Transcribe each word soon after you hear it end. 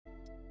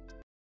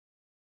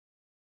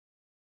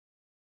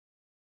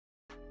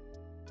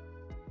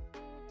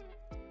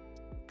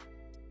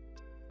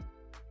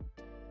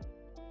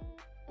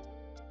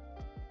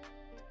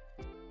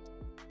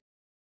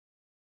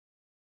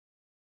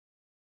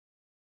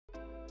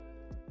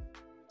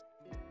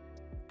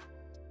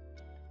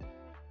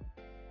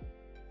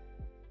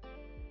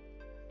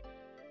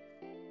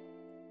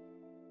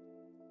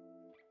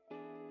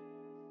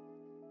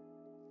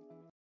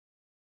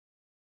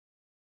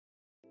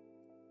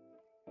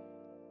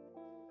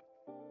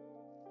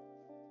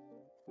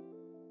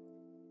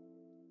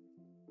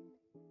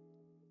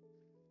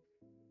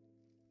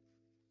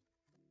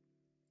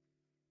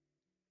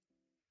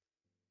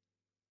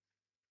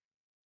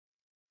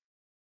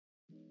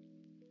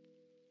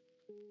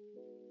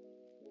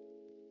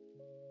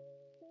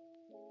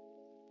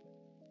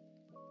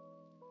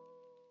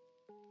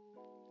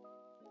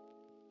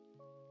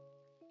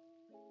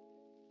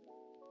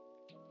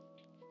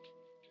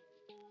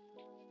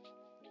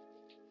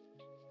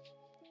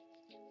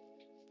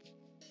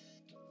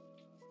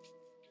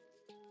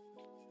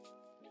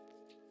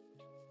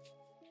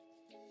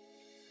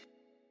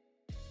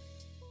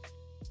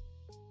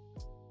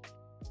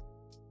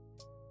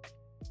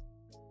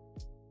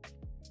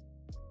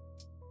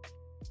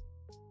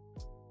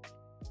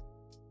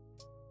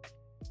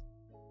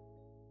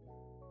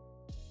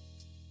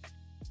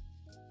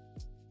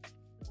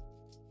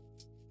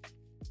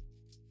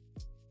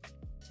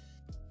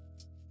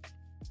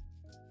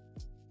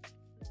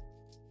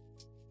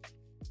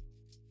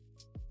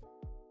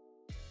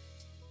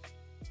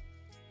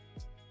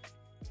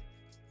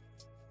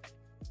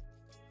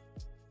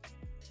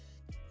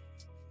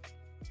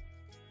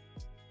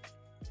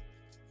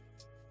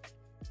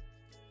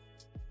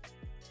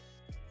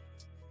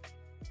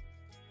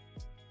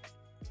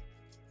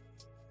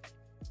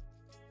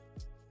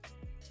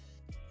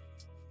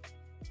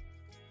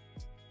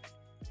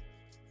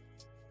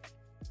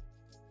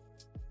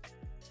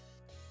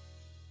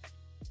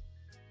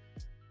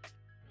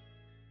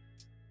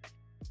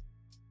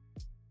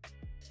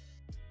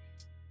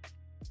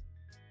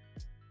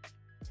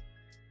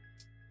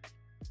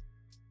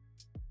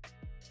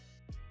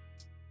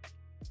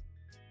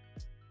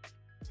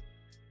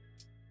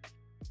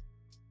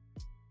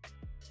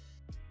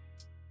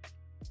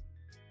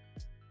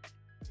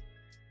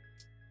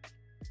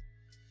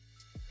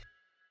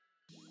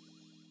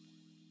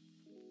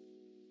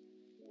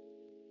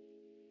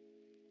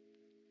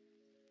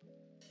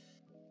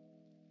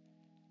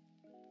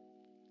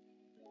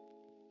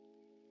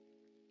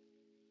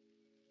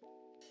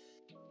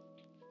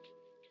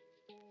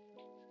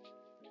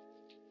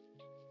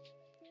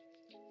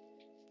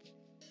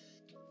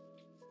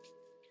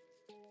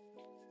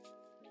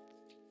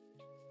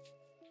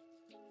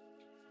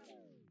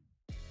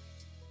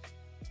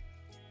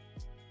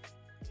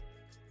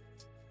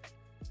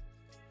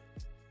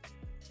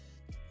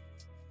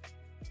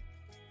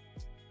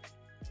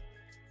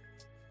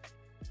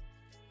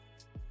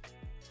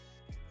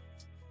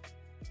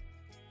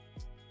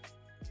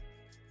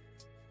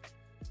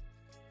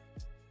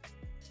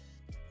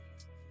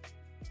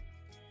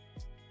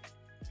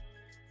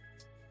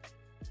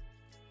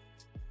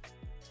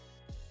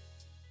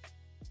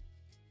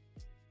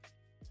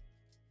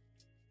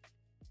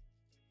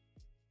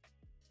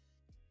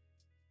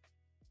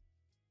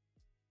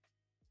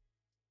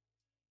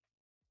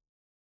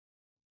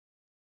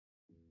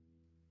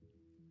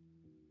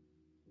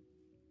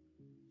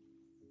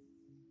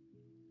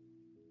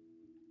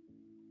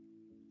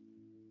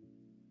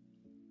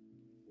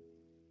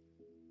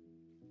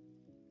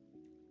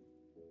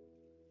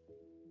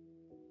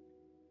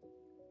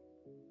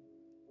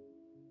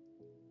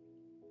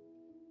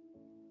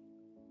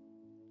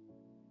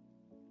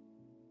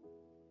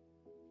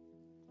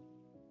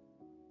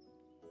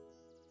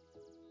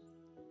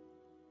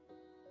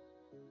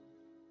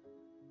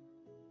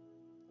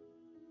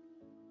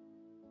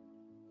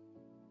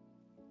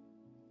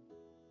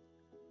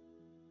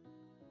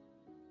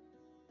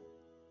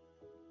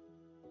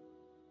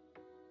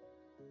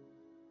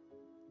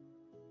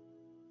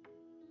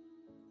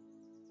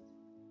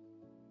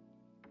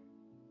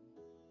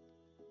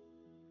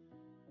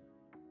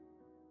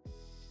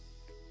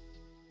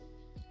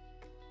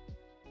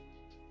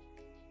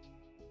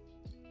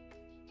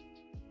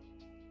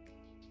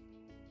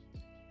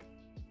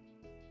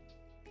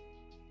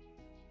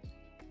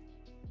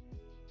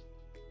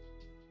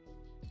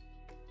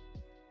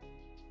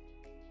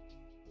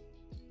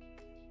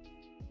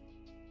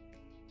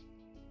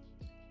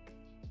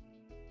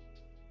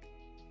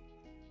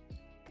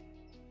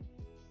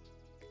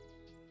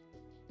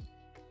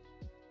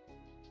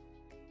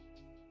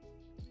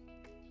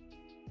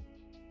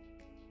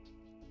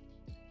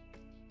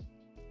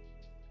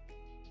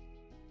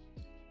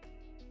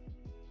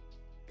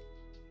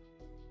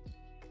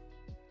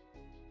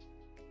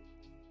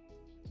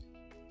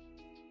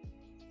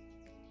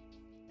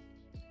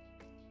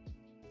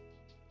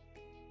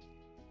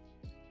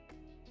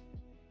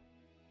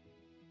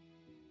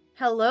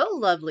Hello,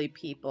 lovely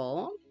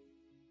people.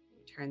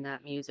 Turn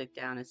that music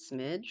down a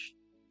smidge.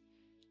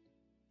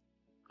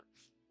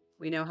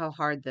 We know how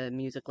hard the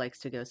music likes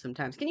to go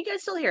sometimes. Can you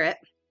guys still hear it?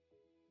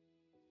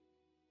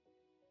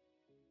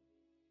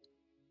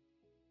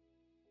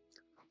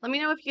 Let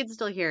me know if you can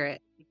still hear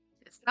it.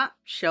 It's not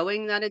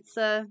showing that it's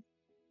but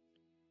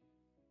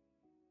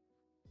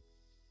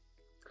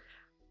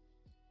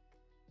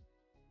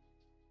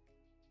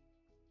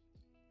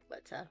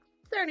if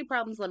there are any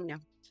problems, let me know.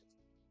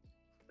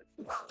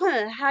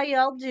 How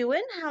y'all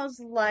doing? How's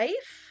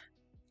life?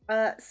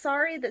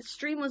 Sorry that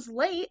stream was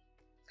late.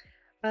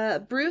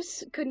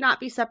 Bruce could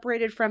not be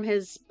separated from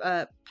his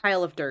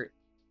pile of dirt.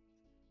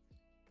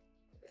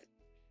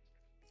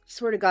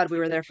 Swear to God, we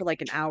were there for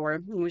like an hour.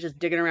 We were just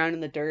digging around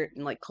in the dirt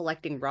and like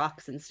collecting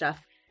rocks and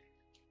stuff.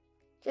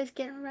 Just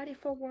getting ready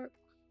for work.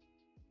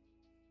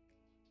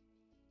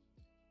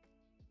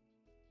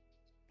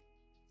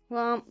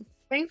 Well,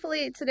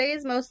 thankfully today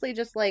is mostly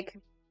just like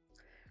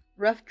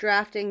rough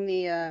drafting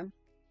the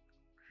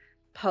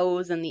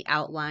pose and the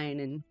outline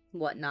and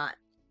whatnot.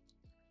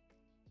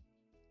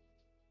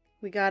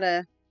 We got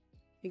a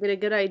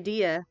good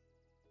idea.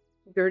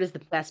 Dirt is the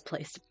best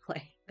place to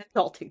play.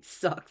 Adulting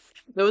sucks.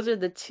 Those are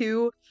the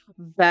two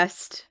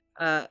best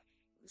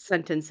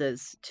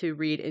sentences to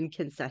read in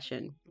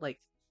concession, like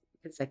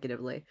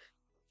consecutively.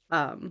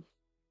 Um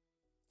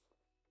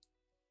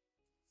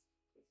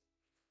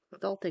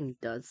Adulting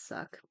does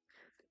suck.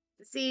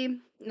 See,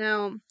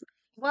 now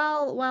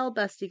while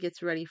Bestie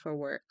gets ready for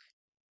work,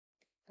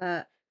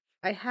 uh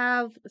I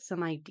have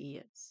some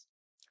ideas.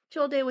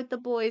 Chill day with the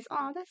boys.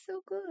 Oh, that's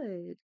so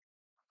good.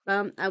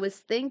 I was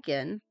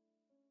thinking,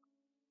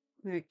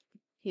 like,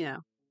 you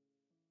know,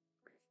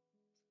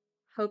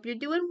 hope you're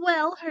doing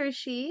well,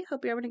 Hershey.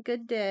 Hope you're having a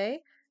good day.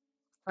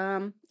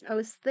 I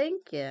was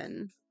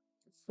thinking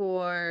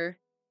for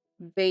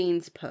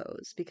Bane's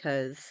pose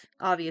because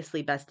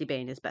obviously Bestie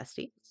Bane is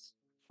Bestie.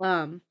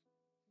 Um,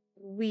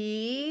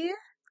 we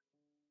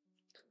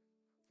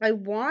I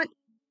want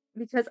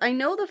because I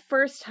know the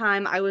first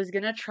time I was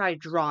gonna try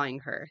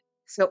drawing her.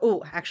 So,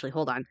 oh, actually,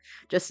 hold on.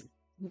 Just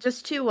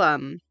just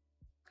to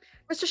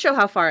just to show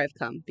how far I've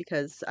come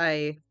because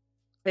I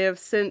have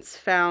since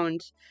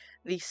found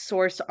the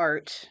source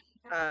art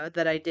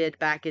that I did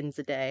back in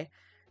the day.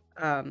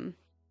 Um,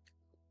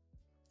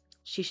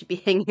 she should be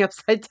hanging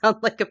upside down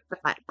like a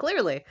bat,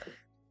 clearly.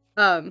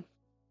 Um,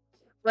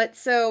 but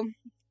so,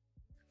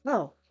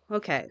 oh,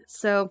 okay.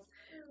 So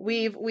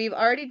we've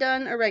already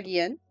done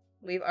Aregian.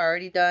 We've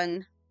already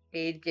done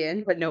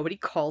Aidgin, but nobody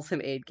calls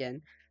him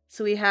Aidgin.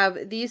 So we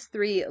have these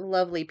three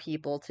lovely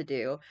people to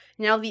do.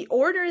 Now, the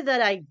order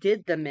that I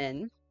did them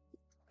in,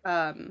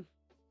 um,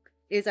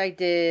 is I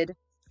did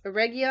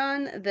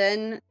Aregion,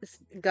 then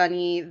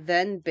Gunny,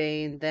 then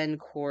Bane, then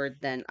Cord,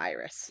 then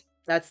Iris.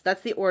 That's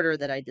the order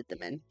that I did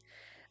them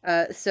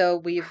in. So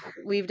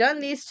we've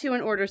done these two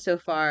in order so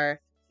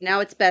far.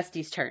 Now it's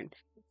Bestie's turn.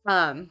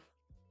 Um,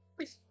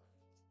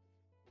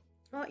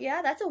 well,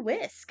 yeah, that's a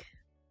whisk.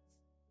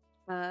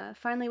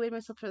 Finally weighed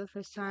myself for the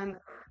first time.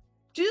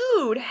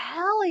 Dude,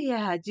 hell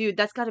yeah, dude,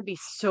 that's got to be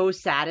so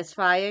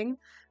satisfying,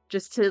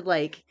 just to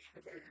like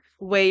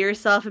weigh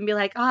yourself and be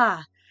like,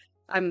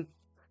 I'm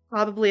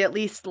probably at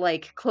least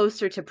like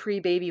closer to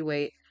pre-baby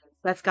weight.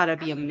 That's gotta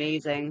be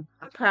amazing.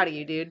 I'm proud of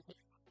you, dude.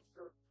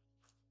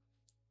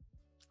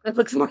 It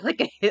looks more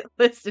like a hit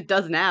list. It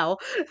does now.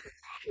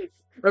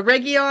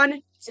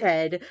 Region,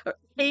 dead.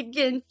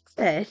 Hagen,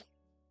 dead.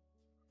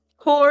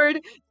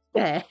 Horde,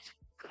 dead.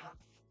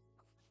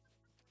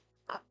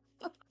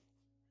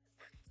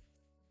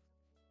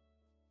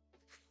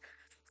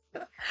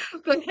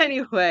 But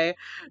anyway,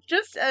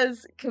 just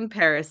as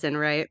comparison,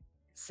 right?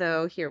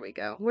 So here we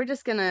go. We're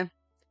gonna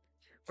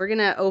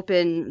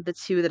open the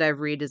two that I've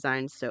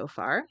redesigned so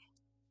far.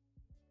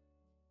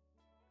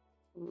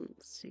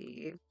 Let's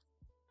see.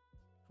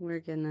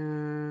 We're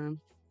gonna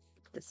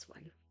this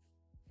one.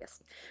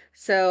 Yes.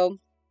 So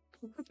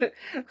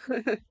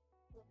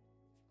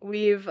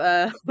we've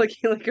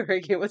looking like a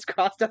hurricane was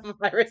crossed off of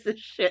Iris's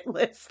shit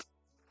list.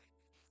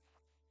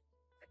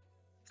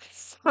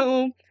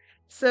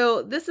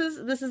 So this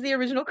is the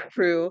original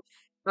crew.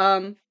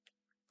 Um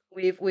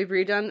we've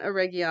redone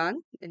Aregion,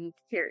 and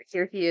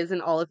here he is in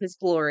all of his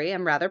glory.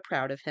 I'm rather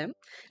proud of him.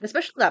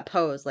 Especially that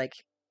pose, like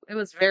it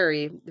was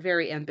very,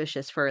 very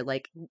ambitious for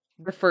like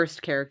the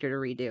first character to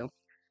redo.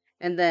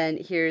 And then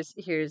here's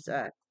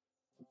our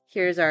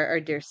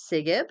dear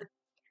Sigib.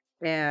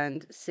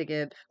 And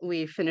Sigib,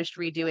 we finished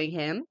redoing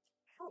him.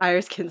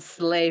 Iris can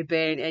slay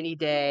Bane any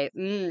day.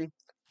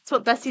 That's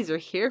what besties are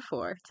here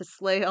for, to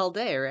slay all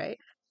day, right?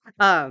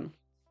 Um,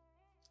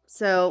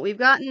 so we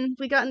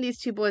gotten these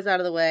two boys out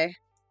of the way.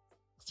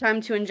 It's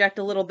time to inject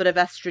a little bit of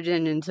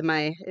estrogen into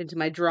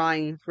my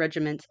drawing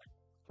regiment.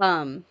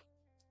 Um,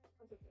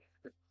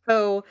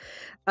 so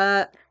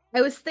I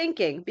was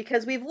thinking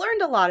because we've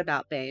learned a lot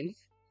about Bane.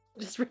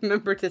 Just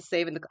remember to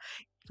save in the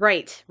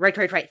right.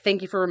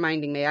 Thank you for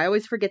reminding me. I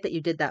always forget that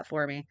you did that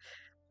for me.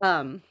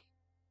 Um,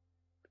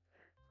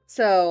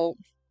 so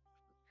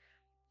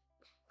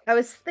I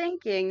was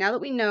thinking, now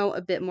that we know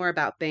a bit more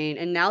about Bane,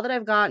 and now that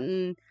I've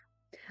gotten,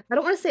 I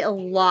don't want to say a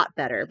lot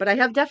better, but I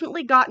have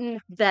definitely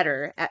gotten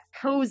better at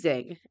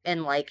posing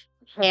and like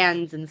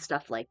hands and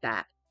stuff like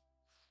that.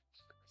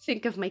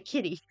 Think of my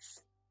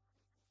kitties.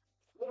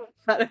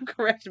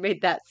 Autocorrect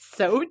made that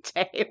so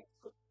tame.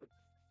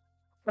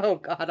 Oh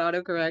God,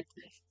 autocorrect.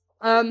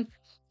 Um,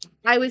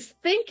 I was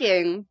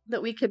thinking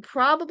that we could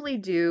probably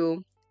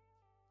do.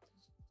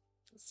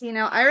 See,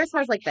 now Iris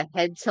has like the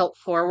head tilt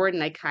forward,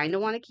 and I kind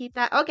of want to keep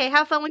that. Okay,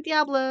 have fun with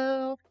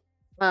Diablo.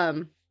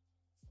 Um,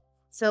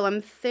 so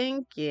I'm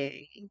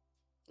thinking.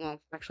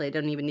 Well, actually, I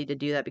don't even need to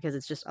do that because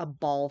it's just a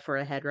ball for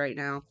a head right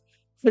now.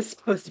 It's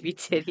supposed to be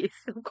titties.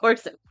 Of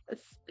course it was.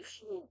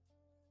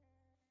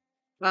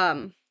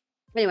 Um,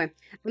 anyway,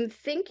 I'm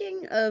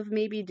thinking of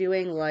maybe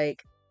doing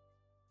like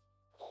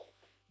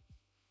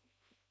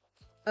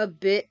a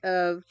bit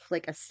of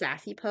like a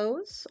sassy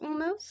pose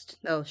almost.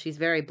 Oh, she's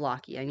very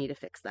blocky. I need to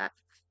fix that.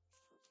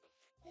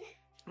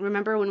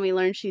 Remember when we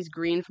learned she's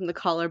green from the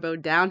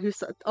collarbone down?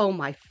 Who's oh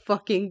my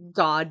fucking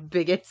god,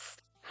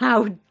 biggest.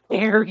 How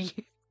dare you?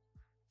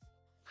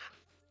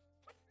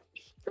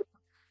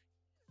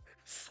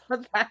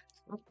 So that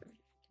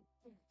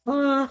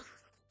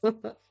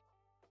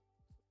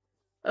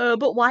uh,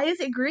 but why is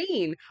it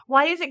green?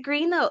 Why is it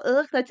green though?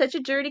 Ugh, that's such a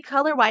dirty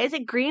color. Why is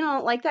it green? I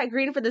don't like that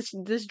green for this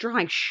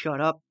drawing.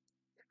 Shut up.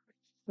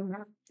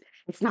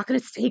 It's not gonna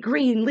stay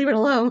green. Leave it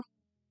alone.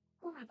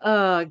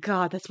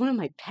 God, that's one of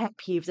my pet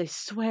peeves, I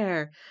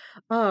swear.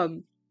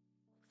 Um,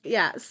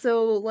 yeah,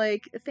 so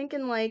like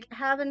thinking like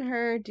having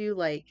her do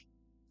like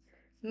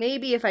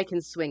maybe if I can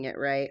swing it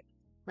right,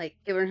 like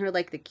giving her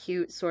like the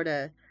cute sort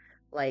of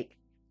like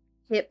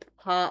hip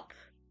hop,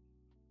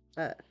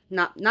 uh,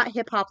 not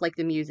hip hop like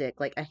the music,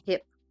 like a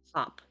hip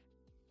hop,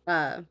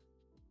 uh,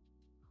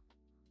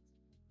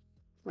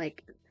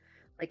 like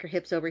her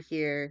hips over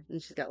here,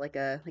 and she's got like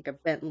a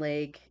bent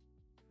leg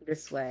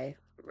this way,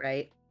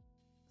 right?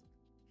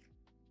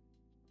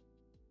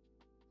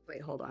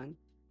 Wait, hold on.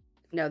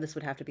 No, this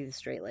would have to be the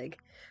straight leg.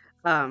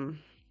 Um,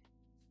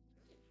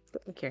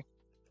 okay,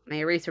 my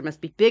eraser must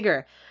be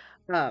bigger.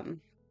 Um,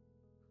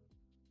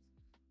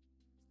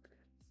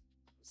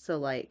 so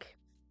like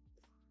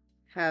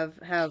have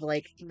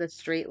like the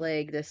straight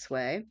leg this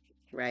way,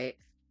 right?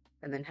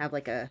 And then have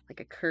like a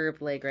curved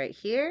leg right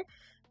here,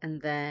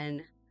 and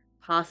then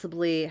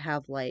possibly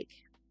have like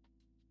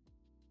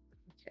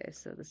okay,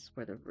 so this is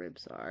where the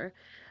ribs are.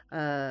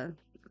 Uh,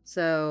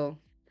 so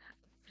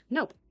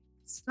no,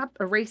 stop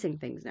erasing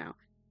things now.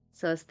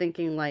 So I was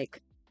thinking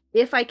like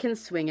if I can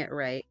swing it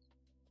right,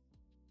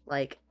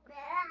 like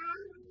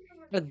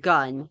a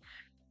gun,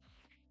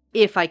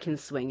 if I can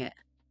swing it.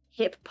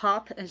 Hip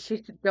hop and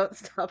she don't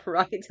stop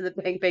rocking to the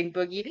bang bang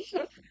boogie.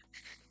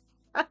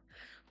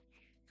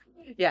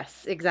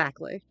 Yes,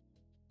 exactly.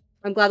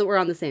 I'm glad that we're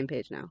on the same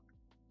page now.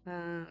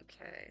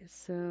 Okay,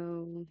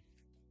 so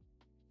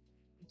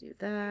do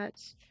that.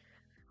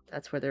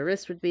 That's where the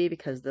wrist would be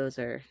because those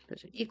are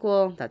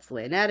equal. That's the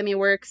way anatomy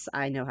works.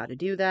 I know how to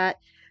do that.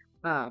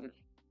 Um,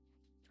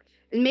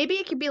 and maybe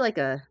it could be like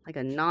a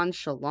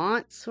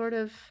nonchalant sort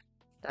of.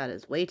 That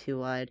is way too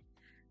wide.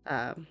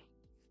 Um,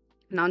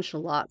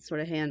 nonchalant sort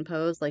of hand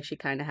pose, like she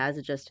kind of has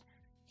it just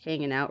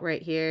hanging out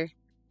right here,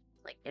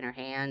 like in her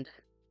hand,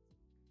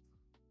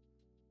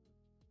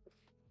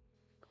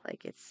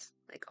 like it's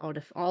like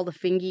all the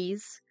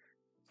fingies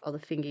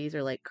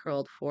are like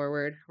curled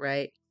forward,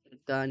 right? The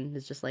gun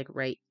is just like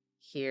right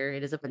here.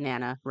 It is a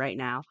banana right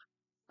now.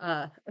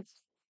 Uh,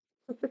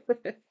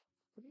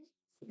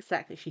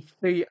 exactly. She's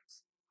thick.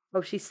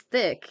 Oh, she's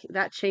thick.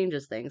 That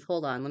changes things.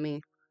 Hold on. Let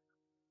me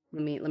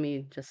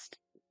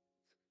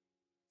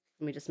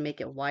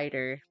make it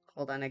wider.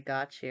 Hold on. I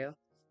got you.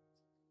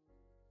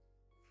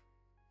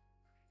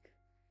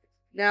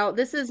 Now,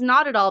 this is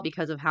not at all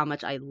because of how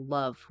much I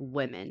love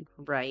women,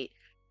 right?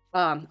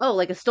 Oh,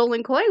 like a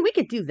stolen coin? We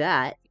could do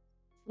that.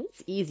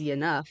 It's easy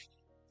enough.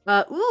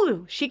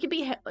 Ooh, she could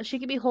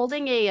be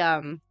holding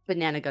a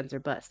banana guns or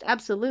bust.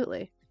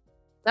 Absolutely.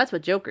 That's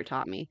what Joker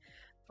taught me.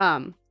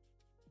 Um,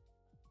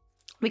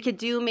 we could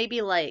do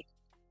maybe like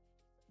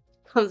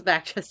comes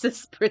back just to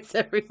spritz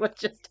everyone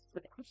just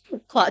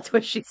plot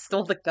twist she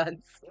stole the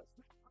guns.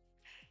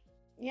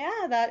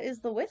 Yeah, that is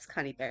the Whisk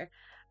Honey Bear.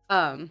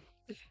 Um,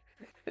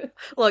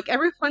 look,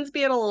 everyone's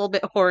being a little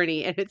bit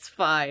horny and it's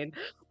fine.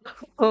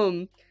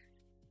 Um,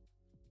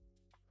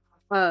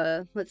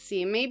 let's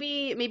see,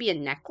 maybe a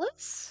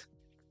necklace?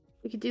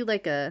 We could do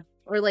like a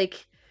or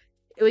like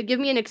it would give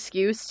me an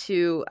excuse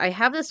to I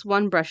have this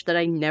one brush that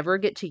I never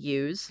get to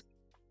use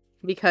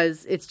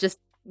because it's just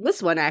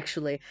this one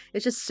actually.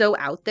 It's just so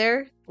out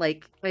there.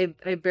 Like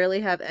I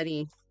barely have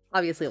any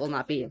obviously it will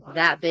not be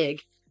that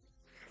big.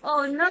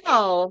 Oh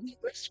no.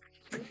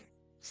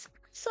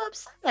 So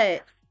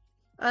upset.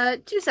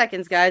 2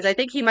 seconds, guys. I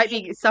think he might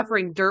be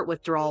suffering dirt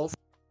withdrawals.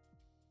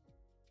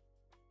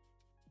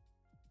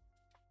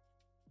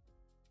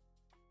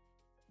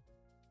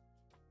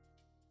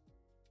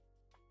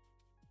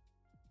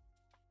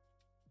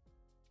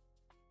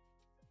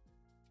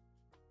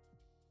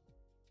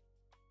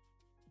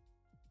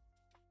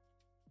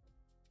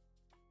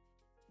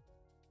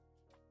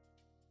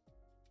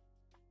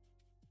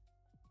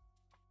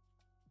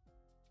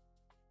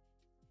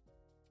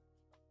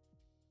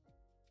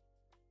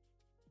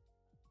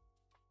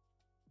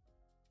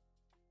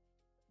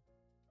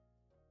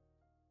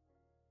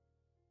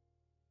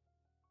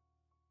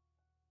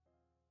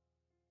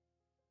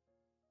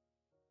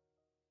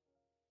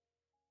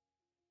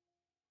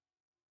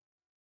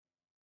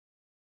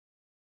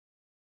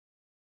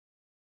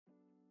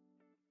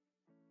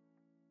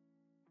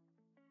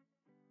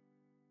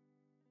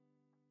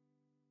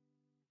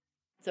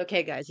 It's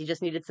okay, guys. You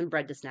just needed some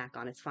bread to snack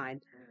on. It's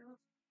fine.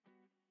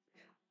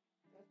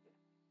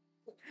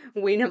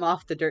 Wean him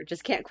off the dirt.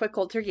 Just can't quit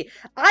cold turkey.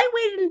 I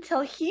waited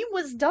until he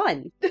was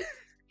done. I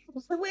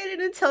waited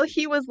until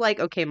he was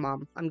like, okay,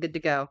 mom, I'm good to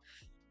go.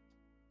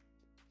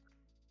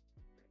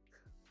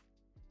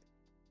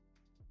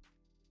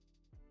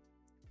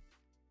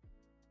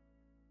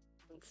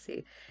 Let's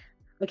see.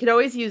 I could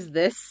always use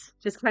this.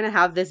 Just kind of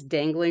have this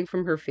dangling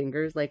from her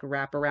fingers, like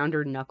wrap around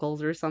her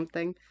knuckles or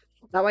something.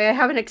 That way I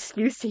have an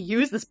excuse to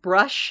use this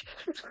brush.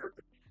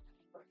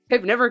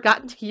 I've never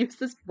gotten to use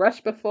this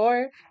brush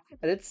before.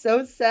 And it's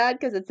so sad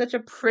because it's such a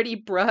pretty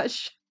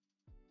brush.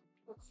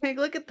 Like,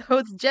 look at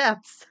those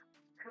gems.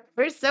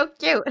 They're so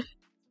cute.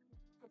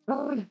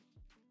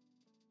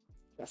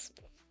 Yes.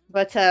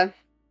 But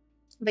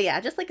yeah,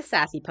 just like a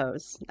sassy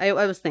pose. I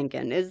was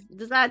thinking,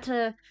 does that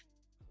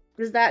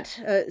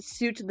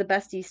suit the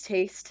bestie's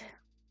taste?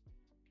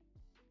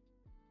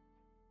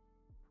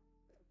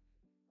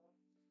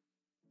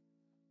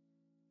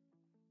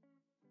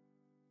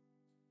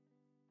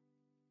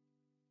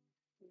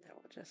 That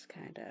will just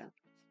kind of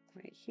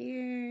right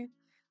here.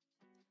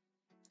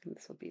 And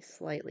this will be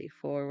slightly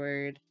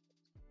forward.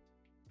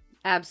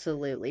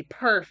 Absolutely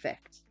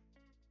perfect.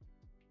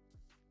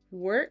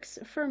 Works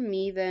for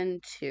me then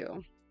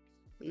too.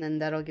 And then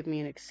that'll give me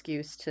an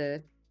excuse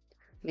to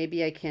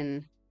maybe I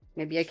can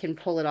maybe I can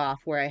pull it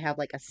off where I have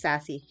like a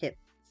sassy hip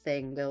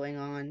thing going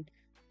on.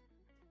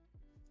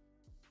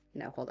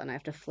 No, hold on. I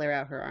have to flare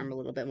out her arm a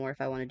little bit more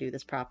if I want to do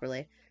this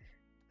properly.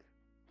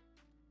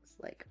 It's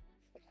like,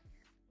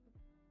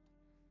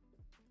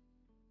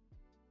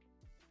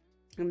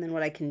 and then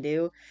what I can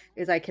do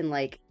is I can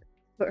like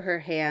put her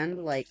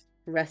hand like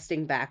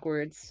resting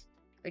backwards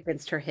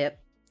against her hip.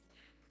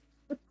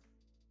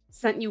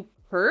 Sent you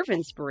curve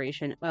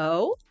inspiration.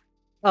 Oh,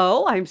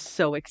 I'm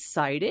so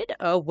excited.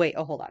 Oh, wait.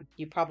 Oh, hold on.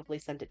 You probably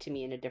sent it to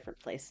me in a different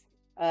place.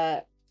 Uh,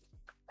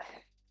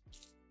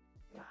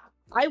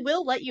 I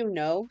will let you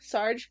know,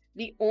 Sarge,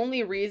 the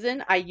only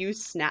reason I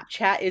use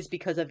Snapchat is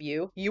because of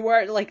you. You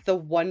are like the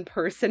one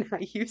person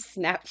I use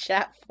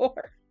Snapchat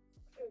for.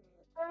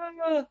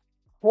 Uh,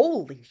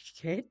 Holy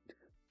shit.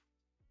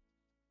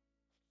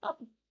 Oh,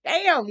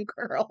 damn,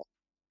 girl.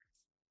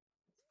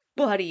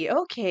 Buddy,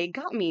 okay,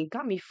 got me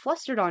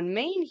flustered on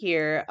Maine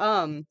here.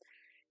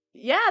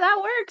 Yeah, that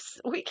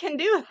works. We can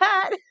do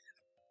that.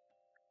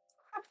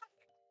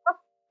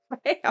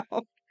 Damn.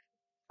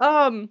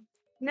 Um,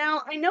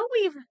 Now I know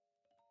we've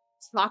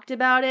talked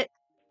about it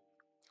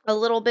a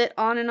little bit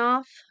on and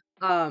off.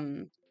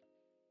 Um,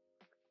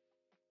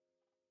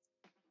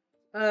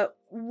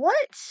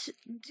 what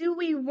do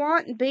we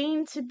want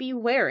Bane to be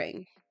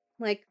wearing?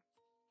 Like,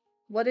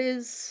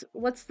 what's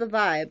the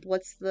vibe?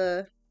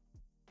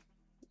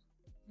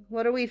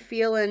 What are we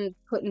feeling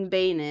putting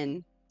Bane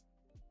in?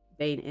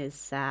 Bane is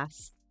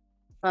sass.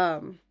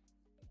 Um,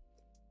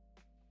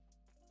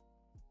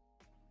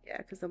 yeah,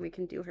 because then we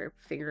can do her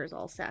fingers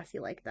all sassy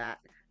like that.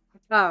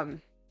 Um,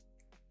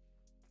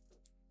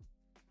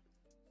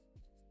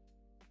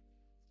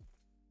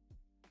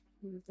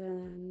 and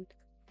then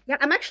yeah,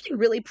 I'm actually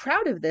really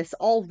proud of this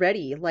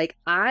already. Like,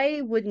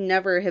 I would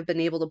never have been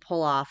able to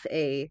pull off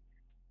a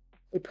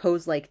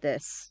pose like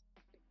this.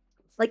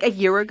 Like a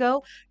year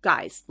ago,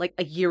 guys, like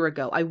a year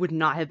ago, I would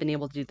not have been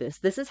able to do this.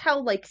 This is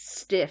how like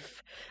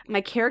stiff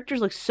my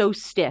characters look, so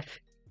stiff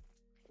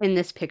in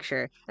this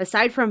picture.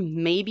 Aside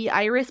from maybe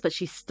Iris, but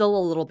she's still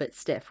a little bit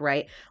stiff,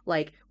 right?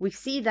 Like we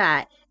see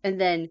that,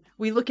 and then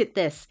we look at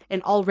this,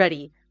 and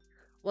already,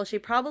 well, she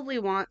probably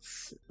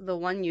wants the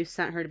one you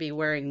sent her to be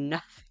wearing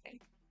nothing.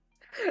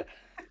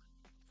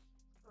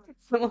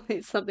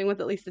 Something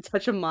with at least a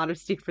touch of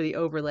modesty for the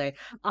overlay.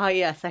 Ah,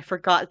 yes, I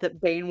forgot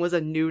that Bane was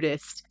a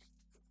nudist.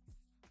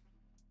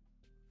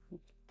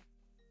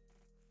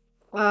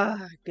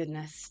 Ah,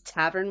 goodness.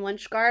 Tavern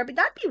wench garb.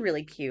 That'd be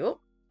really cute.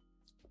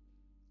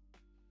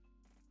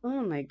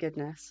 Oh my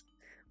goodness.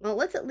 Well,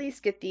 let's at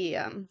least get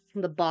the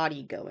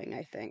body going,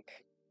 I think.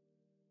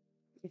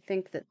 I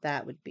think that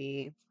that would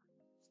be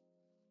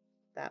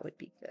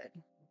good.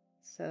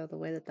 So the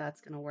way that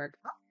that's gonna work.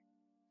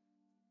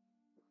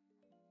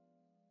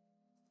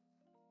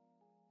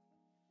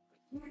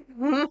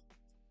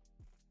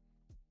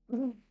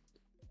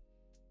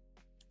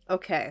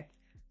 Okay.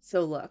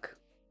 So look,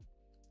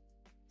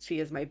 she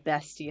is my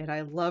bestie and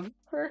I love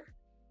her.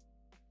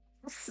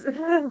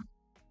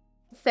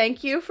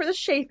 Thank you for the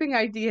shaping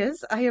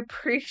ideas. I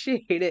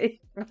appreciate it.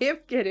 I am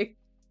getting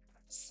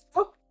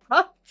so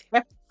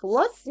goddamn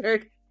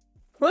flustered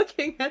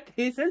looking at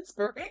these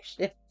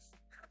inspirations.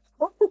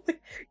 Holy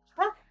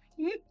God.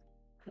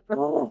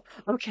 Oh,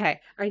 okay.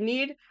 I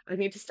need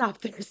to stop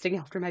thirsting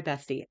after my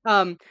bestie.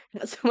 Not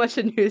so much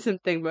a Newsom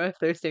thing, but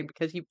thirsting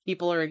because you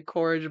people are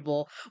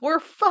incorrigible. We're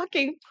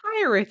fucking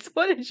pirates.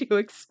 What did you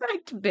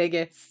expect,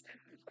 biggest?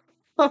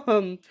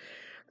 Um,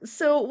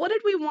 so what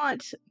did we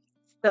want?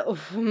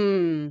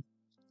 Well,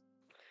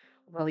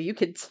 you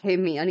could say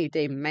me any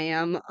day,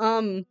 ma'am.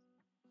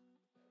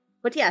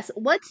 But yes,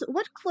 what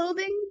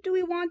clothing do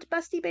we want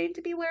Bestie Bane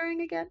to be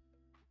wearing again?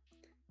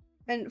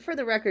 And for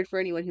the record, for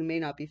anyone who may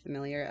not be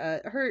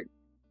familiar,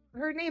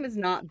 her name is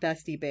not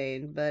Bestie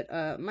Bain, but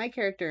my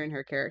character and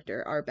her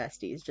character are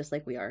besties, just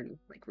like we are in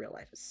like real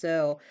life.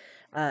 So,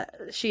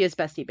 she is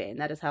Bestie Bain.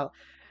 That is how.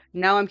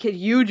 Now I'm kidding.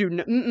 You do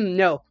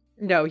no,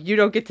 no. You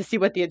don't get to see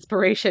what the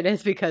inspiration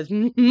is because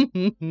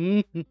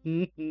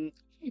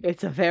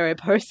it's a very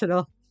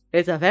personal.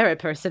 It's a very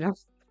personal.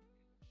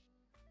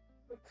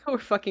 We're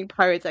fucking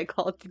pirates. I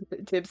called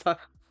dibs on.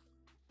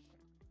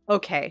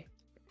 Okay,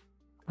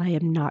 I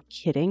am not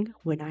kidding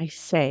when I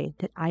say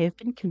that I have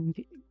been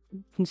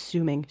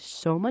consuming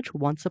so much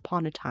Once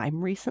Upon a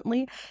Time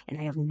recently, and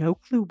I have no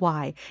clue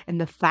why. And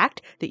the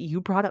fact that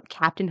you brought up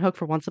Captain Hook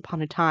for Once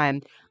Upon a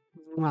Time,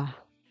 mwah,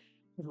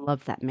 I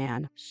love that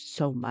man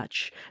so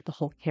much. The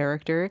whole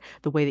character,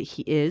 the way that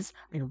he is,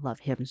 I love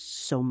him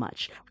so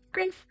much.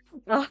 Great.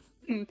 Ah,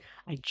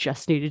 I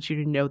just needed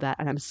you to know that,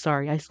 and I'm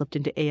sorry I slipped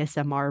into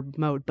ASMR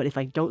mode, but if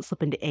I don't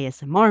slip into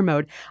ASMR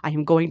mode, I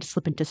am going to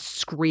slip into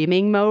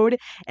screaming mode,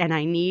 and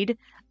I need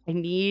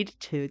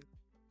to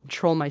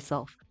control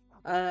myself.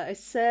 I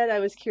said I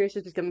was curious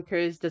just because I'm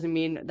curious doesn't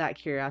mean that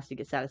curiosity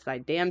gets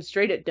satisfied. Damn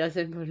straight it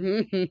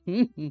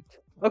doesn't.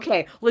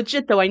 Okay,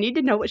 legit though, I need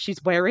to know what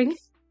she's wearing.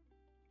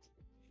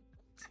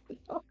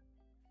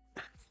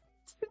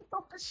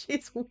 What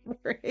she's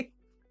wearing.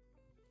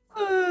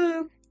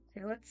 Okay,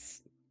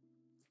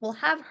 we'll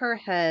have her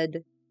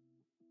head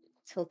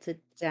tilted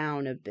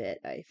down a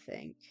bit, I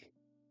think.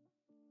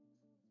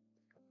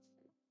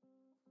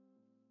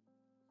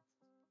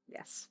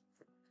 Yes.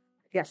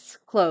 Yes,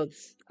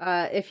 clothes.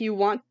 If you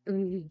want,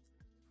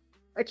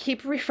 I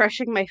keep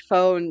refreshing my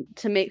phone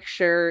to make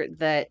sure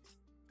that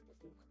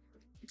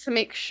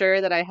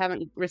I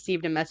haven't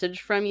received a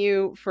message from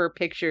you for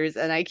pictures,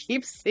 and I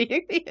keep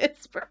seeing the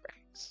inspiration.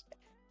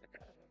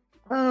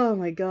 Oh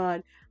my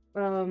God.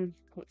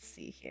 Let's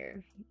see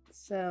here.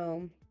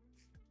 So,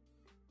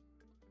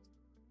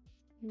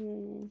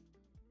 hmm,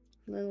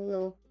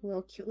 little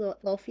cute little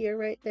elf here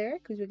right there,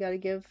 because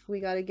we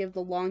gotta give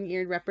the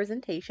long-eared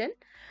representation.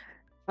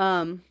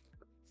 Um,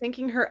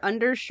 Thinking her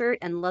undershirt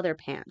and leather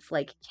pants,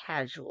 like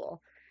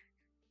casual.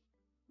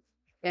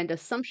 And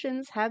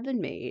assumptions have been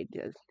made.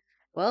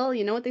 Well,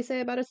 you know what they say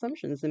about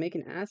assumptions. They make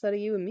an ass out of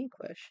you and me,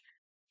 Quish.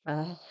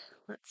 Uh,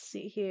 let's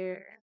see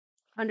here.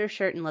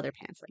 Undershirt and leather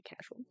pants, like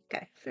casual.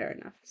 Okay, fair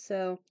enough.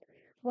 So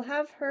we'll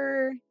have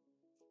her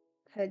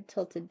head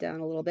tilted down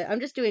a little bit. I'm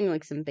just doing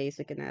like some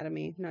basic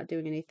anatomy, not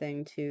doing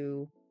anything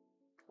too.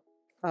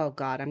 Oh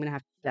God, I'm gonna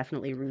have to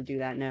definitely redo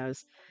that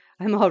nose.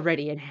 I'm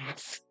already an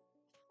ass.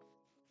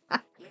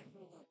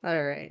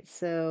 All right,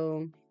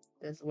 so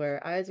this is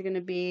where eyes are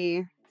gonna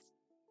be.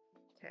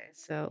 Okay,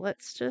 so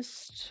let's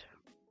just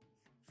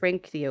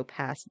crank the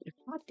opacity.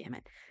 God damn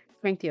it.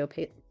 Crank the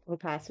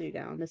opacity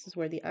down. This is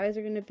where the eyes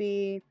are going to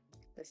be.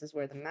 This is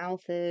where the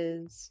mouth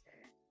is.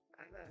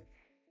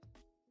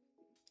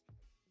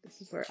 This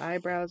is where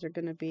eyebrows are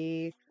going to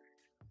be.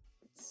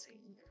 Let's see.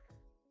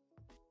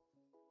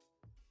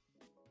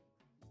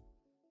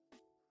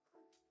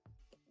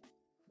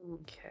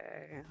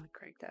 Okay, I'll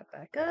crank that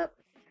back up.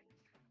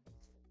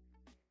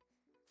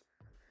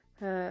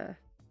 Uh,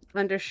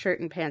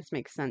 Undershirt and pants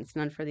makes sense.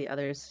 None for the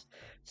others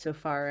so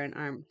far in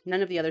arm.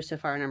 None of the others so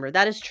far in armor.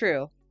 That is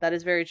true. That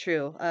is very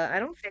true. I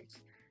don't think.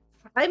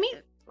 I mean,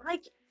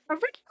 like,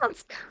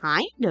 Rickon's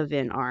kind of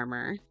in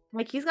armor.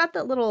 Like, he's got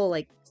that little,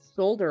 like,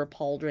 shoulder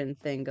pauldron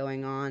thing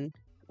going on.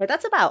 But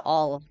that's about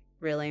all,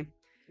 really.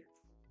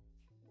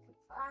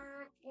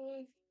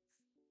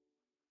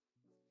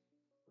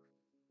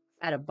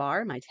 At a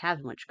bar, my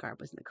tavern lunch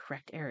garb was in the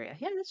correct area.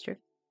 Yeah, that's true.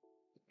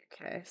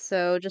 Okay,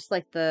 so just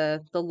like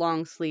the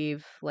long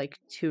sleeve, like,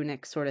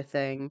 tunic sort of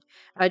thing.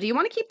 Do you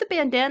want to keep the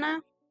bandana?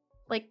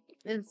 Like,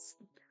 is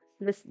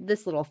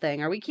this little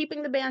thing. Are we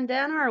keeping the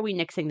bandana or are we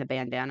nixing the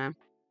bandana?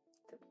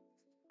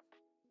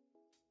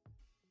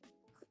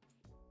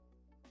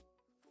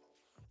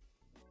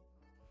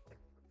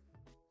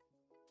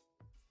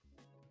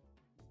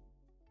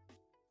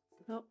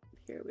 Oh,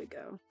 here we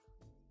go.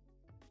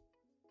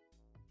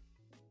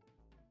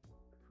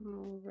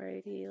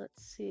 Alrighty,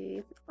 let's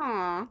see.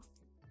 Aw.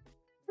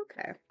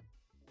 Okay.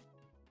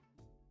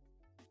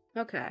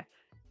 Okay.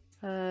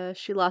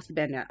 She lost the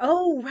bandana.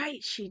 Oh,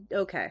 right.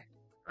 Okay.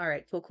 All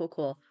right. Cool, cool,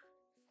 cool.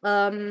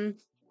 Um,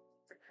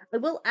 I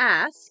will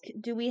ask,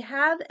 do we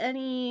have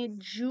any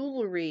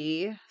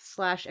jewelry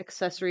slash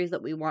accessories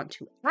that we want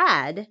to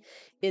add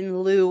in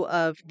lieu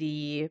of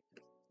the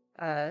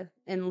bandana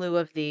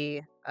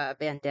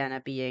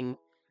being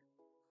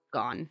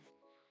gone?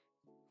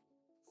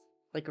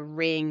 Like a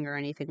ring or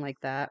anything like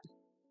that?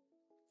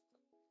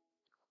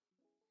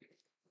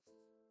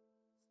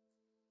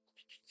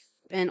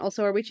 And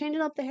also, are we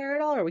changing up the hair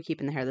at all, or are we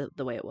keeping the hair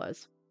the way it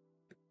was?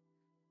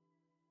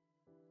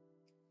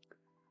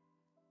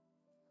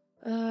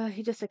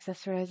 He just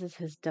accessorizes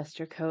his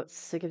duster coats.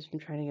 Sigurd's been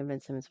trying to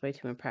convince him it's way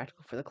too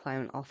impractical for the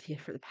climate all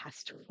for the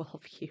past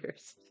 12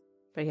 years.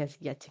 But he has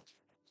yet to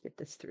get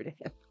this through to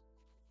him.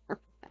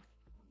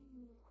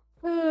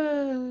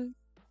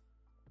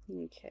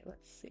 Okay,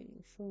 let's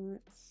see. So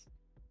let's...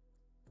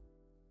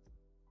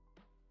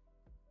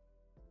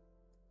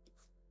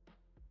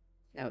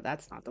 No,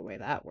 that's not the way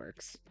that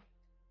works.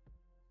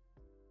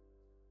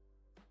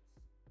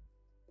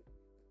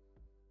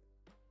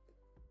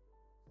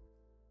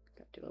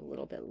 Gotta do a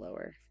little bit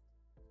lower.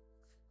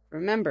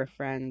 Remember,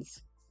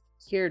 friends,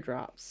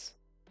 teardrops,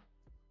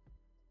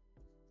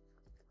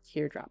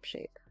 teardrop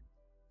shape,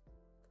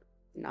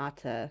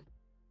 not a.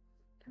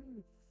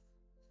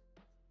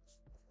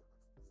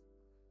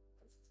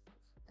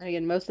 And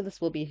again, most of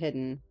this will be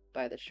hidden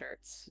by the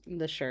shirt,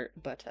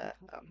 but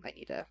I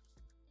need to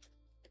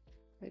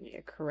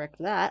correct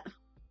that.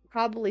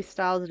 Probably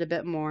styles it a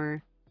bit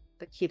more,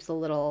 but keeps a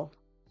little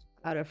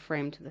out of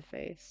frame to the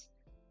face,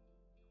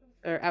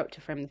 or out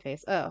to frame the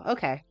face. Oh,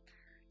 okay.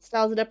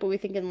 Styles it up. Are we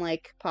thinking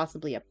like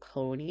possibly a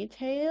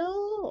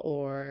ponytail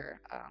or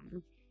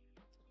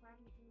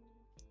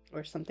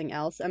something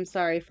else? I'm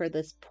sorry for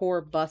this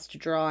poor bust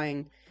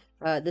drawing.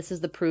 This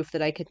is the proof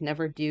that I could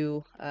never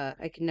do.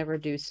 I could never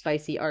do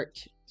spicy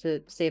art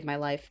to save my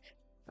life.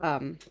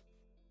 Um,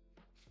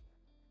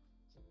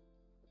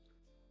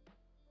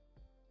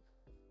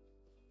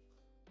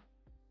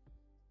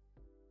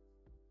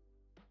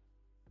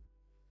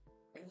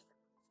 let's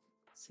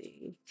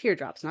see,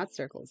 teardrops, not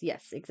circles.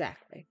 Yes,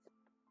 exactly,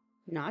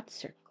 not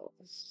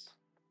circles.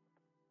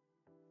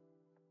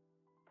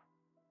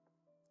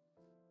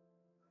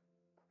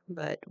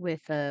 But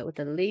with a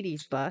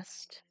lady's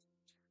bust,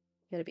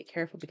 you gotta be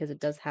careful because it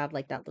does have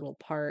like that little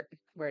part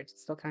where it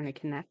still kind of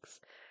connects.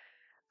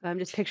 I'm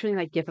just picturing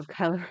that gif of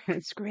Kylo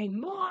Ren screaming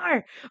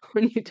more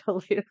when you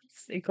delete a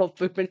single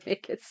boob and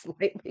make it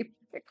slightly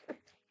bigger.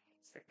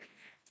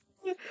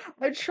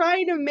 I'm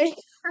trying to make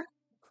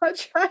I'm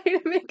trying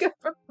to make a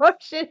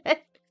promotion.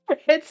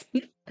 It's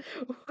not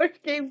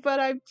working, but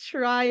I'm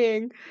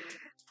trying.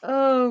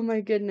 Oh my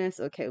goodness.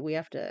 Okay, we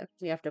have to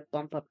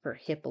bump up her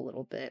hip a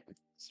little bit.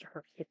 Just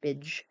her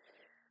hippage.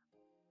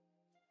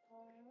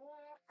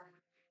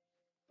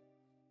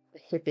 The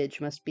hippage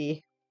must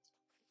be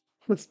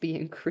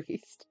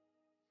increased.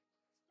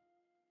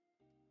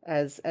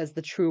 As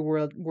the true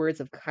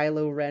words of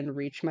Kylo Ren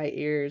reach my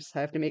ears,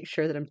 I have to make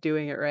sure that I'm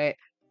doing it right.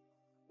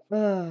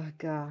 Oh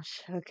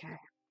gosh. Okay.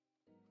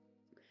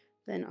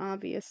 Then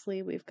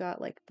obviously we've got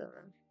like the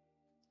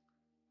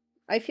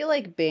I feel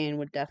like Bane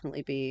would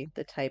definitely be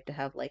the type to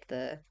have like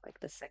the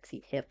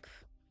sexy hip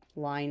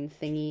line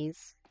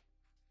thingies.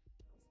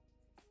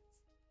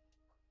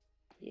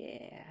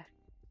 Yeah.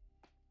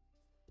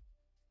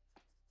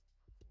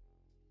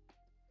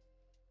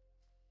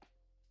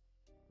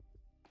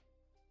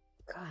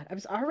 God, I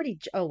was already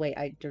oh wait,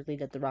 I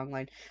deleted the wrong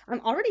line. I'm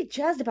already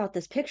jazzed about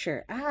this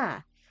picture.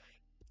 Ah,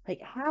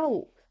 like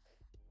how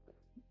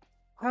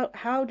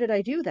did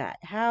I do that?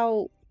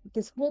 How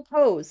this whole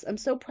pose. I'm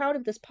so proud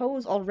of this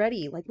pose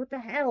already. Like what the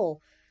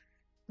hell?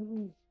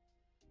 Mm.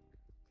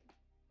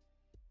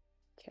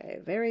 Okay,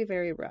 very,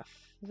 very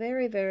rough.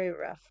 Very, very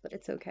rough, but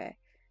it's okay.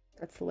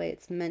 That's the way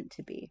it's meant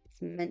to be.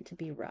 It's meant to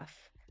be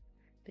rough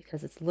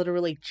because it's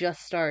literally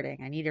just starting.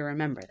 I need to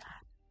remember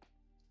that.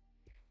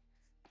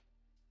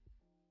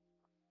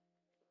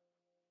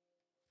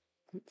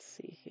 Let's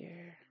see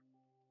here.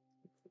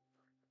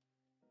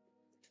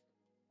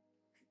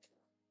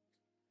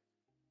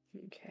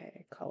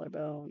 Okay,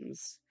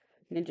 collarbones.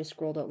 Ninja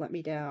scroll, don't let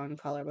me down.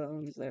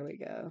 Collarbones, there we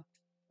go.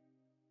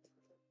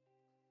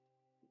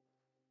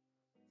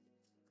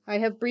 I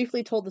have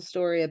briefly told the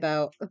story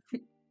about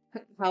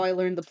how I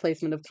learned the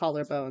placement of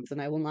collarbones,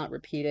 and I will not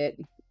repeat it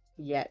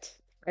yet.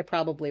 I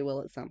probably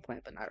will at some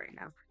point, but not right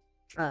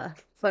now.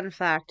 Fun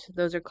fact,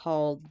 those are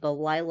called the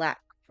lilac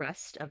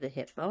crest of the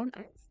hip bone.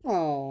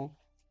 Oh,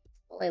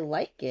 well, I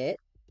like it.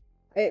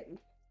 I,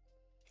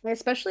 I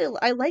especially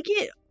I like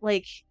it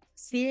like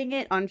seeing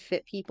it on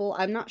fit people.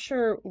 I'm not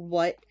sure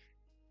what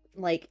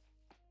like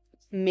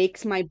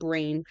makes my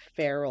brain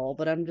feral,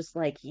 but I'm just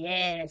like,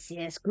 yes,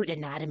 yes, good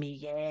anatomy,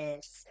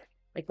 yes.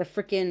 Like the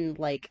freaking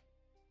like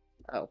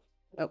oh,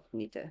 I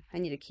need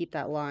to keep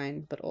that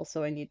line, but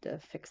also I need to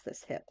fix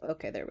this hip.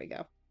 Okay, there we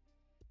go.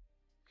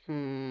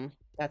 Hmm,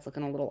 that's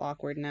looking a little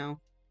awkward now.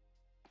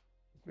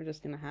 We're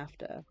just gonna have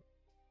to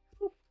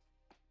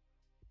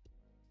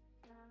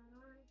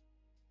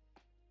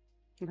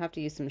we'll have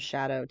to use some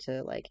shadow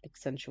to like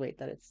accentuate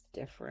that it's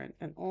different.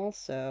 And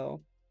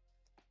also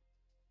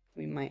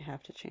we might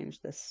have to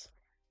change this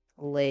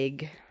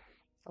leg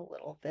a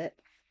little bit.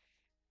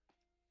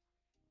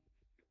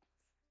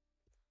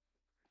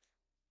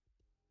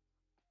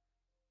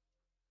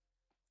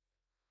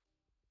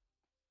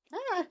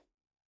 Ah,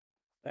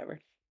 whatever.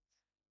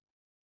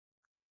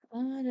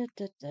 Da,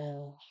 da,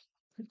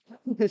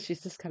 da.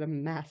 She's just got a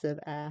massive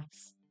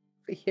ass.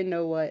 But you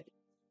know what?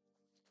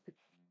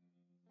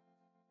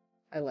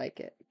 I like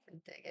it. I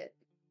dig it.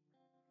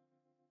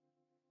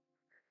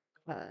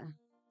 Okay,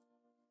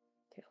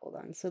 hold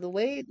on. So the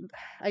way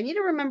I need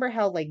to remember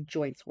how like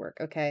joints work,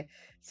 okay?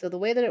 So the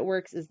way that it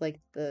works is like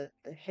the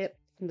hip,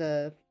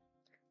 the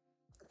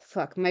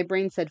fuck, my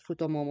brain said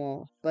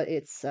futomomo, but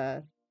it's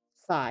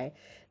thigh.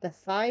 The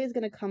thigh is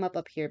gonna come up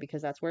here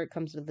because that's where it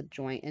comes to the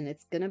joint, and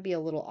it's gonna be a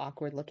little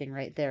awkward looking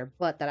right there,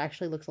 but that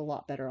actually looks a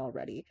lot better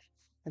already.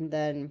 And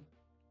then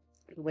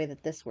the way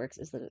that this works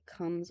is that it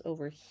comes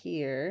over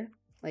here.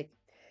 Like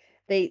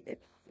they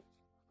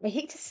I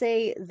hate to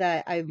say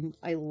that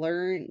I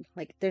learn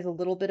like there's a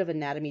little bit of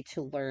anatomy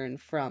to learn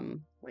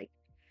from like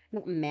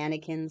not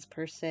mannequins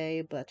per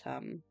se, but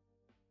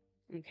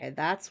okay,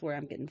 that's where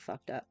I'm getting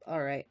fucked up.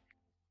 All right.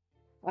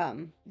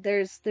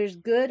 There's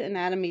good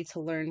anatomy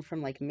to learn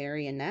from like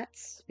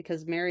marionettes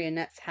because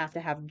marionettes have to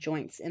have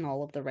joints in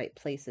all of the right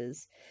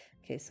places.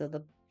 Okay, so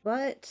the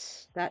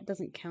butt, that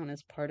doesn't count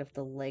as part of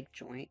the leg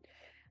joint.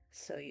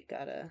 So you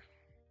gotta,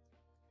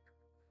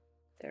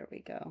 there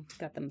we go.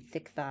 Got them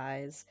thick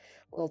thighs.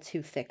 A little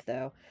too thick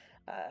though.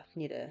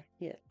 Need to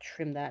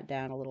trim that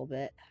down a little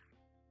bit.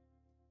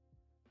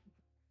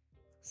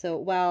 So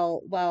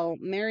while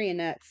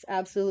marionettes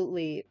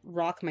absolutely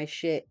rock my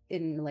shit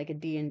in like a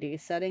D&D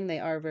setting, they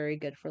are very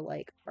good for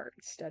like art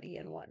study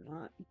and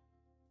whatnot.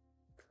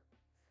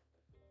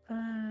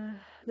 Uh,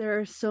 there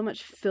are so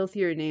much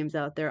filthier names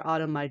out there.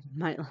 Autumn might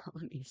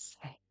let me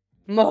say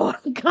more.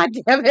 God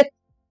damn it!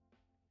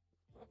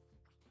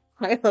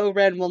 Milo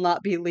Ren will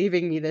not be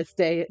leaving me this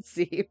day. It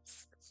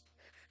seems.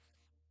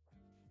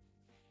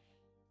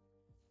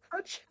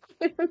 I'm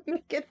trying to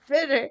make it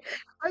fitter.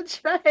 I'm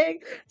trying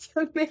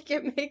to make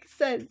it make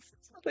sense.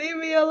 Leave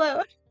me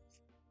alone.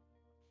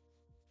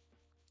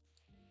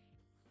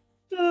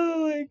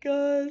 Oh my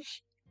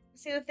gosh.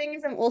 See, the thing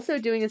is, I'm also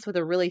doing this with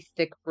a really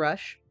thick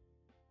brush.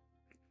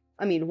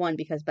 I mean, one,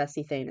 because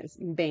Bestie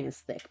Bane is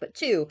thick, but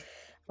two,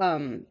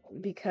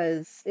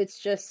 because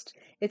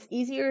it's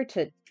easier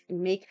to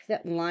make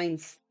that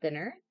lines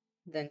thinner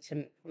than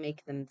to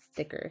make them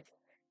thicker.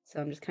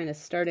 So I'm just kind of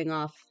starting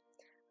off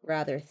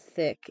rather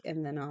thick,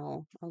 and then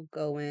I'll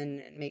go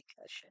in and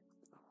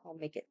I'll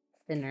make it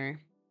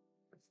thinner.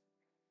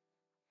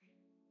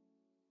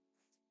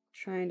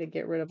 Trying to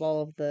get rid of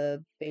all of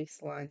the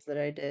baselines that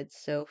I did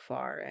so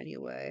far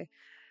anyway.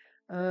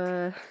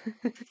 Uh,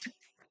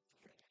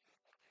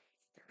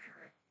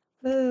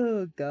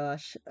 oh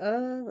gosh.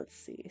 Let's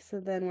see. So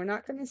then we're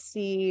not going to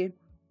see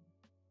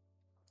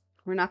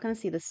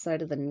the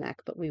side of the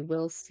neck, but we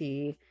will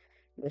see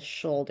the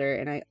shoulder.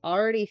 And I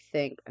already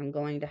think I'm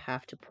going to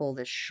have to pull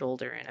this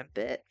shoulder in a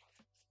bit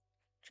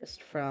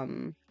just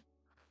from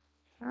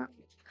uh,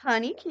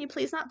 honey, can you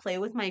please not play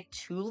with my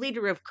 2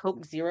 liter of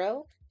Coke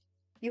Zero?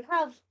 You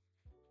have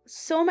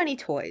so many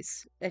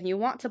toys and you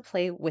want to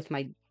play with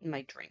my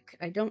drink.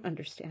 I don't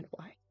understand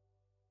why.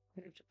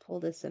 I'm going to pull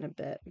this in a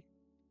bit.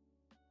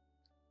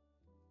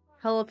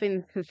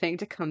 Helping the thing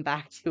to come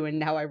back to, and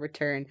now I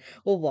return.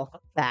 We'll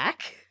walk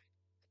back.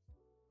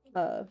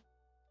 Uh,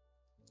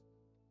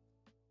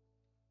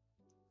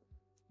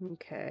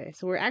 okay,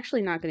 so we're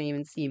actually not going to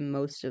even see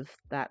most of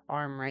that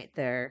arm right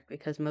there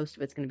because most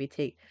of it's going to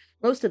be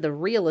most of the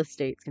real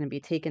estate's going to be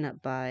taken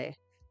up by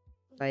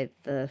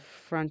the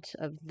front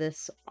of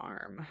this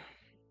arm.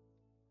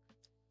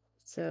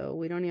 So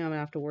we don't even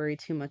have to worry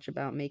too much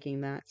about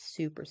making that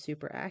super,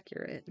 super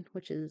accurate,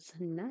 which is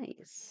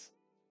nice.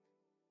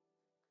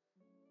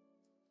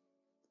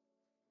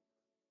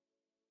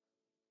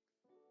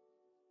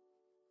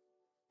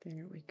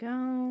 There we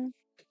go.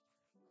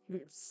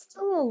 It's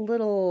still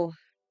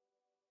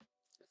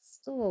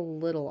a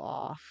little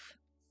off.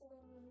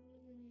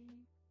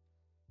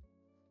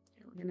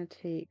 We're gonna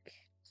take.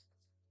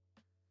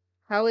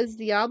 How is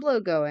Diablo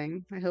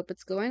going? I hope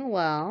it's going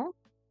well.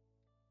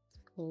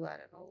 Pull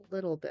that in a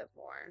little bit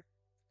more.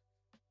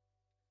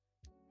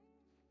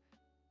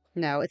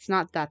 No, it's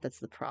not that's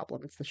the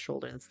problem. It's the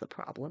shoulder that's the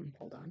problem.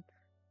 Hold on.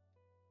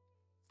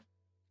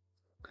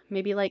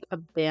 Maybe like a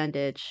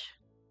bandage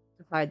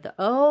to hide the.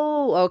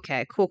 Oh,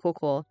 okay. Cool, cool,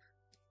 cool.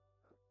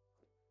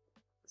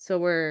 So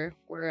we're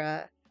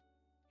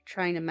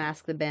trying to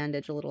mask the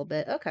bandage a little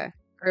bit. Okay.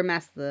 Or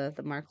mask the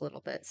mark a little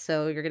bit.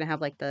 So you're gonna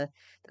have like the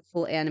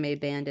full anime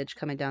bandage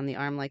coming down the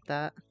arm like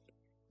that.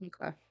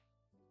 Okay.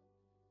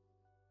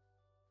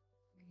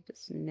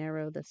 Just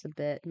narrow this a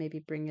bit. Maybe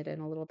bring it in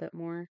a little bit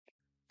more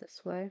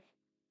this way.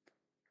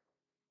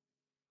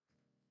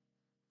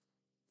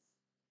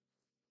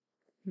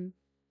 Hmm.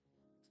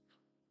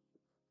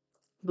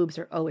 Boobs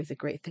are always a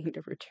great thing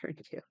to return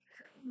to.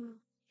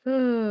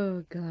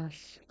 Oh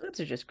gosh. Boobs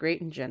are just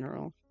great in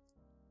general.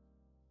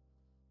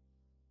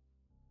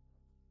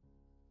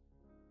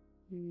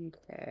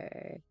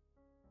 Okay.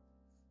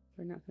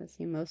 We're not going to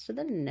see most of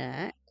the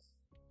neck.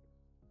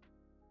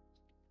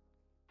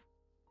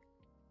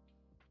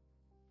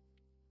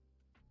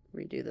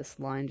 Redo this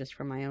line just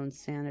for my own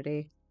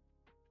sanity.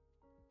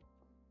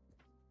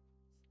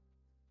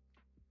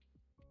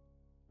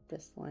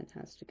 This line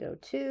has to go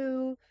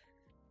too.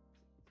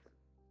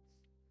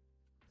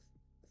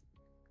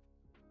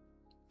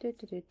 Do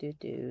do do do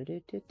do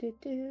do do do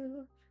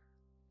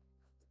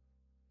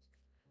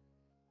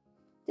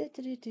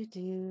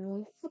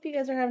do. Hope you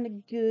guys are having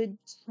a good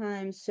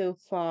time so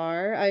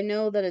far. I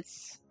know that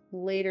it's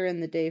later in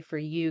the day for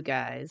you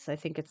guys. I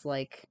think it's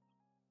like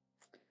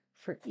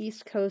for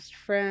East Coast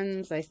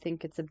friends, I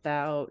think it's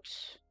about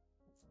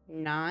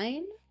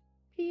 9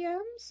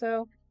 p.m.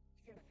 So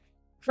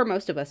for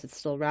most of us, it's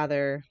still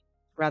rather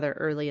rather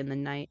early in the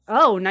night.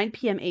 Oh, 9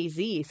 p.m.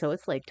 AZ, so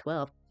it's like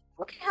 12.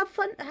 Okay, have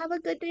fun. Have a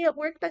good day at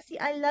work, Bessie.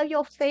 I love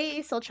your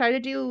face. I'll try to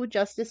do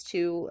justice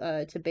to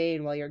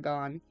Bane while you're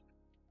gone.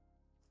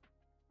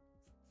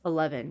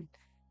 11.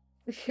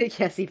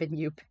 Yes, even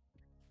you.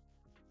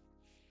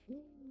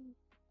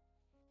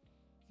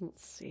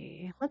 Let's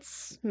see.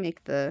 Let's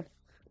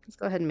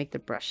go ahead and make the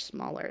brush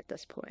smaller at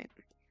this point.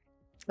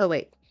 Oh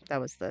wait,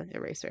 that was the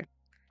eraser.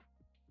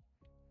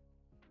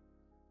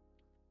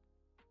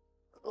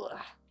 Ugh.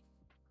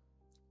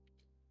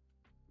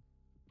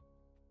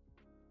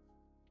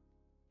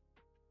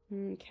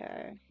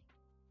 Okay.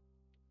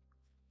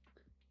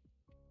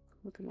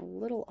 Looking a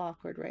little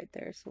awkward right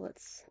there, so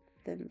let's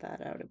thin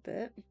that out a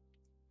bit.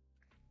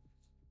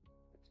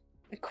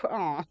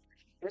 Aw,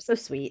 you're so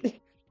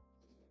sweet.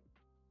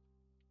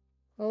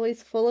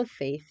 Always full of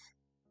faith.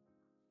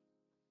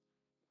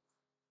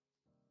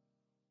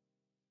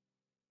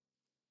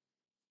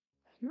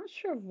 I'm not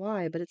sure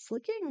why, but it's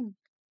looking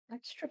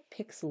extra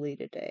pixely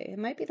today. It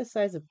might be the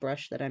size of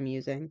brush that I'm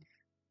using.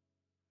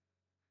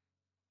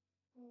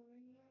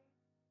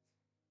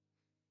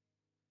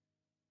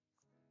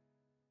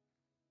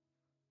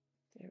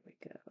 There we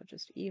go.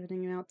 Just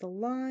evening out the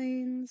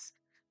lines.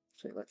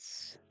 Actually,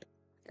 let's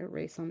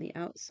erase on the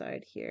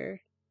outside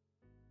here.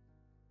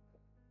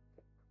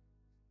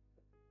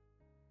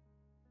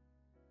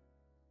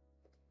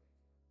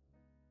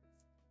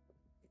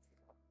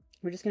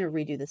 We're just going to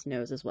redo this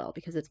nose as well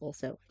because it's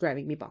also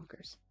driving me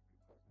bonkers.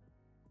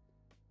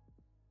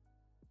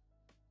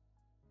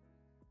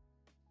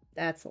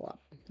 That's a lot.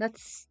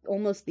 That's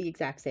almost the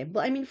exact same.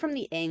 Well, I mean, from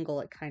the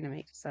angle, it kind of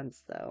makes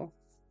sense, though.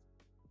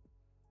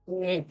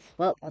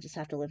 Well, I'll just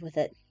have to live with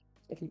it.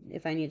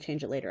 If I need to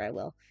change it later, I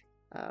will.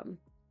 Um,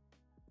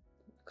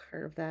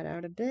 curve that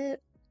out a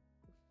bit.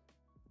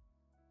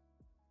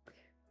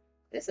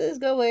 This is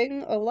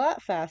going a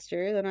lot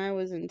faster than I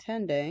was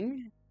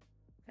intending.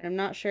 I'm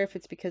not sure if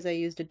it's because I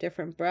used a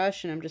different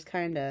brush and I'm just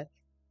kind of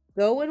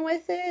going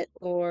with it,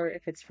 or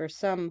if it's for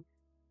some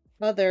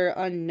other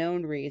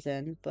unknown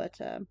reason, but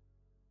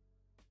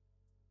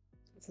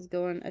this is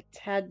going a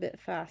tad bit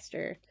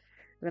faster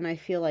than I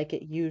feel like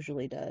it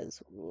usually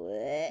does.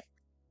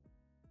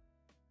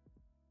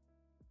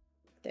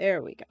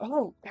 There we go.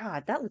 Oh,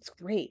 God, that looks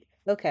great.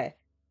 Okay.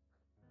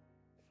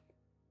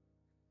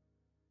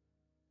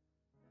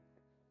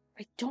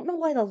 I don't know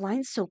why the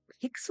line's so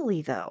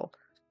pixely, though.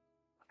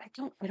 I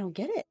don't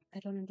get it. I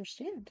don't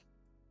understand.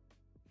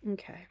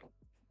 Okay.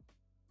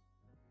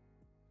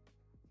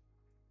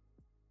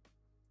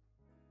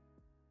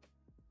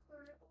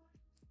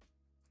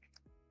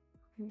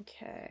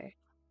 Okay.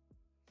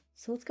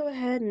 So let's go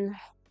ahead and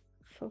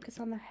focus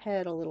on the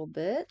head a little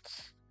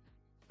bit.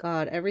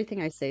 God,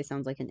 everything I say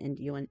sounds like an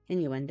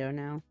innuendo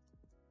now.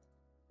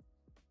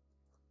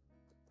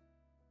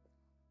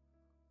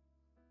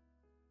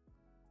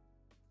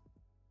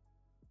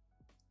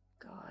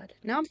 God.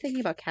 Now I'm thinking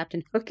about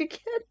Captain Hook again.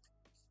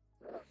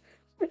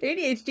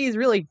 ADHD is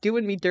really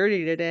doing me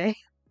dirty today.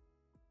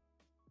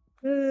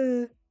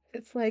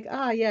 It's like,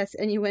 ah, yes,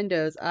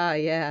 innuendos. Ah,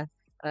 yeah.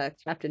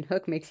 Captain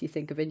Hook makes you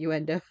think of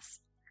innuendos.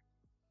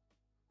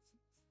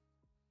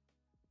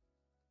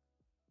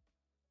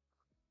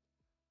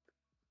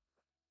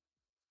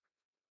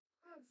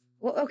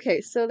 Well,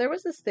 okay, so there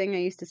was this thing I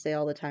used to say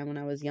all the time when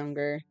I was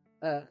younger.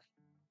 Uh,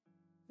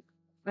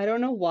 I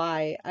don't know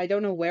why. I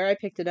don't know where I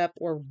picked it up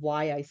or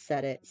why I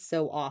said it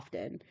so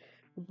often.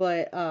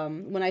 But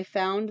when I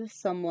found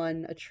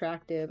someone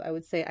attractive, I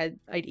would say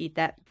I'd eat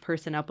that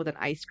person up with an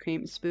ice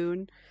cream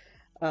spoon.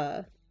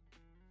 Uh,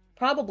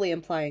 Probably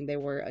implying they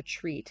were a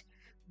treat.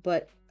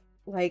 But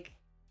like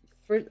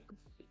for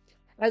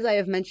as I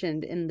have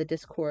mentioned in the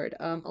Discord,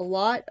 a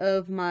lot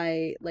of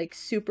my like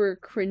super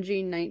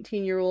cringy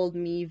 19-year-old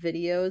me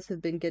videos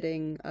have been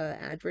getting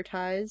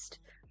advertised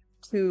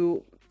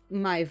to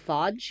my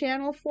VOD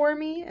channel for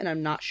me, and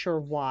I'm not sure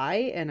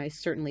why, and I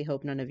certainly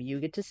hope none of you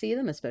get to see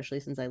them, especially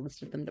since I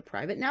listed them to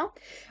private now.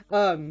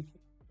 Um,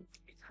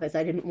 because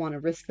I didn't want to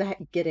risk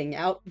that getting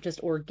out just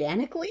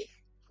organically.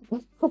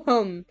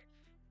 Um,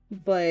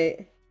 but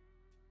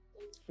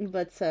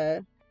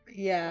but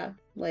yeah,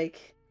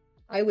 like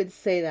I would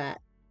say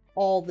that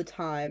all the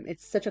time.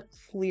 It's such a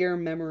clear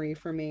memory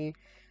for me.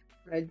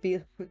 I'd be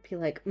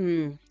like,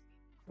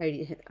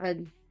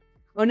 I'd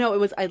oh no, it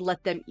was I'd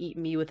let them eat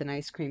me with an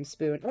ice cream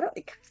spoon. I don't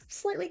think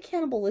slightly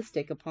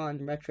cannibalistic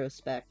upon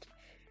retrospect.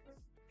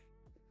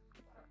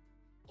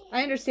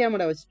 I understand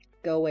what I was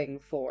going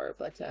for,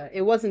 but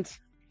it wasn't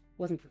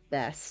the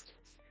best.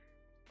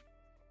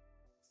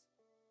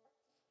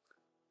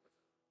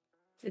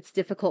 It's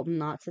difficult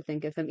not to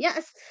think of him.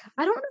 Yes,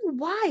 I don't know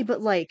why,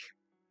 but like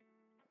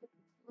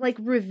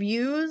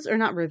reviews or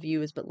not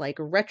reviews, but like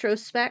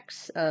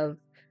retrospects of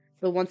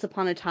the Once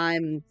Upon a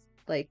Time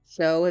like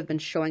show have been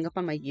showing up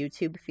on my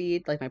YouTube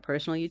feed, like my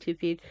personal YouTube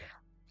feed.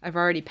 I've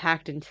already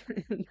packed into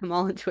them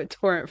all into a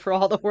torrent for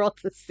all the world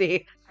to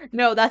see.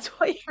 No, that's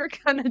what you're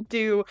gonna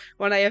do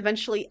when I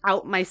eventually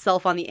out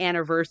myself on the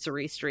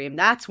anniversary stream.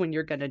 That's when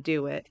you're gonna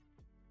do it.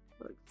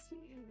 Let's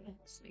see.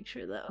 Let's make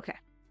sure that okay.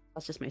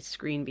 That's just my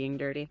screen being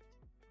dirty.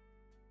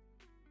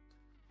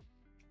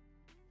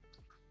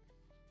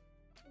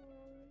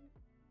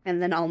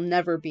 And then I'll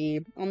never be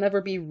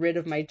rid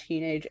of my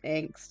teenage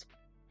angst.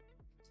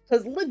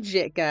 Cause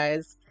legit,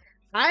 guys,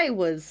 I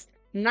was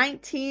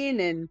 19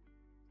 and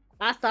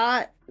I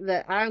thought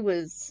that I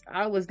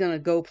was gonna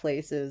go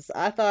places.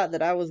 I thought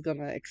that I was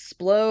gonna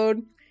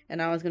explode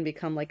and I was gonna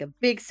become like a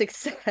big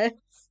success.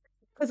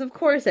 Because of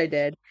course I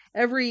did.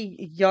 Every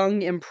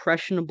young,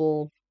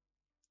 impressionable,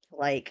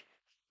 like,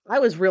 I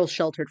was real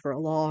sheltered for a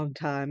long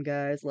time,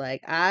 guys.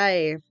 Like,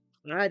 I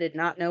did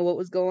not know what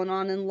was going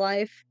on in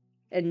life.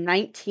 And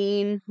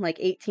 19, like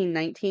 18,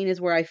 19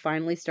 is where I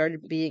finally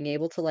started being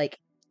able to like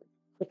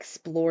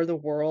explore the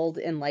world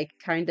and like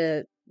kind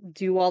of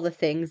do all the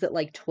things that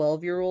like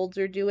 12-year-olds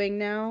are doing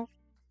now.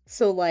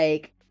 So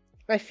like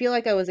I feel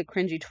like I was a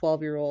cringy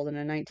 12-year-old in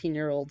a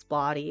 19-year-old's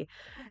body.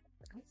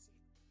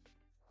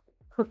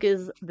 Hook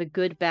is the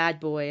good bad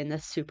boy and the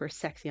super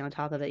sexy on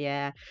top of it.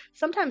 Yeah.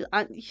 Sometimes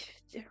I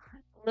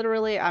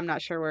literally I'm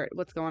not sure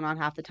what's going on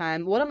half the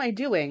time. What am I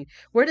doing?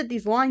 Where did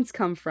these lines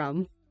come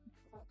from?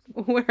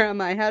 Where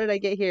am I? How did I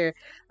get here?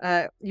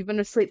 You've been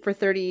asleep for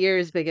 30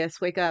 years, Biggest.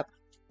 Wake up.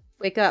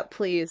 Wake up,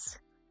 please.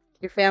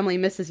 Your family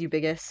misses you,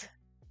 Biggest.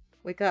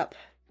 Wake up.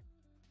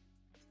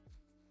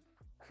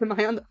 Am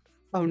I on the...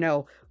 Oh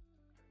no.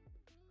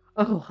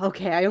 Oh,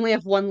 okay. I only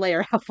have one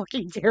layer. How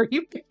fucking dare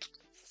you?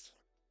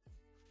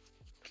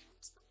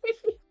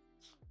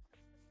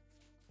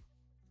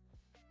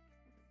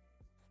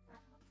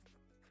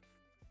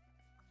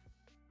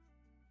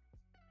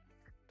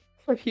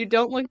 If you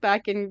don't look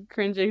back and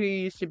cringe at who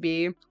you used to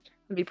be and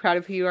be proud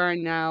of who you are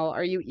now,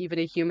 are you even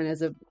a human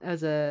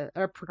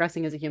or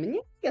progressing as a human?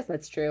 Yeah, I guess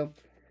that's true.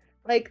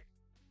 Like,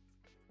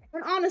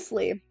 and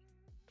honestly,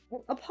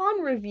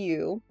 upon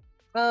review,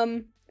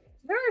 um,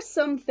 there are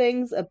some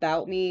things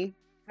about me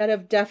that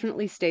have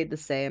definitely stayed the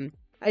same.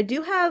 I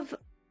do have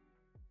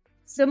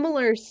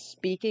similar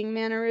speaking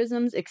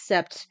mannerisms,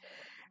 except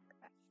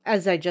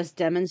as I just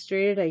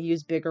demonstrated, I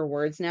use bigger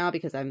words now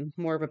because I'm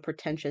more of a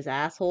pretentious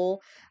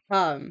asshole.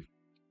 Um,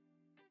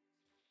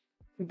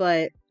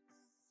 but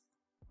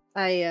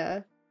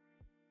I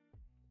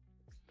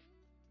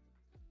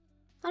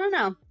I don't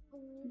know.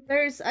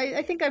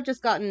 I think I've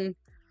just gotten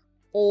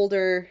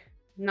older,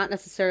 not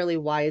necessarily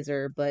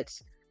wiser, but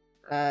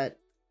uh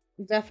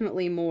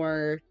definitely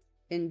more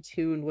in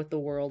tune with the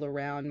world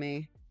around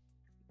me,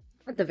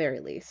 at the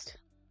very least.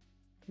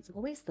 It's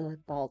always the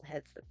bald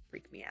heads that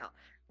freak me out.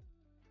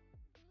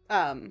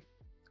 Um,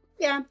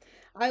 yeah,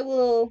 I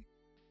will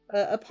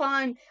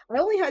upon I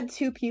only had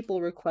two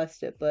people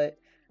request it, but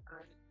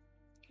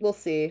we'll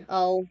see.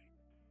 I'll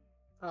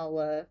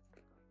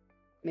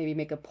maybe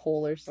make a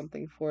poll or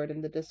something for it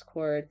in the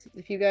Discord.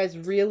 If you guys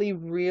really,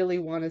 really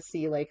want to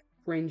see like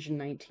cringe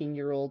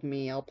 19-year-old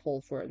me, I'll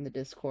poll for it in the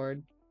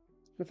Discord.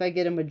 If I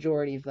get a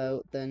majority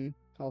vote, then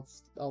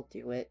I'll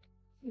do it.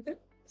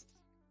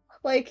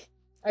 Like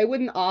I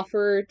wouldn't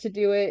offer to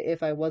do it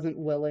if I wasn't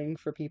willing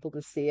for people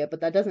to see it, but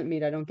that doesn't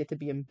mean I don't get to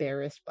be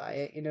embarrassed by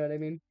it, you know what I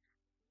mean?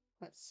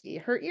 Let's see.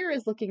 Her ear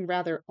is looking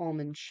rather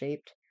almond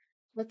shaped.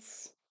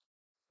 Let's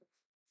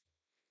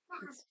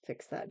let's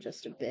fix that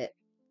just a bit.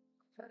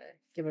 Try to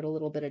give it a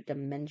little bit of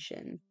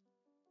dimension.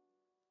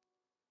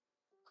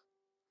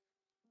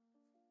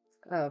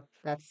 Oh,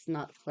 that's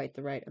not quite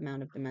the right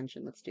amount of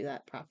dimension. Let's do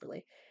that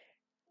properly.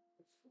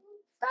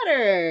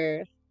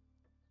 Better!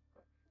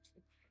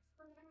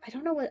 I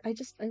don't know what, I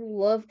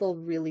love the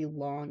really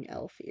long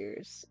elf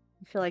ears.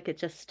 I feel like it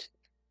just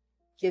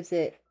gives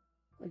it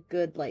a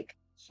good, like,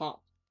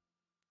 pop,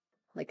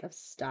 like, of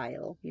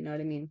style. You know what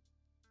I mean?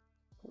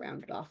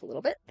 Round it off a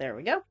little bit. There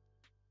we go.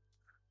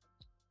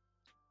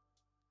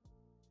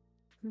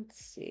 Let's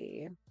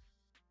see.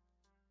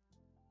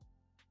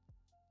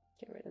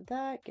 Get rid of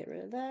that, get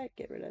rid of that,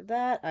 get rid of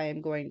that. I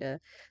am going to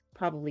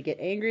probably get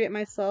angry at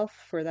myself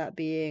for that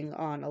being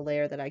on a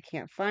layer that I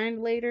can't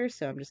find later,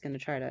 so I'm just going to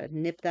try to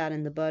nip that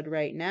in the bud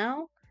right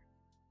now.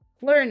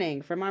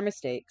 Learning from our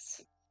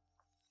mistakes.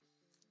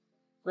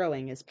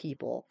 Growing as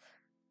people.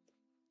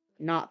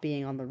 Not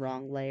being on the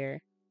wrong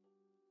layer.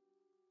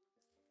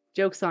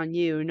 Joke's on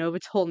you. Nova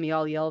told me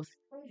all the elves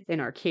in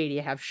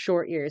Arcadia have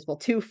short ears. Well,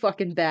 too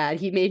fucking bad.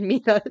 He made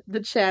me the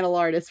channel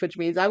artist, which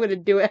means I'm going to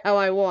do it how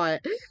I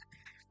want.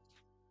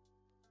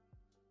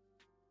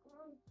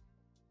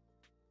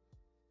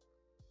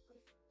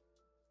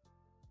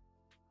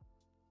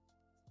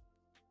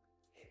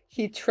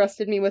 He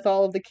trusted me with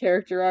all of the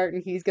character art,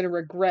 and he's going to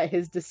regret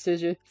his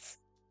decisions.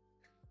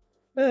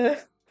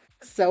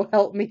 So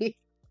help me.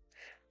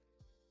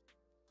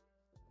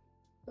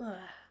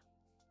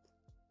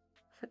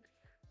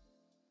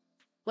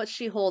 What's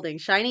she holding?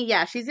 Shiny?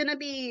 Yeah, she's gonna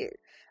be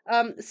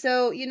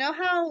so you know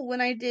how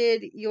when I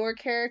did your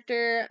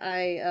character,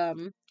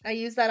 I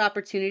used that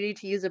opportunity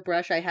to use a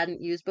brush I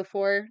hadn't used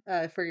before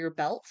for your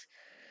belt,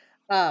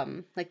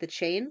 like the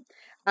chain.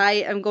 I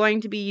am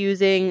going to be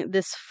using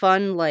this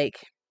fun like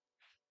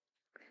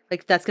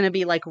that's gonna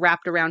be like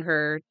wrapped around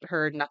her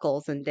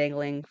knuckles and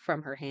dangling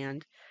from her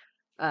hand.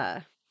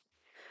 Uh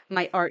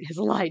my art has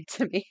lied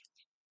to me.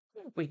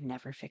 We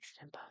never fix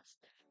it in post.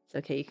 It's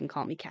okay, you can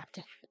call me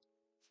Captain.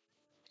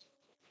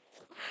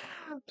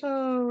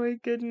 Oh my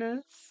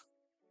goodness.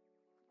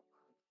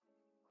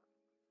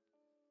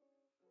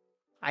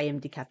 I am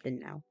the captain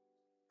now.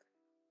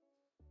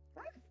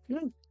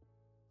 Mm,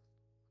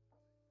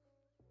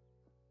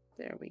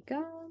 there we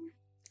go.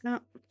 Oh,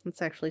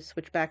 let's actually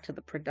switch back to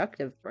the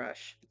productive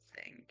brush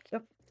thing.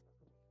 Yep.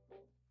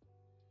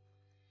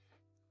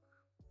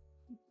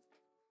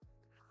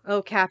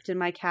 Oh, Captain,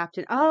 my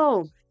Captain.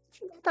 Oh,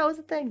 that was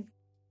a thing.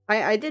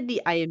 I did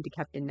the I am the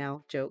Captain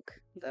now joke,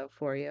 though,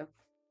 for you.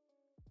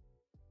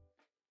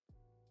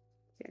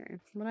 Here.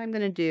 What I'm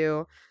gonna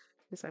do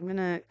is I'm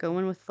gonna go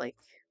in with, like,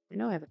 I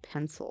know I have a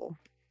pencil.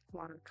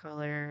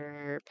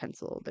 Watercolor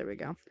pencil. There we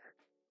go.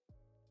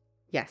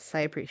 Yes, I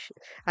appreciate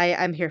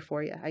I'm here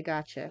for you. I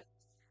gotcha.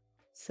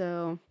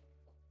 So,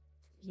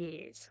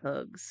 yes,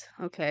 hugs.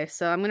 Okay,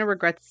 so I'm gonna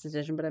regret this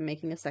decision, but I'm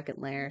making a second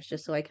layer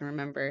just so I can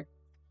remember.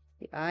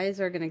 The eyes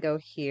are gonna go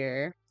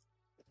here.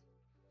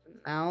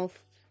 Mouth.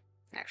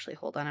 Actually,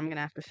 hold on. I'm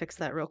gonna have to fix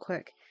that real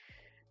quick.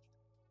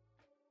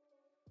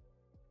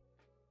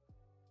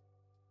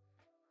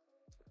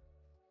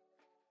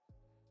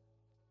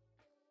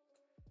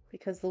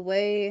 Because the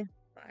way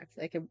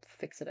I could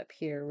fix it up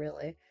here,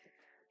 really.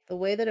 The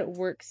way that it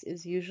works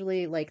is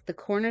usually like the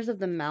corners of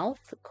the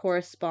mouth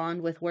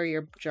correspond with where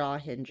your jaw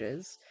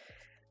hinges.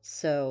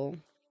 So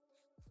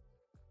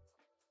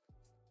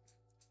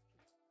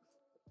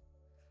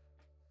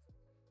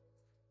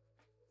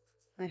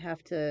I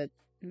have to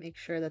make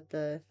sure that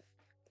the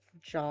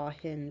jaw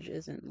hinge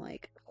isn't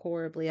like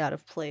horribly out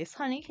of place.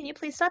 Honey, can you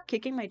please stop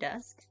kicking my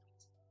desk?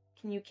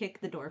 Can you kick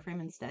the door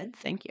frame instead?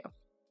 Thank you.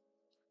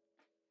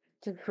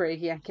 Did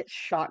Brainiac get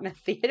shot in a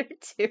theater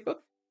too?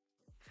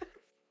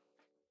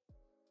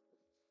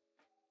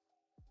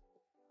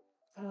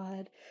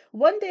 God.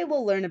 One day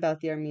we'll learn about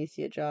the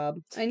Armesia job.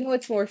 I know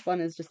it's more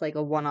fun as just like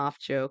a one-off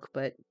joke,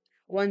 but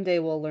one day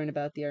we'll learn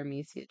about the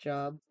Armesia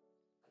job.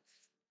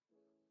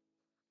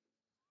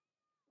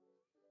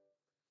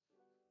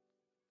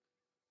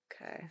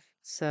 Okay,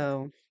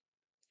 so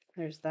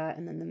there's that,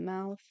 and then the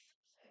mouth.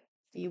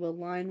 You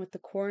align with the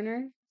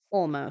corner.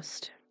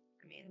 Almost.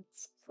 I mean,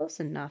 it's close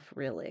enough,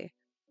 really.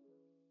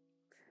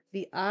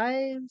 The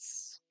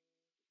eyes,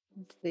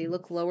 they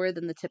look lower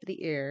than the tip of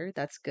the ear.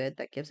 That's good.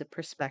 That gives it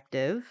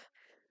perspective.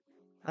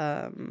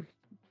 Um,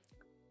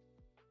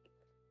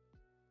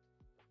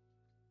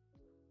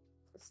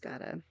 just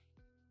gotta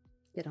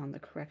get on the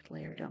correct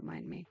layer, don't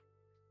mind me.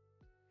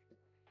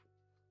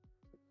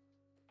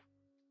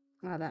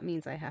 That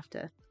means I have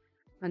to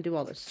undo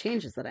all those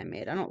changes that I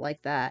made. I don't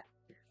like that.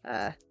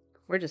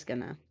 We're just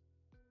gonna...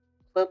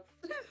 Boop.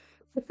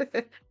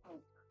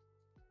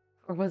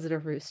 Or was it a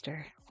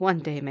rooster? One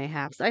day,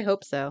 mayhaps. I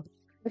hope so.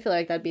 I feel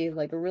like that'd be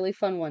like a really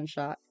fun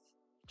one-shot.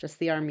 Just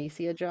the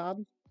Armesia job.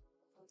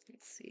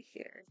 Let's see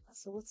here.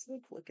 So let's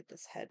look at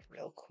this head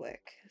real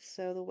quick.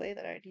 So the way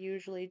that I'd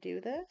usually do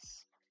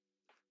this...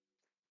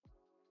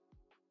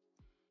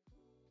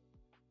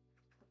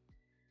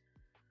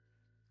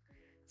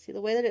 See,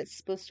 the way that it's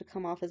supposed to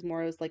come off is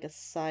more as like a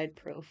side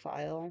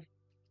profile.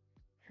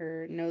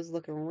 Her nose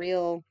looking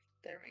real...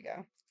 There we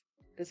go.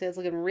 This head's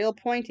looking real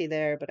pointy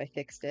there, but I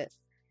fixed it.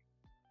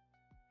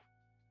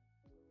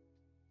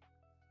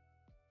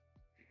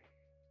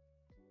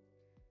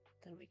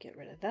 Then we get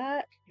rid of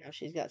that. Now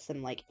she's got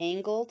some like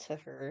angle to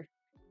her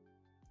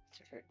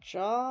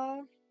jaw.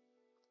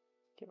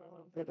 Give her a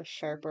little bit of a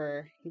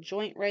sharper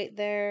joint right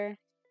there.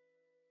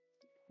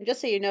 And just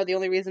so you know, the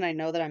only reason I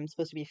know that I'm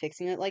supposed to be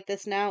fixing it like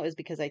this now is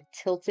because I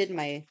tilted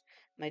my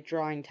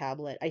drawing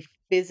tablet. I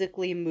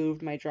physically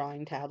moved my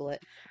drawing tablet.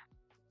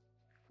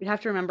 We'd have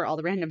to remember all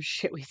the random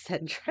shit we said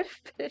and try to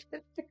fit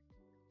it in.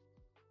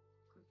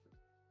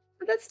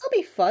 But that'd still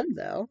be fun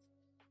though.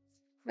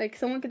 Like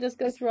someone could just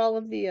go through all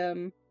of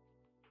the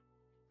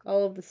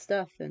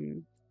stuff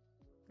and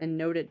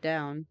note it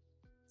down.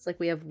 It's like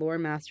we have lore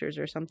masters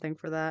or something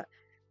for that.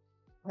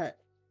 What?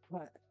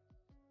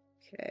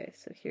 Okay,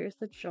 so here's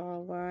the jaw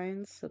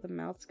lines. So the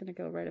mouth's gonna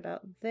go right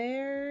about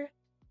there.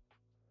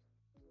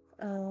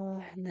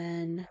 And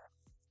then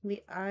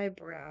the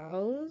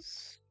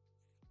eyebrows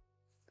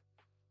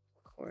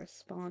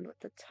correspond with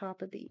the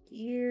top of the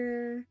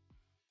ear.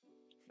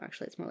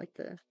 Actually, it's more like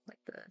the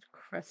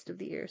crest of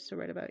the ear, so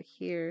right about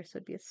here. So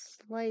it'd be a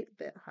slight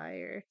bit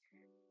higher.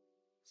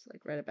 So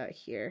like right about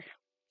here.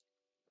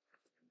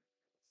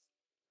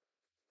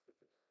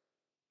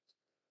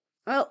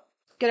 Oh,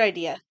 good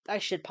idea. I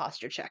should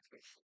posture check.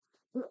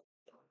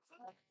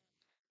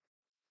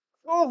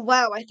 Oh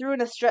wow, I threw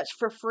in a stretch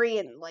for free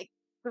and like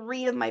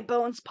 3 of my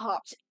bones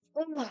popped.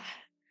 Ugh.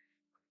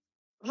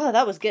 Oh,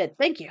 that was good.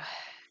 Thank you.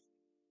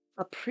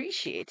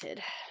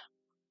 Appreciated.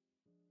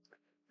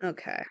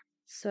 Okay,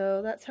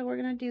 so that's how we're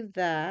gonna do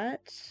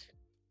that.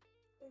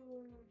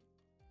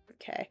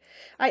 Okay.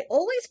 I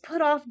always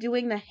put off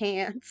doing the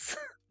hands.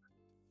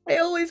 I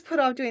always put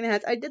off doing the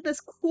hands. I did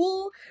this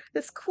cool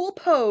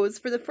pose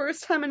for the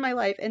first time in my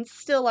life, and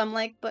still I'm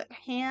like, but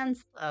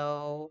hands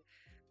though.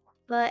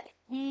 But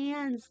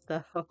hands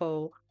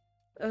though.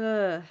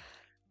 Ugh.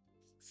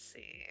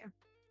 see.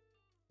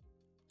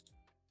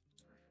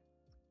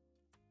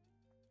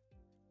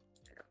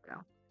 There we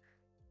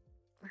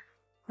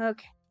go.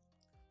 Okay.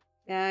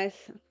 Yeah, I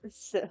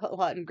sit a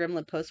lot in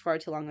Gremlin post far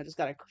too long. I just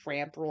got a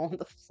cramp roll on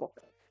the floor.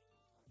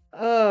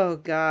 Oh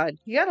God,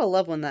 you gotta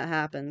love when that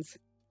happens.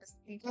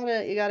 You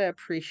gotta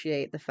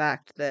appreciate the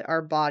fact that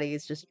our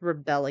bodies just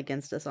rebel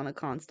against us on a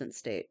constant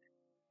state.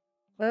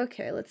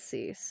 Okay, let's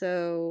see.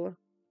 So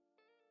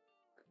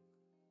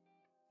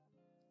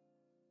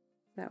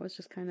that was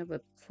just kind of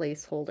a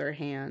placeholder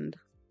hand.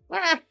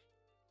 Ah!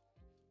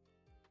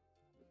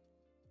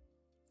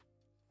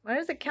 Why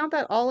does it count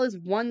that all as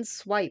one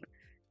swipe?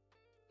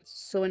 It's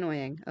so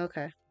annoying.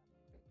 Okay.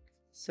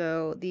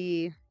 So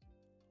the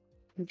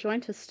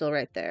joint is still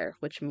right there,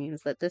 which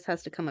means that this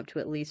has to come up to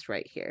at least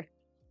right here.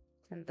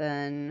 And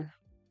then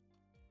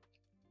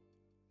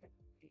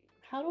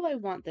how do I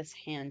want this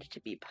hand to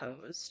be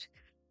posed?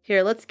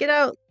 Here, let's get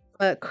out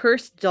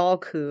Cursed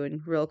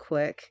Doll-kun real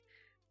quick.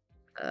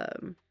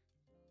 Um,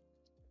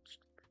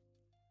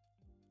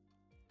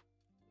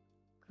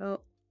 oh,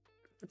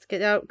 let's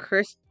get out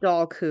Cursed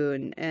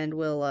Doll-kun and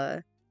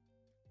we'll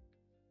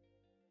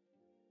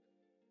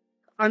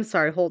I'm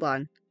sorry, hold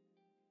on.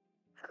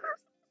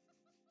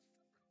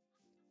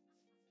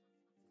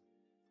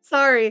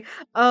 Sorry.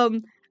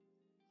 Um,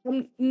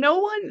 no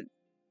one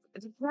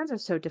the hands are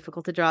so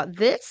difficult to draw.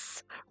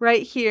 This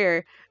right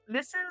here,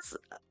 this is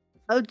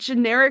a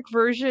generic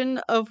version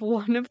of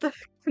one of the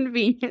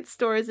convenience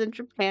stores in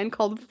Japan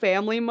called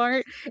Family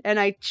Mart, and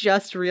I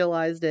just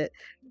realized it.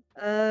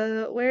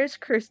 Where's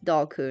Cursed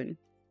Doll-kun?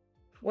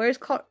 Where's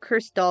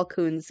Cursed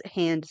Doll-kun's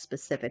hand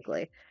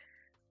specifically?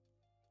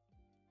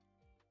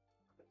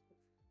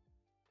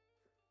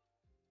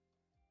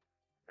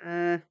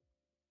 Uh,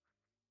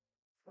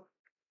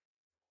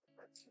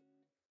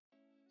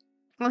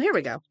 well, here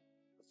we go.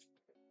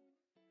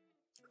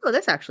 Oh,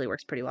 this actually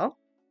works pretty well.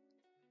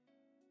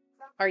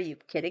 Are you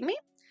kidding me?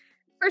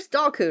 Cursed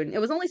Doll-kun,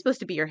 it was only supposed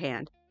to be your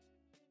hand.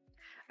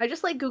 I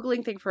just like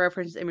Googling things for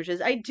reference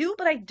images. I do,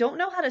 but I don't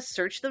know how to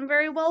search them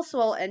very well, so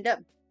I'll end up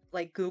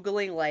like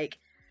Googling like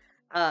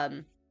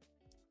um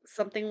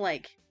something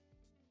like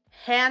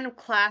hand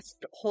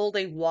clasped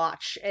holding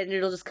watch, and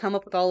it'll just come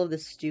up with all of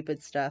this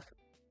stupid stuff.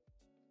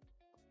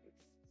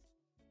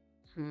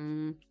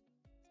 Hmm.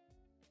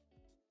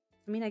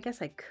 I mean, I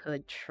guess I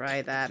could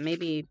try that.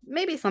 Maybe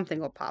something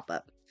will pop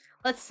up.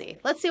 Let's see.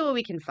 Let's see what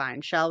we can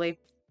find, shall we?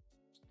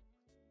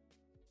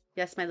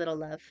 Yes, my little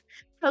love.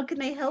 How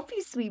can I help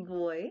you, sweet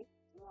boy?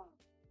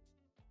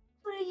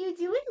 What are you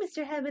doing,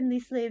 Mr. Heavenly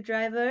Slave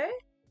Driver?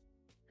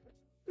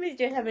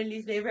 Mr.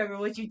 Heavenly Slave Driver,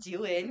 what you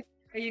doing?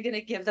 Are you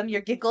gonna give them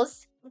your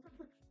giggles?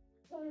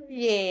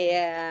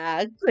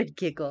 Yeah, good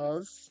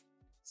giggles.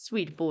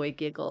 Sweet boy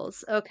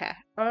giggles. Okay.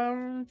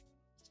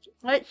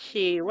 Let's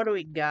see. What do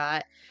we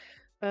got?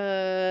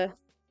 Uh,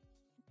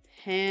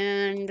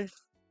 hand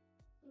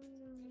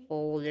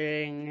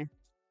holding.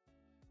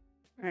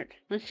 Alright,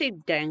 let's see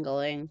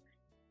dangling.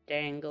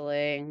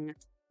 Dangling.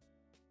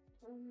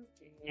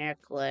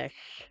 Necklace.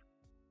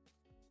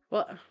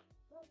 What?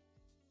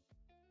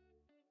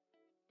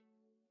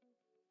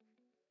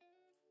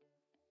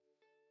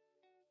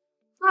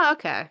 Oh,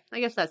 okay. I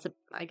guess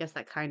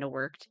that kind of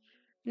worked.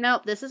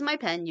 Nope, this is my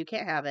pen. You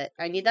can't have it.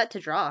 I need that to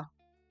draw.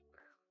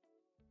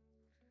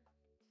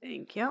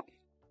 Thank you.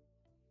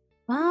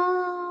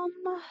 Um,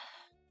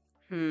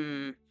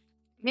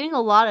 Getting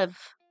a lot of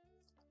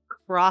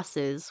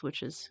crosses,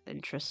 which is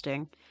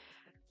interesting.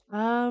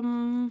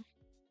 Um,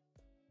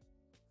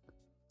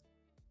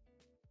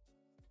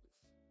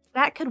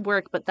 that could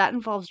work, but that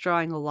involves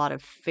drawing a lot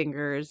of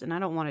fingers, and I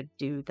don't want to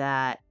do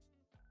that.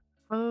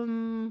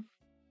 Um,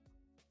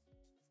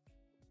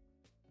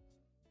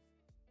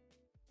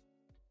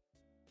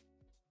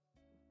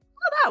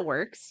 well, that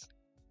works.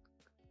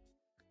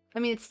 I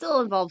mean, it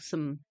still involves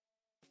some,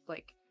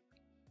 like,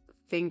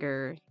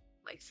 finger,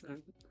 like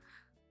some.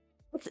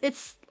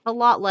 It's a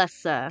lot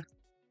less.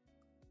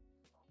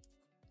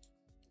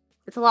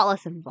 It's a lot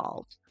less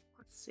involved.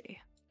 Let's see.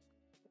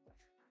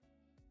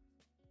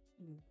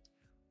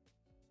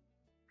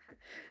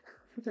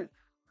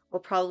 We'll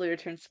probably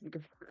return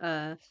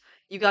some.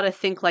 You got to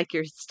think like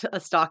you're a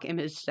stock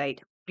image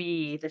site.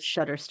 Be the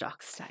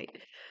Shutterstock site.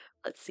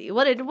 Let's see.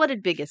 What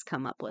did Biggest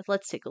come up with?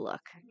 Let's take a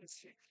look.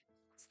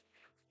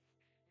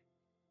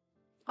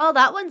 Oh,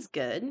 that one's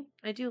good.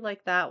 I do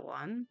like that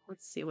one.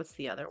 Let's see. What's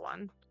the other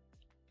one?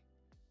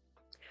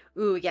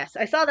 Ooh, yes,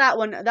 I saw that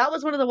one. That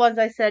was one of the ones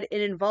I said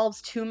it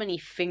involves too many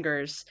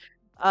fingers.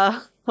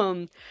 Uh,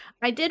 um,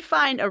 I did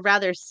find a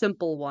rather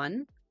simple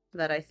one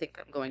that I think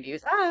I'm going to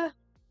use. Ah,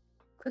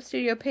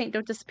 Studio Paint,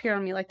 don't disappear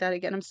on me like that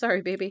again. I'm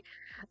sorry, baby.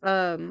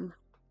 Um,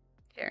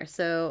 Here.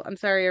 So I'm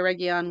sorry,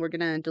 Eregion. We're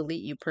gonna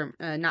delete you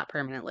not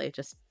permanently,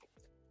 just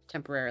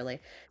temporarily.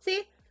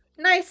 See,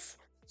 nice,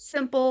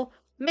 simple,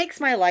 makes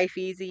my life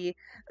easy.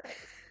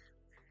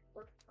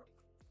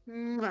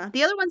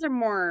 The other ones are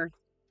more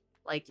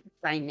like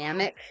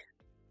dynamic,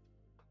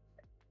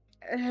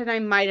 and I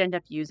might end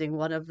up using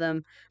one of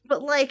them.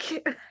 But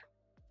like,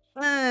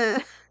 uh,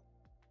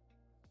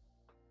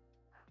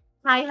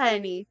 Hi,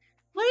 honey.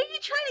 Where are you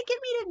trying to get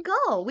me to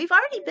go? We've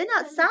already been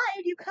outside.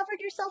 You covered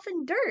yourself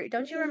in dirt.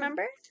 Don't you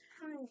remember?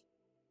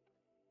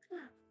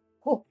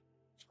 Oh.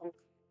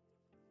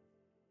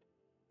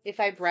 If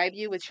I bribe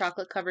you with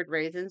chocolate-covered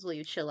raisins, will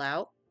you chill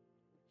out?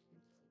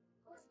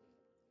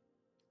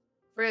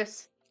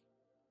 Bruce,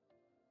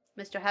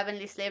 Mr.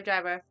 Heavenly Slave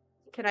Driver,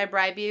 can I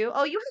bribe you?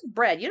 Oh, you have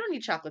bread. You don't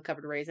need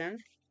chocolate-covered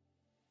raisins.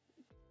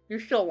 You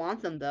still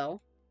want them,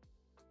 though.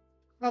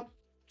 Oh,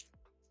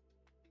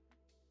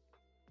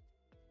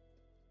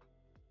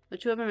 the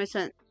two of them I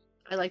sent.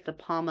 I like the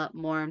palm up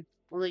more.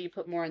 Although you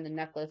put more in the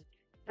necklace.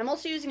 I'm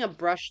also using a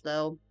brush,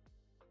 though.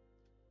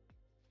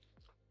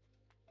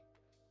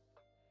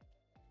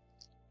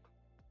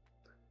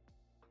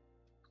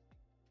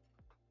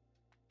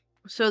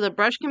 So the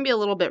brush can be a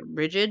little bit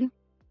rigid.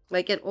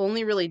 Like, it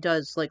only really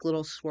does, like,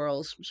 little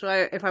swirls. So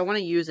if I want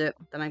to use it,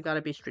 then I've got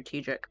to be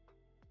strategic.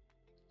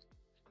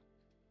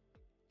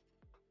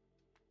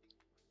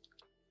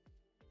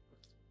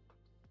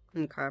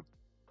 Okay.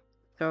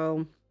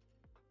 So,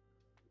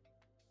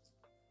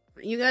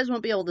 you guys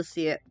won't be able to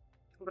see it,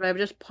 but I've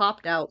just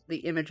popped out the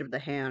image of the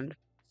hand.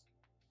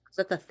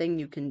 So that's a thing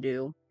you can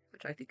do,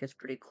 which I think is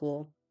pretty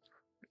cool.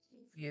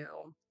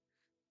 You.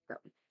 So,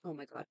 oh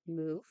my god.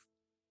 Move.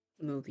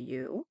 Move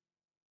you.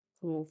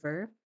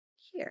 Over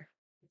here.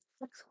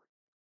 Excellent.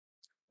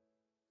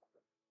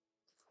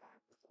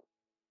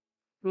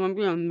 I'm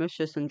gonna miss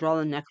this and draw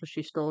the necklace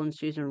she stole in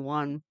season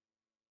 1.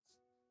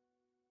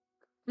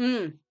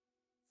 Mm.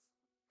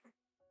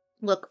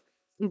 Look,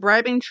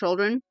 bribing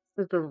children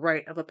is the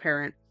right of a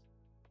parent.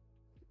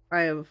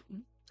 I've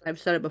I've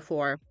said it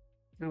before.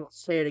 I will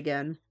say it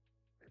again.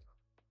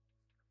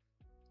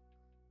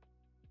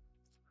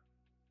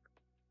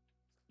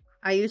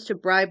 I used to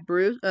bribe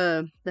Bruce,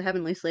 the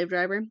heavenly slave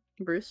driver,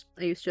 Bruce.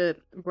 I used to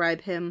bribe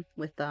him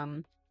with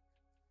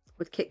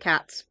Kit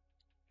Kats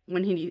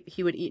when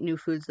he would eat new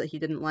foods that he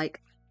didn't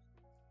like.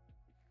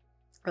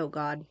 Oh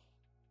God.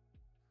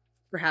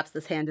 Perhaps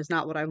this hand is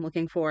not what I'm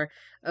looking for.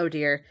 Oh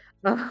dear.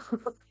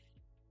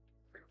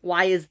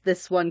 Why is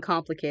this one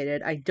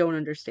complicated? I don't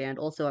understand.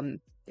 Also,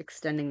 I'm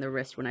extending the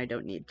wrist when I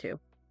don't need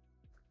to.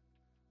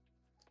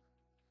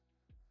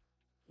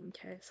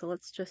 Okay, so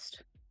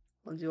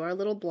we'll do our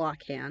little block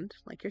hand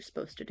like you're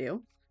supposed to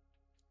do.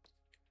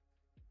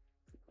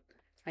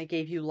 I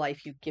gave you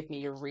life, you give me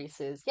your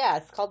Reese's. Yeah,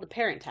 it's called the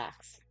parent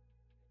tax.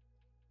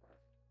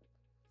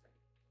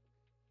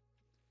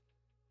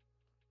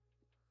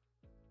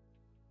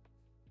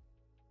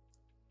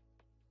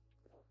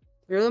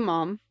 You're the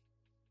mom.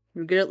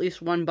 You get at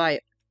least one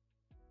bite.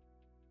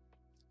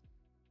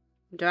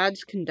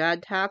 Dads can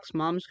dad tax,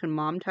 moms can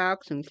mom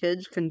tax, and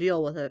kids can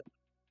deal with it.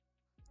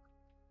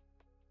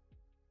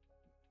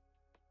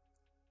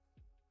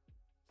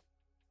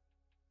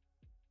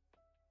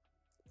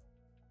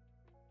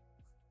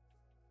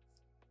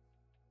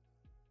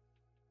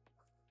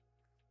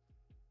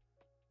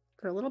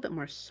 They're a little bit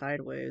more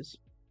sideways.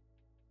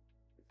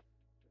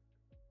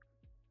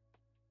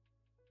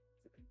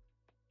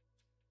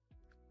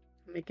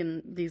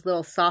 Making these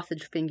little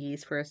sausage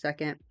fingies for a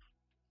second.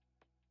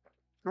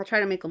 I'll try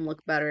to make them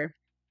look better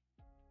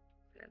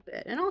in a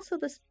bit. And also,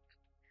 this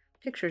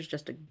picture is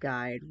just a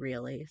guide,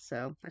 really,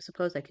 so I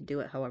suppose I could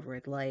do it however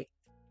I'd like.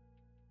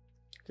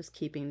 Just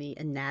keeping the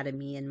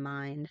anatomy in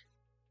mind.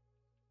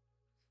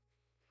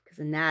 Because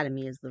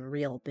anatomy is the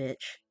real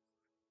bitch.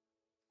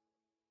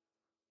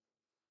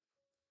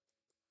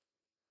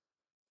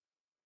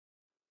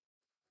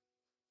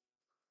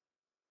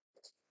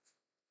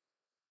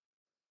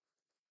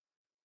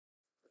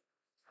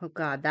 Oh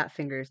god, that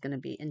finger is going to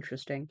be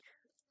interesting.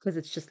 Because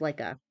it's just like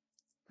a,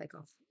 it's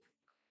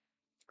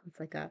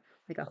like a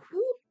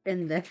whoop,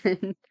 and then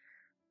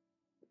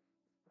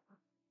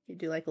you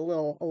do like a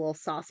little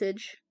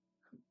sausage.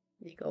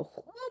 You go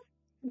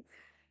whoop,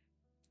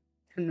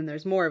 and then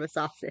there's more of a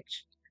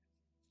sausage.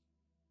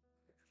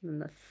 And then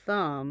the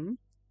thumb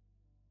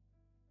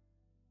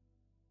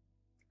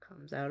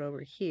comes out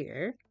over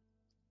here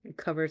and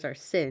covers our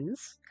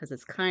sins, because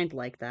it's kind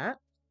like that.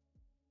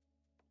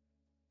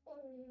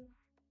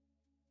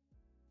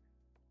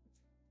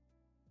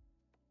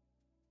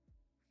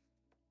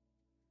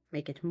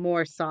 Make it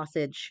more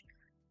sausage.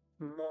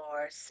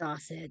 More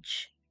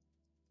sausage.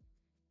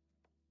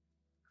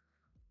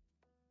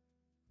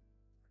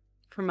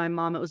 For my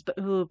mom, it was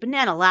ooh,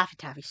 banana Laffy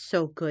Taffy's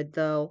so good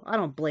though. I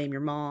don't blame your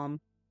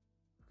mom.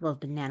 Love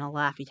banana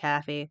Laffy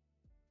Taffy.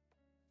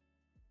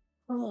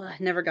 Oh, I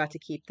never got to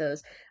keep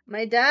those.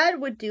 My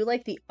dad would do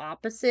like the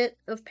opposite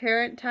of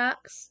parent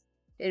tax.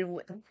 And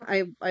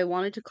I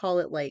wanted to call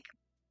it like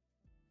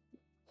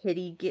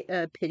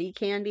pity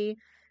candy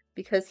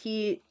because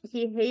he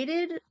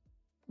hated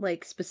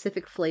like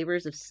specific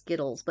flavors of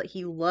Skittles, but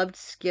he loved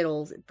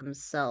Skittles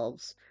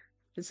themselves.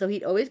 And so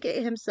he'd always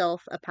get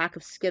himself a pack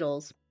of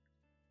Skittles.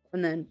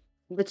 And then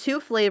the two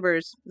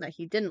flavors that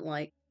he didn't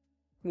like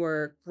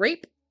were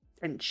grape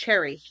and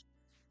cherry.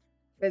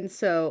 And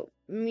so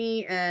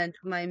me and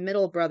my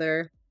middle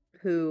brother,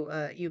 who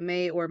you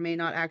may or may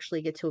not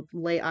actually get to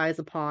lay eyes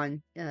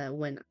upon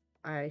when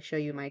I show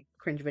you my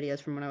cringe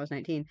videos from when I was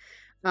 19.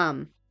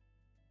 Um,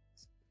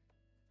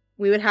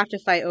 we would have to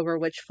fight over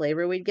which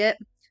flavor we'd get.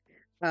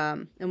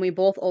 And we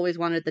both always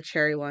wanted the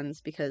cherry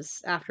ones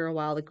because after a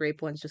while the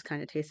grape ones just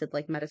kind of tasted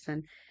like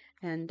medicine.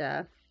 And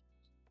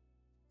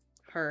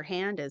her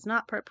hand is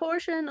not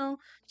proportional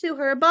to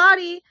her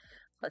body.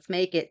 Let's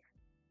make it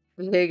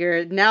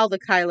bigger. Now the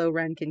Kylo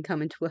Ren can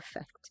come into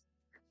effect.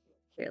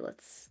 Here,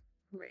 let's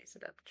raise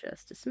it up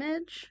just a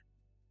smidge.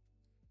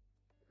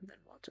 And then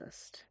we'll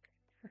just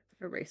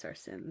erase our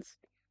sins.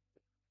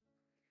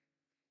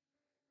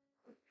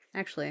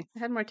 Actually, I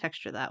had more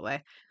texture that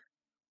way.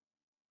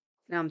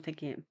 Now I'm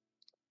thinking.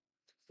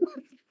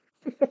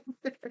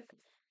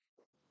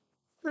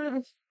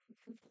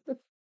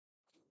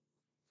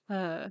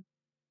 uh,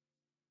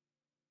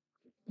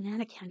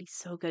 banana candy's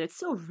so good. It's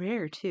so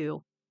rare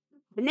too.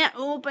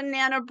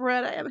 Banana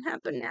bread. I haven't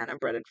had banana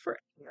bread in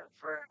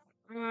forever.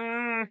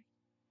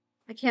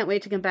 I can't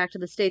wait to come back to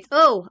the States.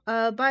 Oh,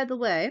 by the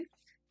way,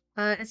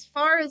 as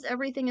far as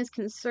everything is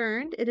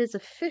concerned, it is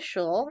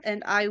official,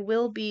 and I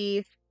will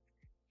be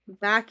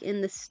back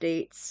in the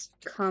States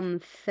come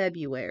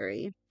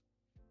February.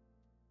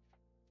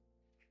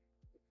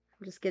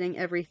 I'm just getting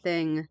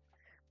everything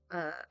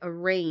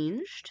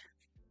arranged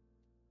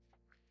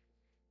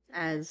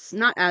as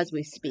not as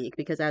we speak,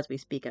 because as we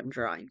speak I'm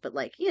drawing, but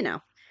like,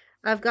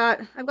 I've got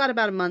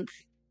about a month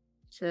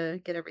to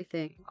get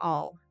everything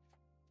all.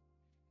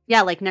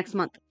 Yeah, like next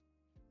month.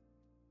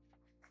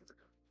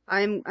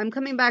 I'm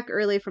coming back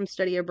early from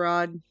study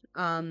abroad.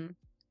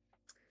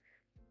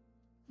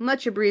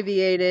 Much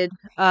abbreviated.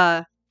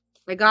 I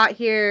got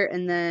here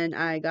and then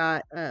I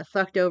got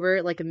fucked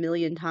over like a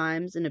million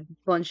times in a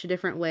bunch of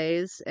different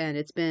ways, and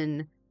it's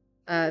been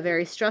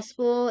very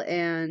stressful.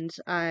 And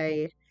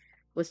I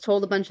was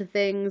told a bunch of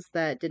things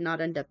that did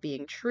not end up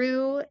being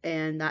true,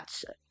 and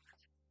that's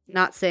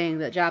not saying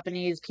that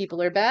Japanese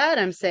people are bad.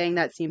 I'm saying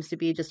that seems to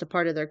be just a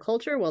part of their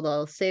culture. Well,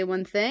 they'll say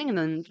one thing and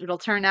then it'll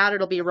turn out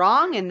it'll be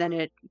wrong, and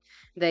then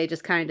they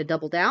just kind of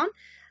double down.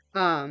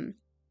 Um,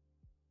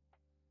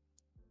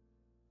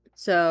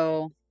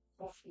 so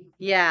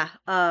yeah,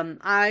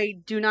 I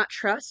do not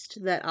trust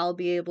that I'll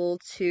be able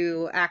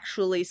to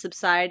actually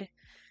subside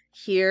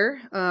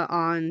here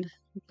on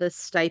the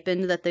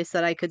stipend that they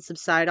said I could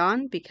subside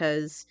on,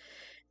 because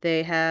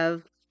they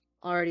have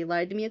already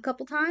lied to me a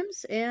couple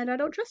times and I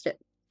don't trust it.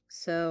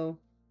 So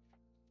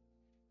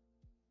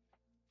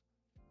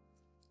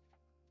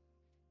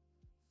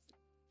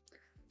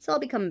I'll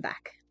be coming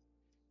back.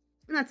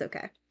 And that's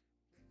okay.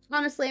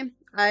 Honestly,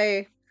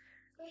 I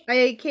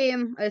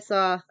came, I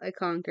saw, I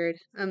conquered.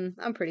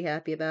 I'm pretty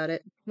happy about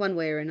it, one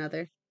way or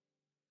another.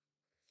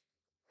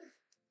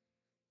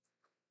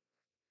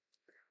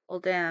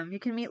 Well, damn, you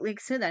can meet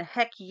League soon then.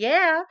 Heck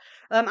yeah.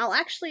 I'll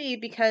actually,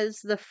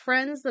 because the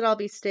friends that I'll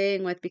be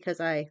staying with, because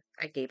I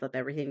gave up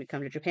everything to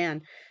come to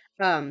Japan.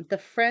 The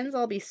friends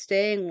I'll be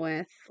staying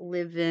with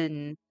live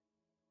in,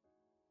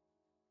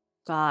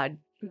 God,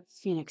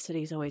 Phoenix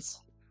City's always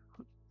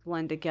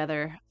blend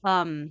together.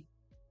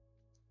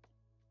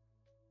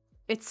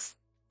 It's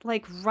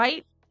like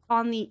right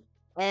on the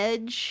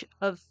edge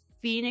of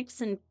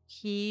Phoenix and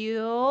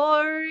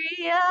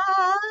Peoria,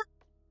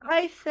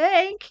 I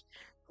think.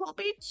 Will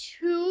be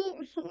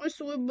too, oh,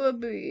 sweet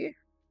bubby,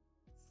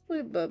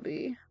 sweet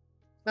bubby.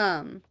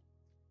 Um,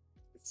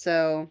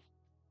 so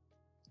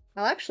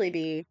I'll actually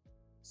be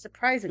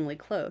surprisingly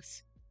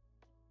close.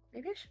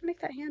 Maybe I should make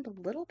that hand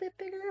a little bit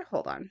bigger.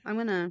 Hold on, I'm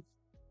gonna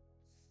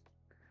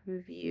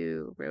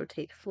view,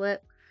 rotate,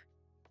 flip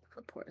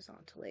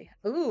horizontally.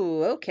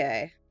 Ooh,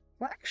 okay.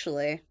 Well,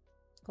 actually,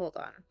 hold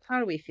on. How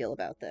do we feel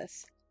about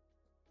this?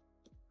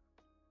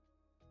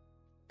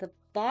 The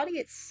body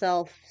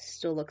itself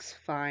still looks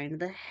fine.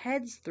 The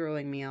head's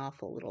throwing me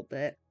off a little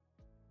bit.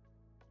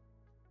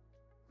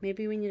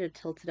 Maybe we need to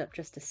tilt it up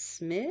just a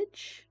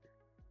smidge?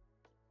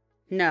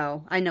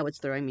 No, I know it's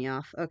throwing me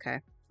off.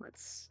 Okay,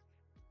 let's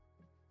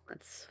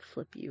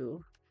flip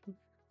you.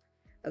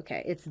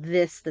 Okay, it's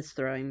this that's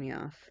throwing me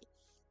off.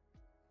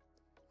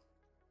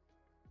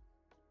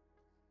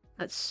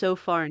 That's so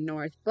far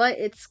north, but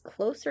it's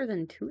closer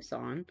than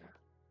Tucson.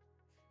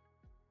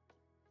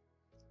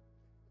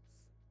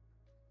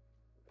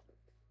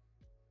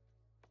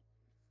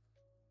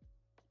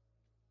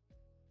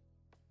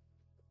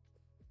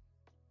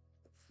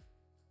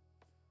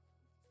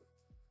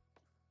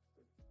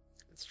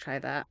 Let's try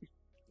that.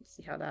 Let's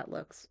see how that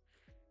looks.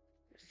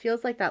 It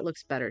feels like that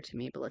looks better to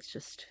me, but let's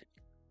just...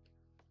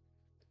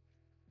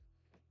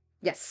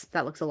 Yes,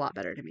 that looks a lot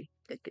better to me.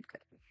 Good, good,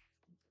 good.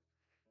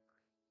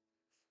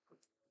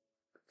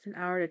 It's an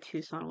hour to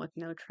Tucson with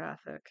no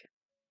traffic.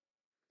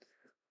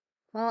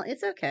 Well,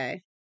 it's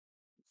okay.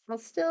 I'll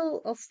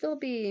still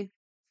be,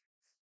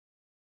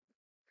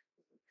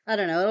 I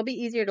don't know, it'll be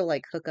easier to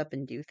like hook up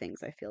and do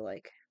things, I feel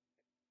like.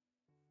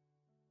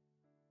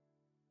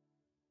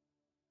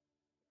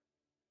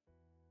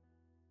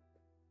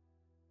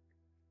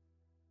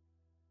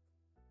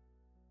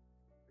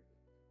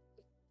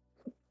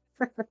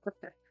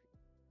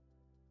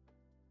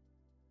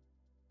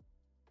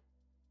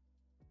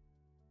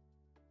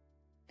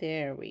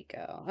 There we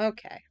go.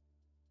 Okay.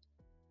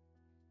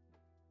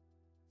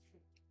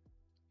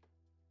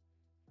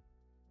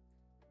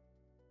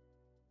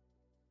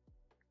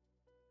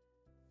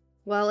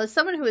 Well, as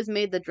someone who has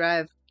made the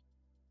drive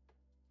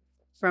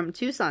from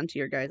Tucson to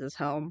your guys'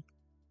 home,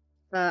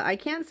 I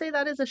can't say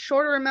that is a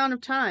shorter amount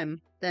of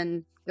time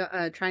than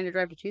trying to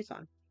drive to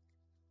Tucson.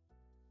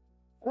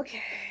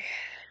 Okay,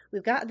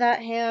 we've got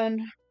that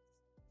hand.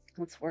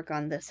 Let's work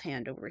on this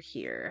hand over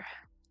here.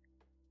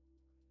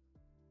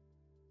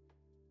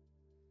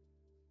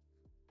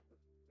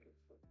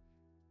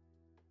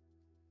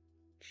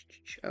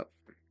 Oh.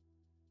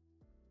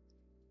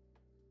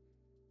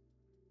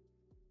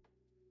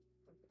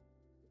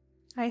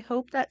 I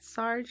hope that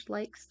Sarge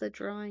likes the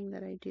drawing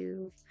that I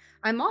do.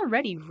 I'm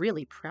already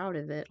really proud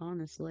of it,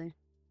 honestly.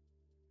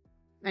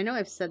 I know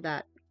I've said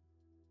that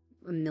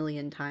a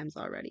million times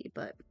already,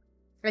 but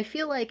I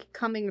feel like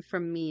coming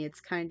from me, it's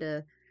kind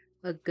of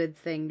a good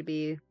thing to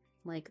be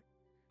like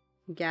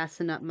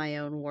gassing up my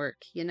own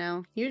work, you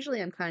know?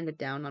 Usually I'm kind of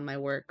down on my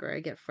work or I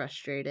get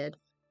frustrated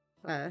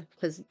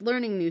because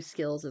learning new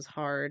skills is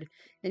hard.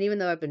 And even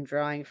though I've been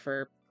drawing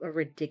for a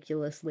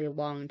ridiculously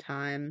long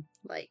time,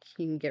 like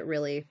you can get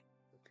really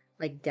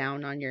like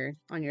down on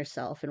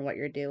yourself and what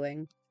you're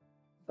doing.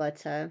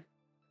 But I'm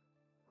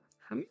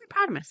really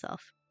proud of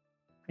myself.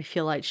 I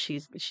feel like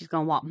she's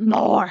gonna want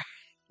more.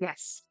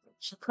 Yes,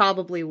 she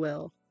probably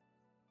will.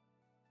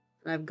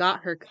 I've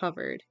got her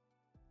covered.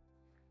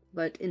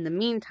 But in the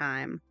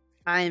meantime,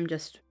 I am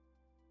just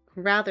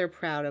rather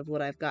proud of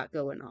what I've got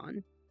going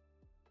on.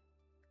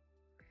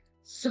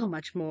 So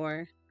much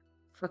more.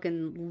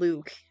 Fucking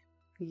Luke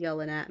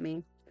yelling at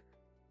me.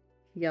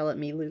 Yell at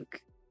me,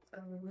 Luke.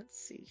 Let's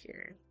see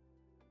here.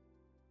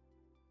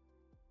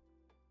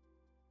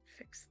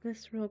 Fix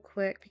this real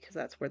quick because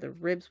that's where the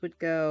ribs would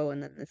go,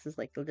 and then this is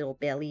like the little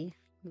belly,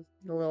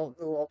 the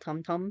little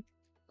tum tum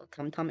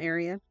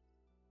area.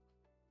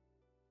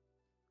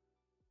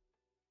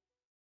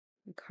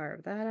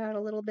 Carve that out a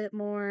little bit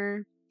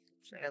more.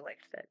 Actually, I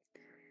liked that.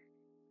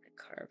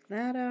 Carve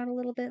that out a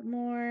little bit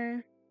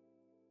more.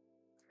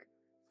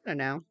 I don't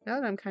know. Now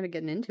that I'm kind of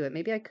getting into it,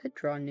 maybe I could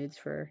draw nudes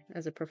for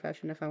as a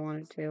profession if I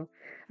wanted to.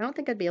 I don't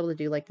think I'd be able to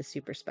do like the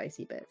super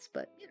spicy bits,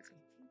 but yeah.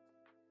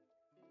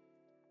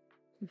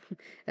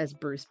 As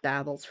Bruce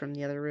babbles from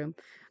the other room.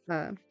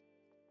 I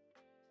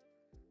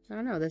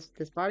don't know.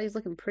 This body's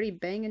looking pretty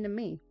banging to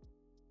me.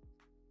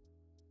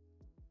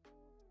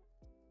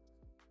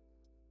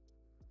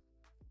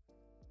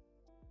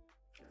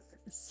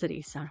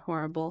 Cities sound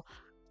horrible.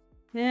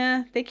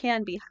 Yeah, they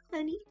can be.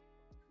 Honey,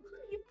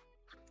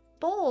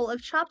 bowl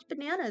of chopped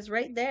bananas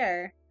right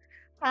there.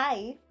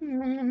 Hi.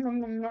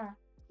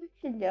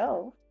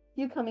 Hello.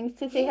 You coming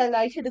to say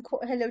hello to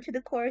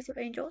the chorus of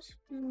angels?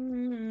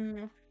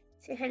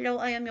 Say hello.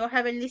 I am your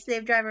heavenly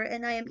slave driver,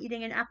 and I am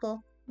eating an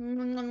apple.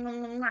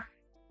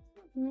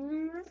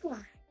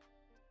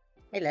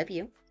 I love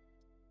you.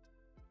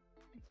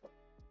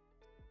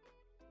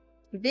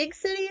 Big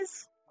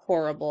cities?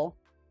 Horrible.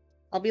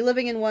 I'll be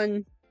living in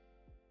one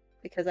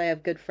because I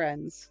have good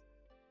friends.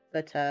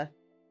 But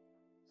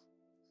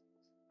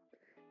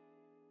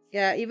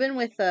yeah, even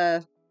with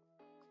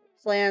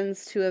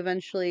plans to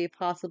eventually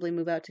possibly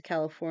move out to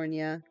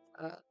California,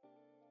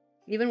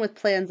 even with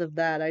plans of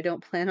that, I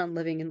don't plan on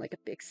living in like a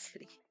big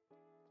city.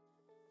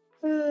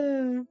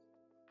 Plan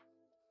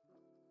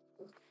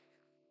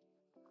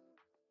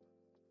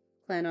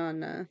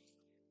on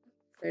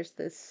there's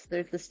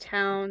this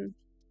town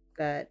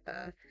that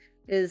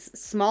is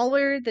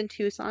smaller than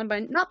Tucson by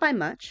not by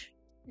much,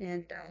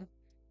 and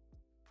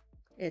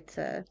it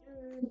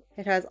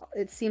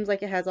seems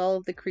like it has all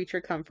of the creature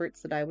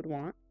comforts that I would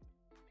want,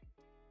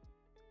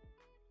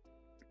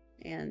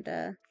 and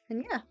yeah,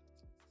 I'm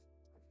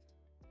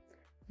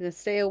gonna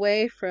stay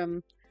away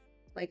from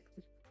like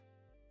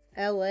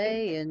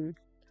LA and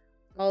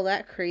all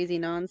that crazy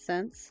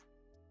nonsense.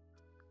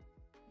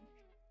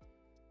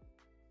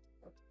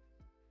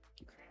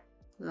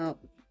 Oh,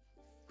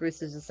 Bruce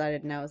has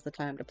decided now is the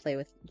time to play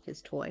with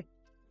his toy.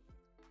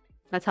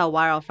 That's how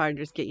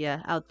wildfires get you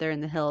out there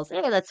in the hills.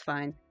 Hey, that's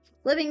fine.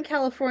 Living in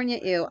California,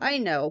 ew, I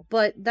know,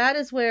 but that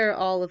is where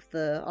all of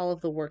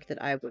the work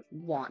that I would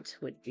want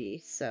would be.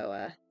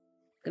 So,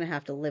 gonna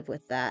have to live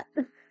with that.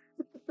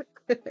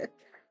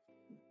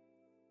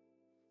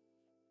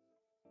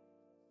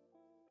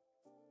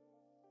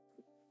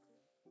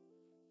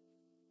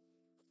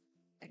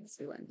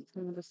 Excellent.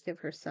 I'll just give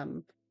her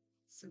some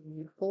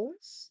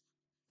nipples.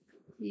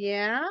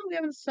 Yeah, we're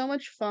having so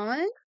much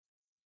fun.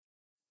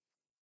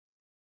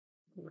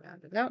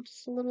 Round it out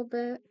just a little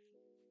bit.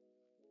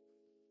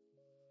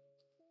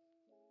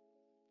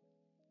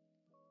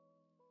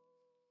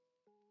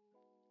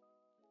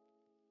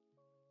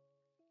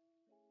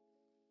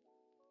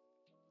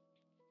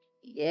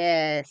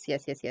 Yes,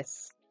 yes, yes,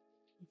 yes.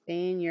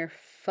 Bane, you're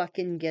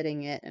fucking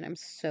getting it, and I'm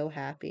so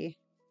happy.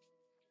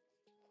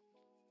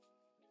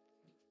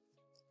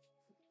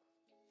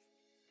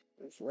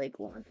 These leg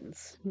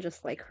ones,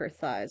 just like her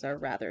thighs, are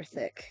rather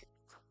thick.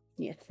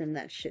 You thin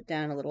that shit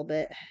down a little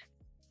bit.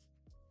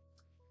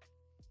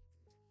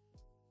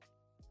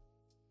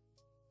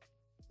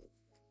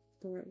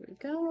 There we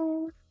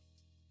go.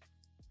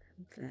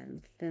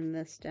 Then thin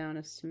this down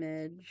a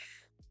smidge.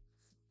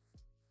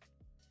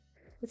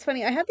 It's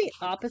funny, I have the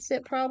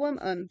opposite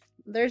problem.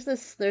 There's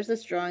this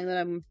drawing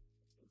that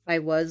I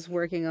was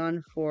working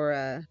on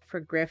for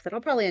Griff that I'll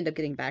probably end up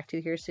getting back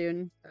to here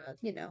soon.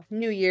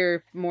 New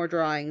year, more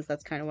drawings.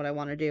 That's kind of what I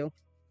want to do.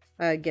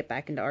 Get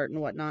back into art and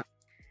whatnot.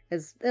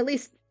 As at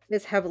least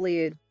as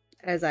heavily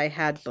as I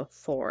had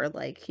before,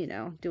 like,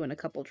 doing a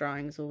couple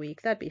drawings a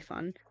week. That'd be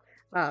fun.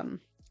 Um,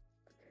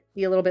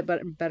 be a little bit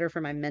better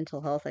for my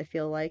mental health, I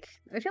feel like.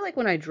 I feel like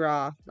when I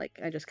draw, like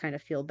I just kind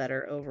of feel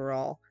better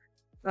overall.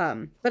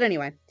 But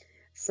anyway,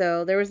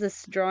 so there was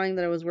this drawing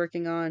that I was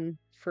working on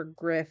for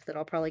Griff that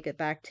I'll probably get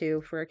back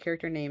to for a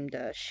character named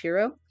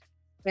Shiro.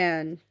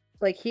 And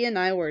like he and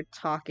I were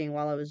talking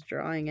while I was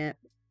drawing it.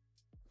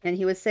 And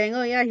he was saying,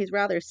 "Oh yeah, he's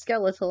rather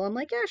skeletal." I'm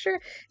like, "Yeah,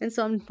 sure." And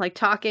so I'm like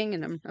talking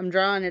and I'm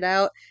drawing it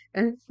out.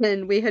 And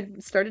then we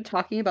had started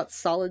talking about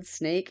Solid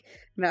Snake,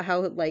 about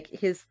how like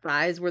his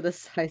thighs were the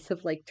size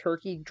of like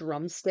turkey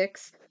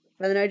drumsticks.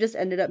 And then I just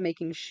ended up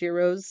making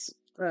Shiro's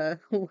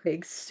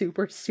legs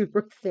super,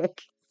 super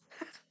thick.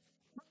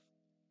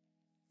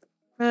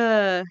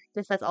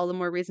 Guess that's all the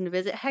more reason to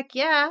visit. Heck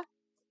yeah.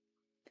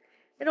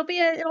 It'll be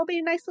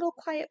a nice little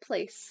quiet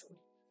place.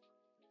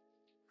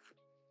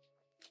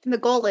 And the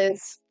goal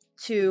is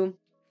to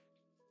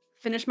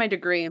finish my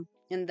degree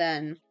and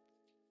then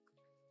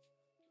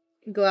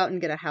go out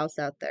and get a house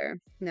out there.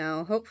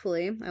 Now,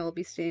 hopefully, I will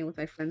be staying with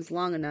my friends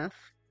long enough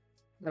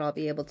that I'll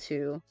be able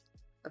to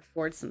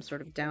afford some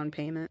sort of down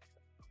payment.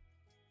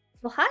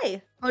 Well,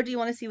 hi. Oh, do you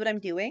want to see what I'm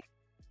doing?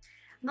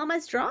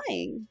 Mama's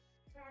drawing.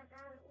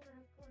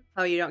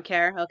 Oh, you don't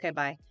care? Okay,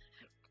 bye.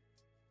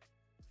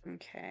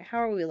 Okay, how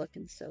are we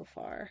looking so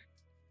far?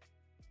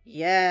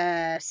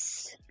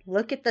 Yes.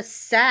 Look at the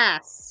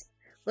sass.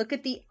 Look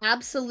at the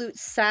absolute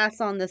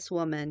sass on this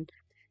woman.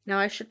 Now,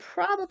 I should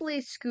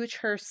probably scooch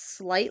her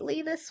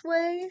slightly this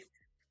way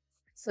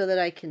so that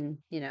I can,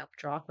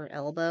 draw her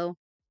elbow.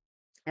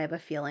 I have a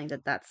feeling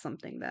that that's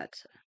something that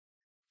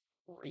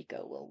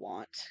Rico will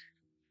want.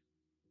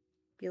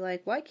 Be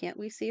like, why can't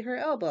we see her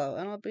elbow?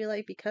 And I'll be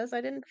like, because I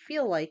didn't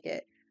feel like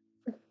it.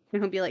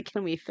 And he'll be like,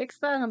 can we fix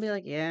that? And I'll be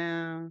like,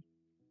 yeah.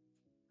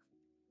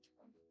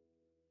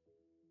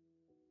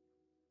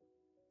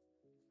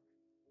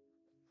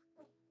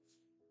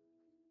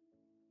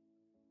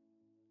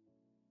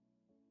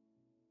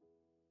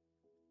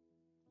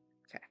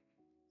 Okay.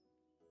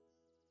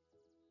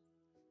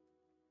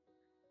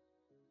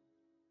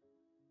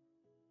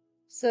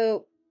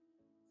 So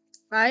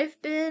I've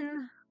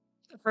been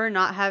her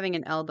not having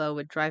an elbow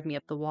would drive me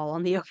up the wall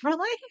on the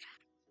overlay.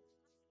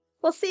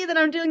 Well, see that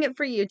I'm doing it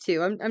for you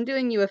too. I'm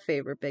doing you a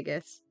favor,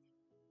 Biggest.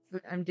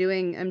 I'm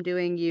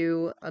doing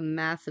you a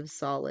massive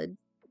solid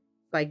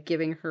by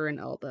giving her an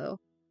elbow.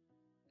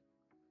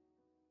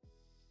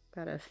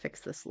 Gotta fix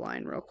this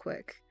line real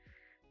quick.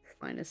 This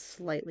line is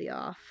slightly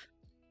off.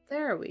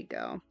 There we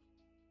go.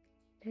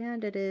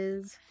 And it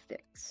is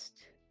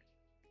fixed.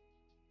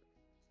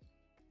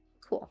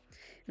 Cool.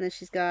 And then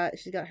she's got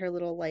her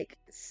little like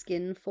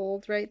skin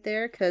folds right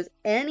there, because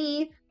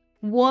any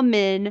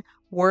woman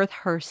worth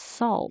her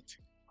salt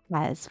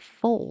has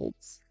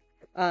folds.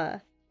 Uh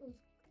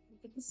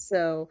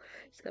so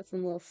she's got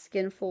some little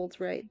skin folds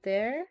right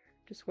there,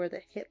 just where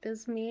the hip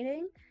is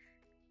meeting.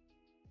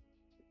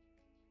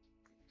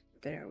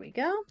 There we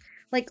go.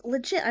 Like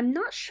legit, I'm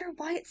not sure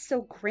why it's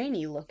so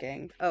grainy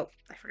looking. Oh,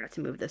 I forgot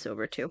to move this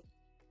over too.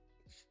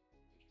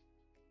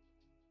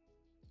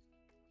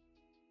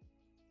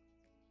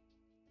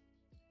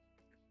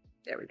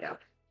 There we go.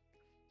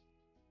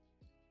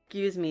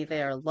 Excuse me,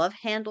 they are love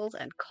handles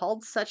and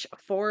called such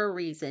for a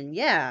reason.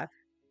 Yeah,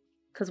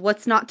 because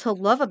what's not to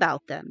love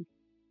about them?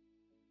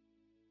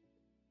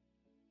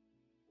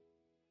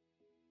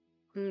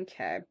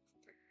 Okay.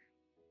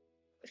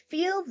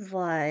 Feels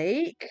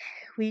like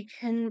we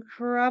can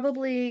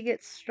probably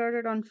get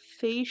started on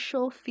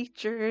facial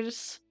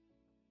features.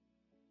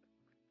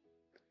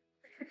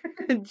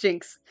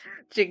 Jinx.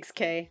 Jinx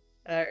K.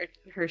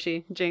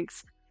 Hershey.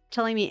 Jinx.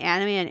 Telling me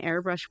anime and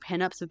airbrush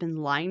pinups have been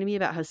lying to me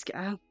about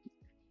how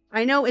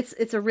I know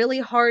it's a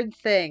really hard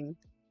thing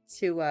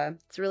it's a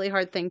really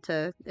hard thing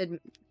to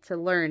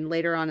learn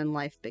later on in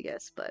life,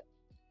 Biggest, but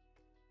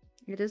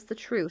it is the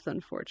truth,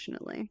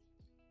 unfortunately.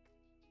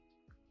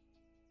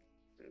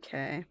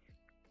 Okay.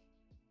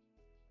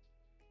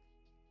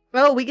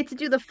 Oh, we get to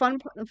do the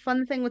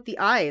fun thing with the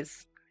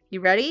eyes. You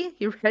ready?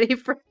 You ready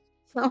for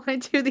how I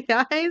do the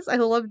eyes? I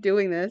love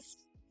doing this.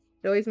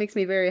 It always makes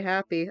me very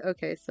happy.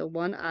 Okay, so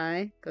one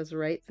eye goes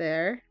right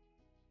there,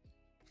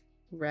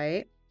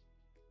 right?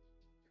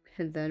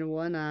 And then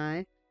one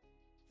eye.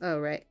 Oh,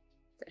 right.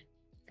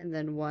 And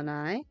then one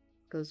eye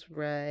goes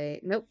right.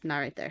 Nope, not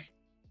right there.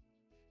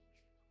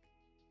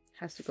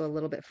 Has to go a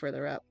little bit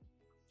further up.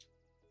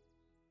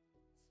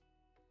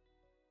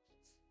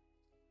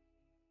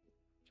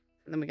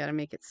 And then we gotta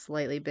make it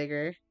slightly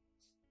bigger.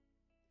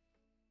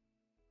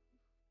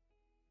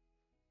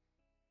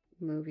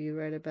 Move you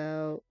right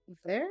about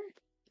there.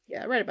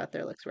 Yeah, right about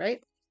there looks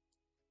right.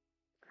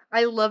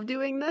 I love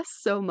doing this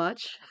so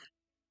much.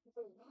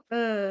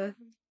 Uh,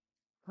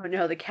 oh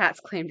no, the cat's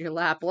claimed your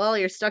lap. Well,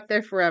 you're stuck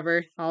there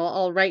forever.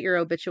 I'll write your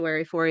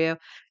obituary for you.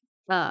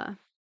 Uh,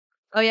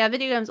 oh yeah,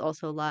 video games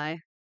also lie.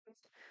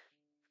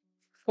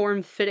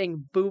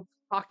 Form-fitting boob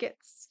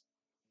pockets.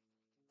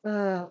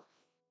 Uh,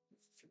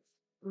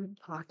 boob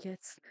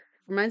pockets.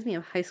 Reminds me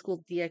of high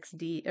school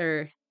DxD,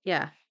 or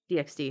yeah,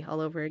 DxD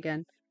all over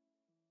again.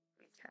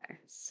 Okay,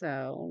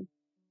 so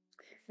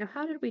now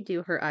how did we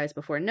do her eyes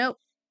before? Nope.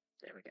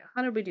 There we go.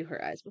 How did we do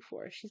her eyes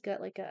before? She's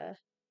got like a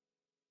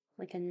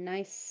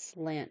nice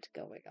slant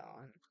going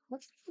on.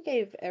 Looks like I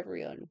gave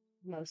everyone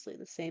mostly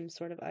the same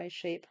sort of eye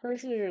shape.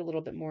 Hers are a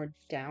little bit more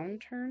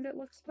downturned, it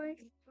looks like.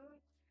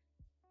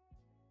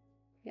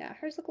 Yeah,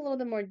 hers look a little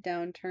bit more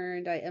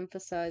downturned. I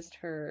emphasized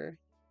her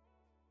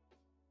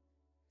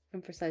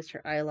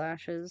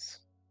eyelashes.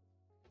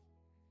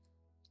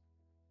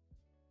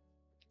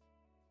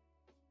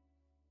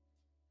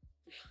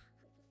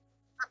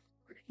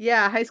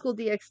 Yeah, high school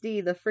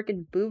DxD, the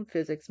frickin' boob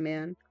physics,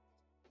 man.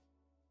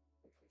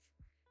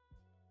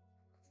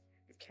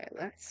 Okay,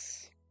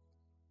 let's.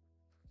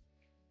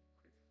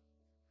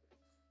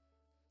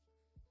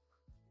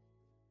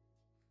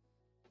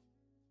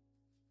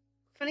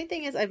 Funny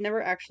thing is, I've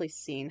never actually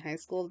seen high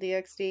school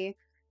DxD.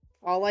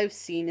 All I've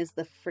seen is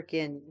the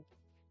frickin'.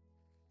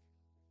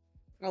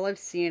 All I've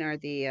seen are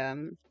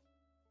the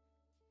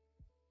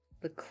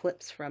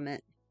clips from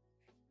it.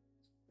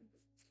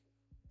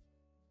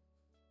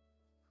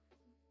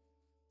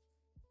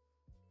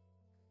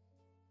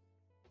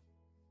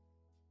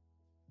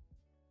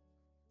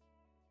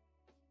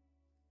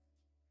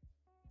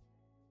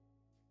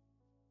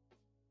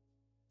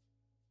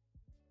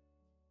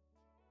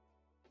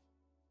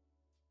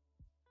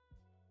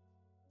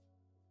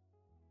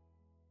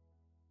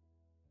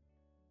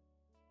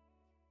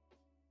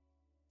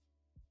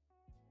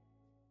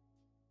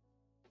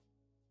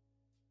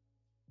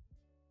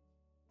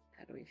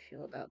 How do we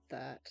feel about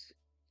that?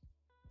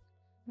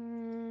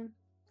 Hmm.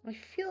 I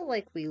feel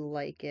like we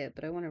like it,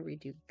 but I want to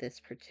redo this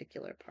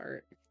particular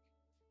part.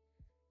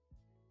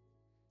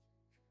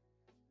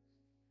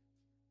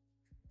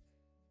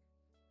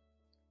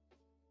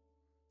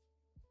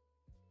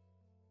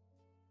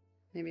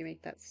 Maybe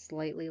make that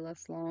slightly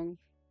less long.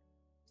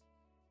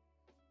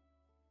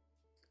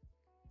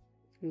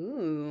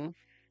 Ooh,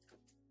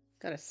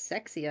 got a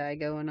sexy eye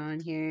going on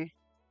here.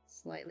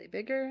 Slightly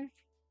bigger.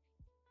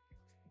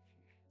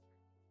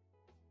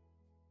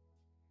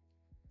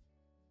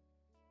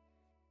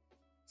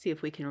 See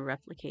if we can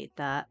replicate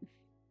that.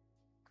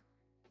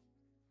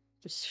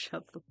 Just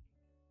shove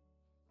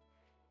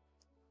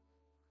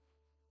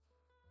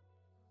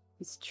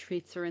these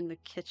treats are in the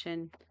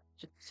kitchen.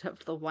 Just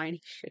shove the whiny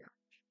shit.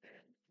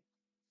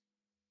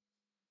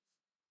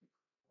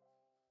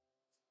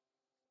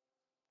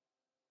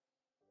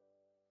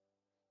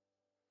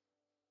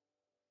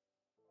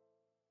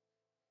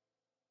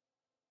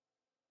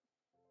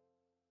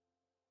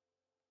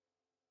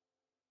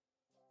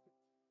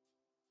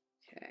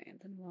 Okay, and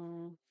then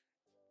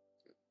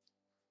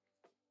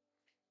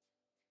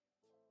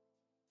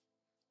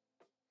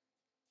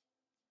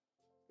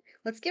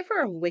let's give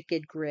her a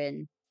wicked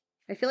grin.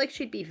 I feel like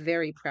she'd be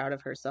very proud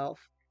of herself.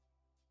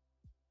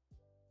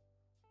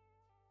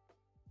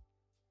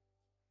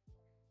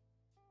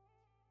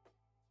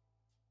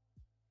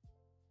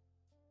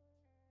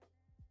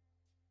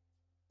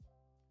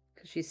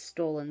 Because she's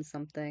stolen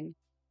something.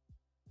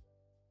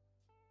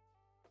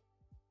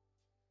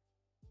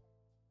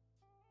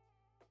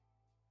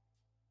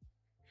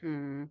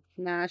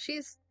 Nah,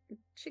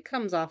 she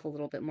comes off a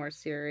little bit more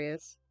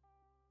serious.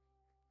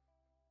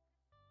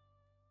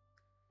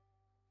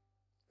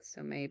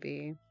 So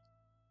maybe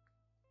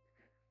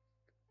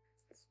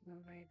so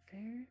right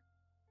there.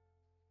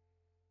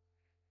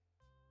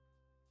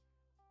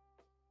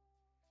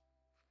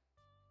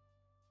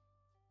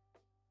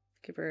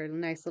 Give her a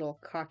nice little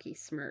cocky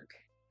smirk.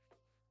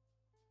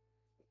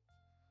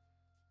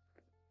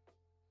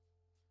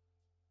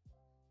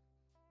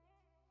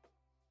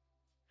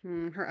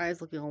 Her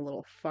eyes looking a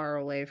little far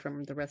away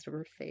from the rest of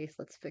her face.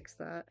 Let's fix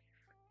that.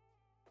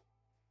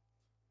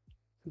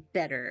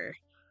 Better.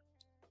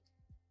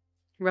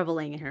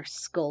 Reveling in her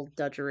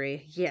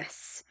skullduggery.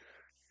 Yes.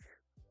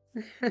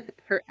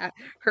 her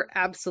her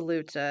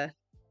absolute her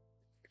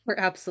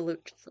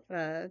absolute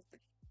uh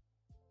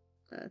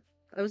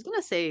I was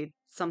gonna say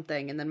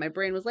something and then my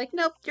brain was like,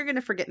 nope, you're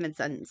gonna forget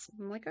mid-sentence.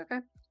 I'm like, okay.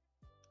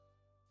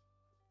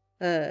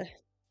 Uh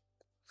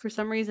for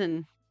some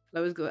reason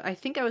I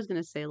think I was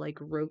gonna say like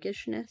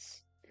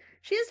roguishness.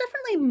 She is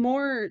definitely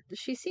more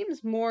she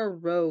seems more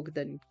rogue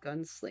than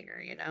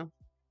gunslinger, you know?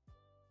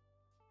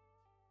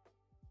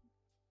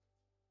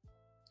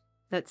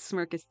 That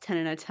smirk is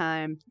 10 out of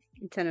time.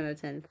 10 out of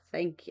 10.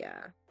 Thank ya.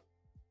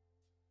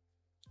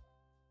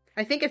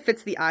 I think it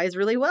fits the eyes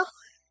really well.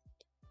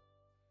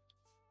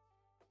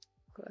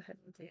 Go ahead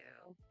and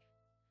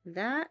do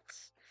that.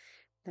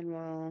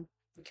 Then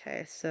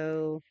okay,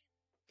 so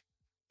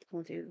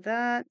we'll do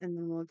that, and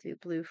then we'll do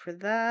blue for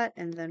that,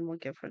 and then we'll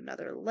give her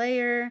another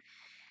layer,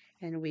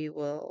 and we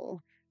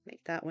will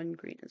Make that one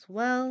green as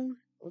well.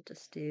 We'll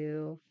just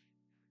do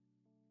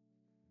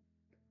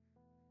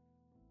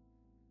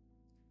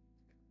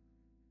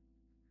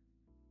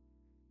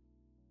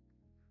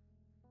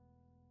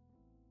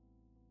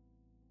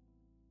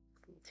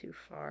too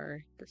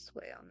far this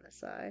way on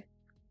this eye.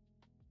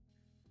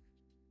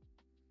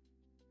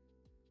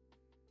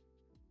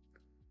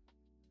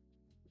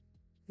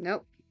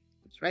 Nope.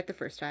 It's right the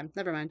first time.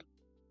 Never mind.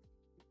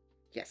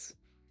 Yes.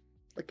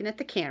 Looking at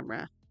the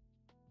camera.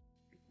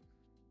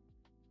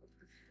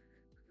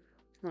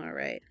 All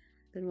right.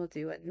 Then we'll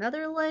do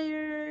another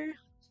layer.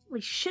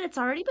 Holy shit, it's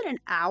already been an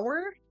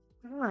hour?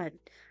 God.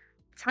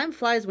 Time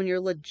flies when you're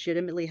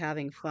legitimately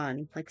having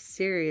fun. Like,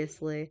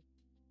 seriously.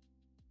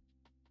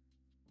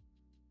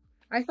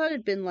 I thought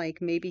it'd been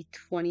like maybe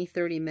 20,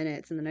 30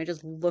 minutes, and then I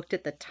just looked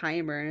at the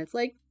timer and it's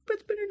like,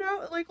 it's been an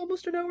hour, like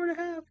almost an hour and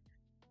a half.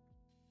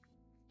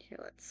 Here,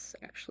 let's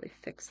actually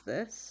fix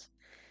this.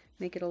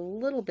 Make it a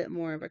little bit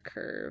more of a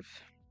curve.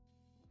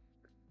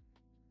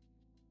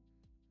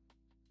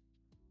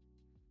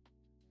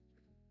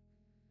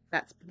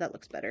 That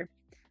looks better.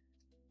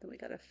 Then we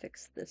gotta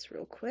fix this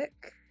real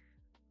quick.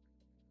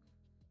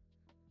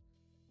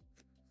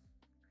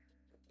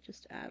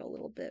 Just add a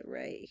little bit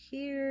right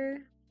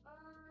here.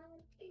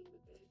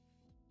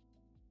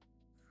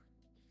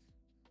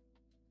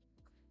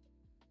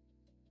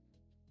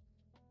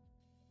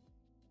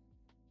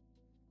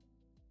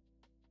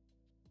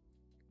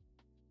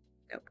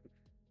 Nope.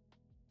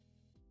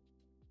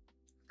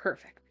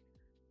 Perfect.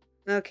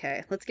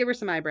 Okay, let's give her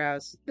some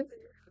eyebrows.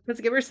 Let's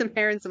give her some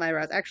hair and some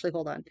eyebrows. Actually,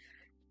 hold on.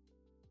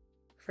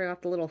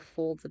 Forgot the little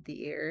folds of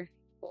the ear.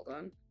 Hold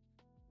on.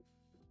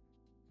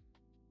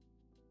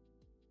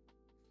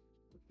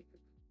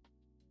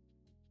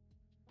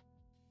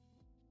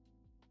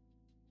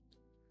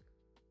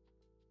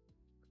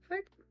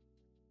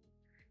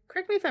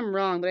 Correct me if I'm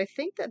wrong, but I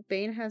think that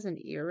Bain has an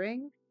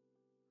earring.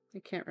 I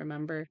can't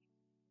remember.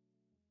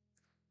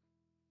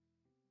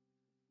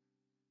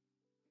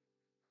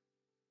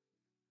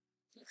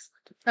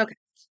 Excellent. Okay.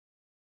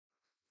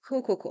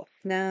 Cool, cool, cool.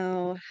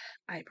 Now,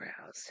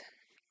 eyebrows.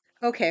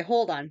 Okay,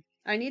 hold on.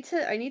 I need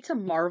to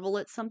marvel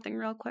at something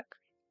real quick.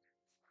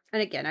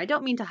 And again, I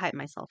don't mean to hype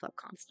myself up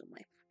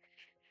constantly.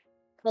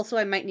 Also,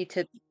 I might need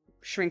to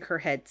shrink her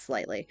head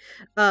slightly.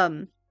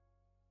 Um,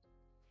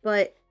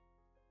 but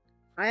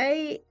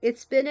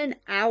it's been an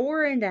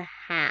hour and a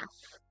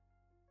half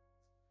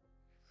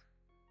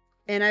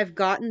and I've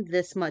gotten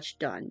this much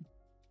done.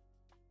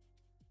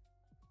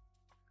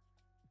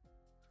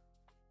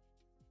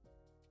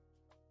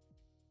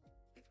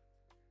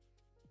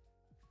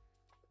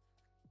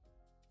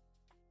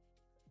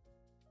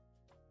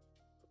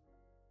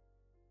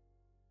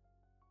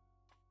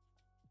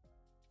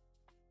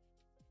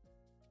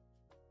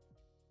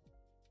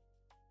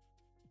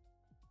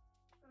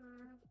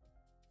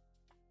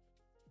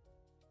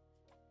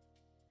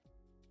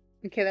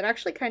 Okay, that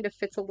actually kind of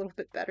fits a little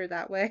bit better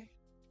that way.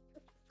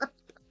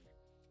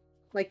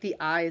 Like the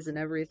eyes and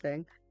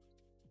everything.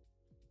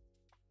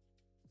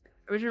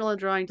 Original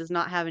drawing does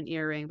not have an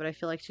earring, but I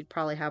feel like she'd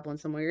probably have one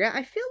somewhere. Yeah,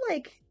 I feel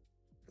like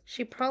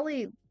she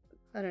probably,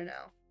 I don't know.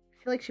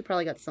 I feel like she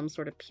probably got some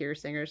sort of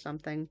piercing or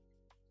something.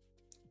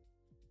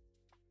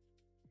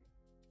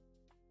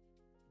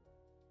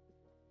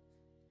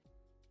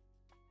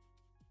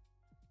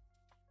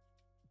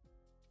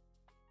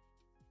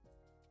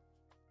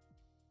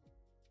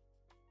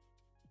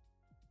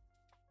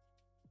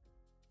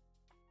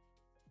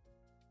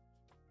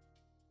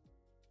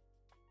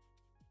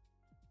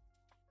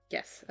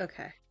 Yes,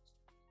 okay.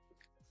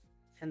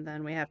 And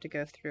then we have to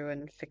go through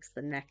and fix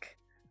the neck.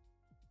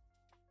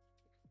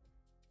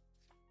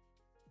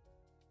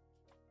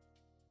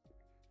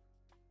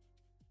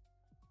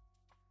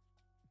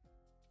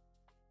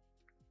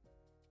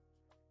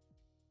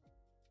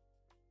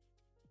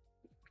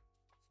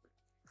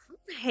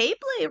 Hey,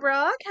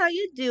 Blayrock, how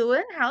you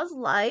doing? How's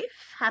life?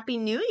 Happy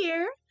New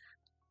Year.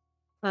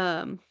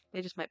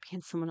 They just might be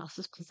in someone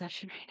else's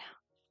possession right now.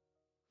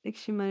 I think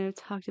she might have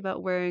talked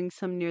about wearing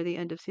some near the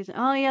end of season.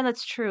 Oh yeah,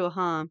 that's true,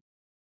 huh?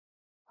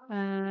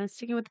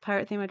 Sticking with the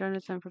pirate theme, I don't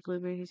have time for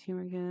Blueberry's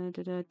humor again.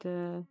 Da, da,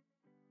 da.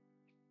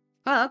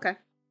 Oh, okay.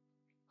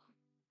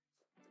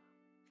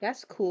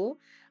 That's cool.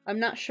 I'm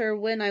not sure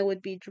when I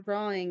would be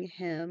drawing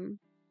him.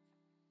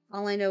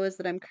 All I know is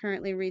that I'm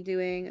currently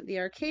redoing the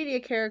Arcadia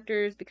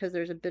characters because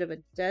there's a bit of a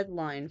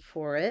deadline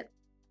for it.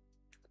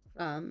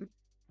 Um,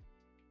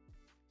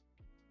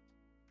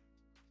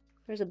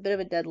 there's a bit of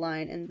a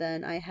deadline, and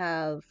then I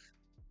have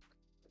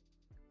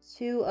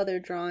two other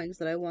drawings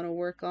that I want to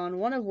work on,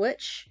 one of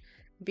which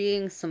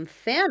being some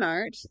fan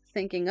art,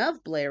 thinking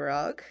of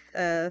Blayrog,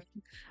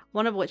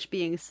 one of which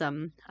being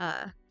some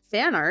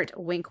fan art,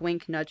 wink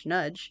wink nudge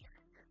nudge,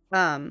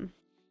 and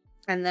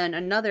then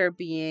another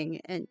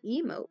being an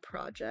emo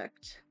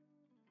project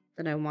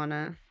that I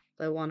wanna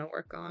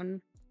work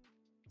on.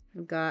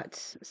 I've got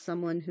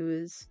someone who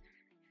is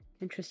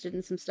interested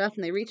in some stuff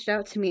and they reached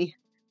out to me,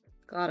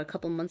 God, a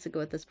couple months ago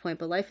at this point,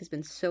 but life has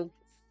been so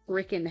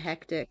freaking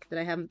hectic that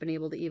I haven't been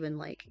able to even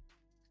like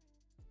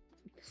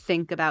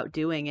think about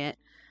doing it.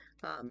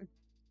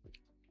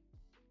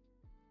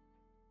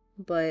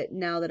 But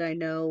now that I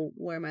know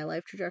where my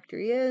life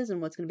trajectory is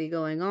and what's going to be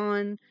going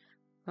on,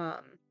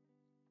 um,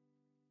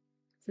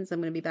 since I'm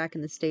going to be back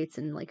in the States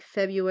in like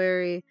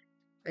February,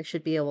 I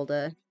should be able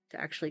to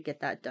actually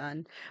get that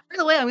done. By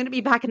the way, I'm going to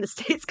be back in the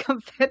States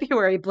come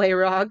February,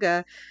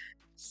 Blairaga.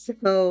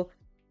 So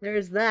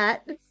there's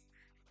that.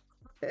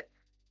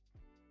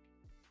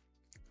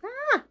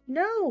 Ah,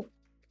 no!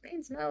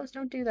 Bane's nose,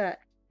 don't do that.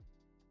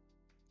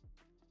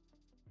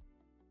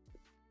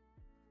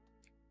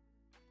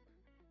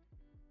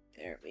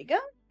 There we go.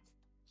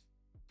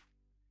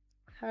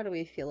 How do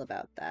we feel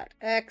about that?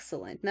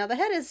 Excellent. Now the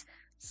head is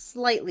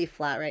slightly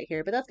flat right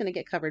here, but that's going to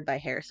get covered by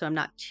hair, so I'm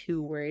not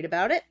too worried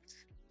about it.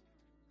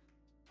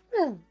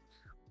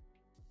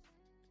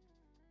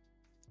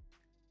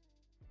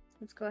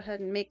 Let's go ahead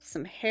and make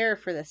some hair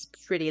for this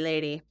pretty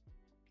lady.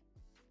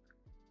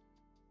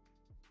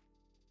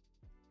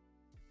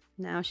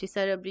 Now, she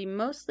said it would be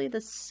mostly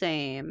the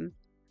same.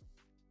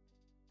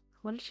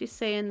 What did she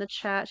say in the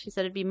chat? She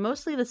said it'd be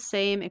mostly the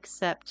same,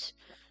 except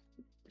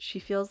she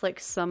feels like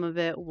some of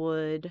it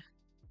would...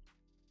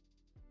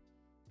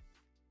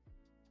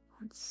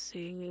 Let's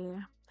see.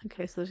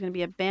 Okay, so there's going to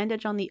be a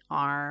bandage on the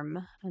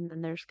arm, and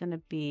then there's going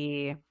to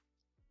be...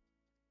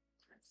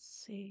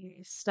 Let's see.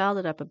 Styled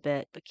it up a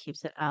bit, but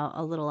keeps it out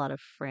a little out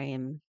of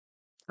frame.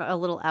 A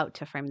little out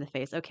to frame the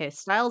face. Okay,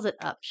 styles it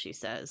up, she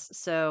says.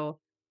 So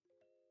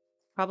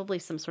probably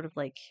some sort of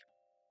like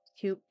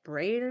cute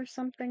braid or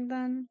something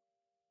then.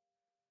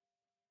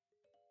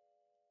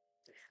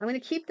 I'm going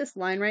to keep this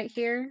line right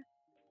here.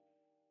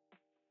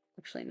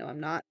 Actually, no, I'm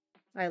not.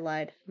 I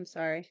lied. I'm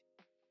sorry.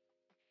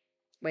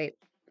 Wait.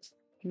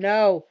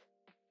 No.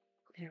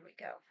 There we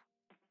go.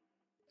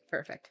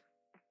 Perfect.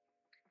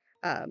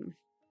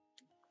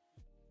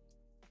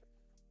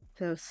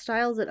 So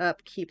styles it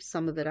up, keeps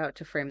some of it out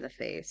to frame the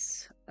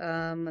face.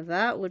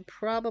 That would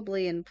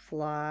probably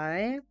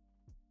imply...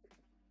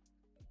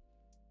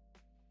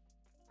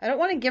 I don't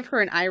want to give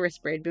her an iris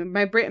braid, but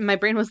my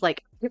brain was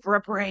like, give her a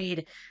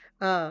braid.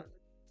 But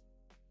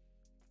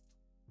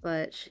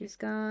she's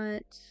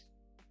got...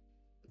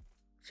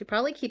 She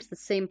probably keeps the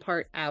same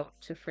part out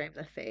to frame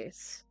the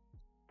face.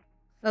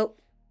 Oh,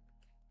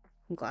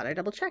 I'm glad I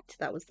double checked.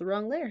 That was the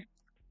wrong layer.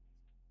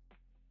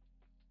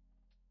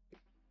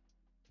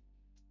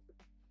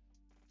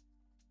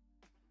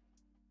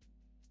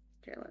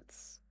 Okay,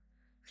 let's...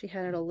 She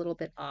had it a little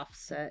bit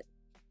offset.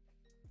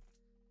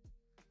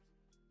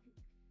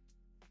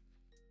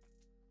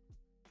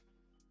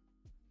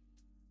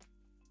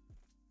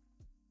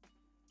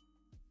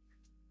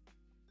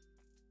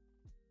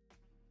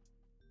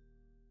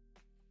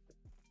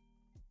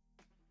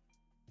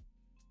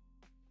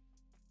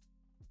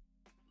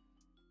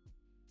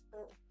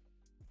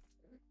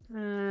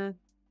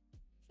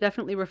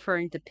 Definitely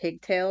referring to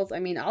pigtails. I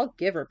mean, I'll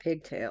give her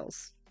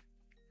pigtails.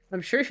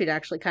 I'm sure she'd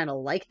actually kind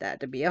of like that,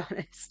 to be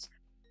honest.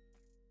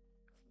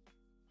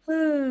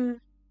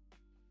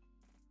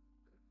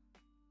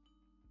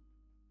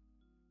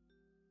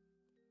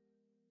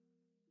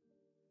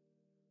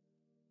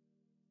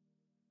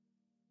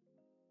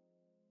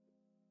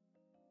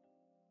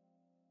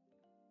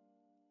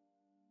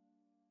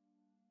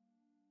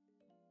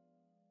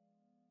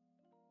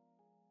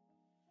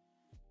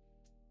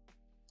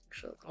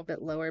 Actually, a little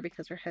bit lower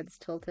because her head's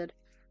tilted.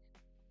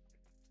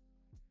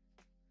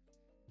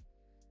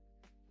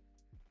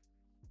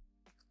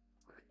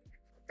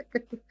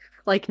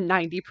 Like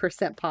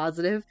 90%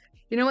 positive.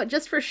 You know what?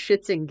 Just for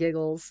shits and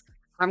giggles,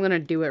 I'm gonna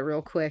do it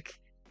real quick.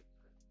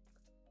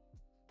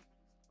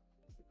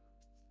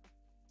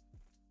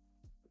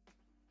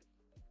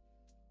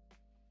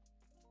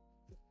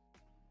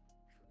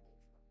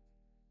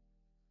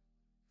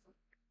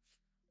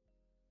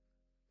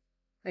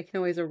 I can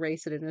always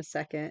erase it in a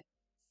second.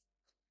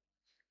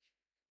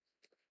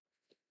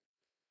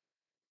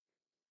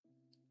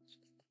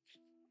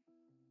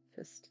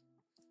 Just...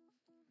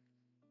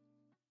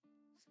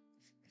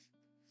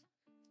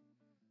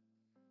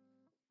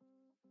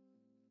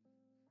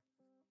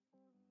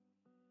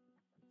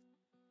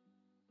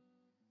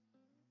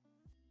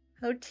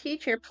 Oh,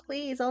 teacher,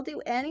 please, I'll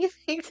do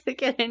anything to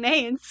get an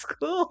A in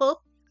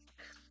school.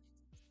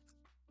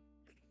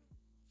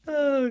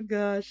 Oh,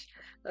 gosh.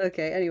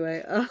 Okay,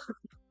 anyway.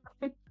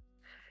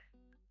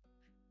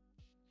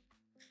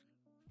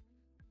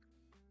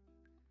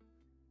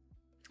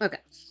 Okay.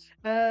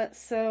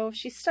 So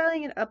she's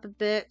styling it up a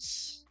bit.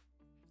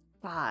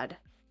 God.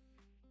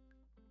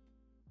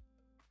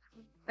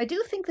 I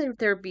do think that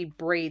there'd be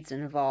braids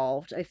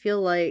involved. I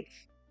feel like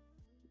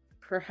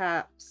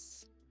perhaps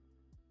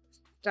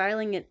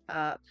styling it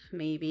up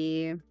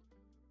maybe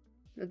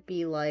would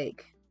be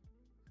like...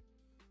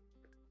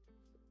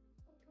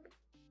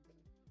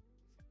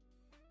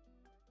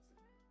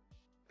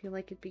 I feel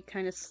like it'd be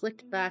kind of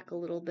slicked back a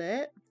little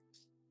bit.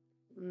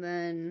 And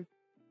then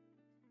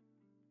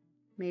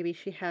maybe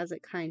she has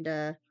it kind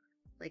of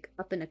like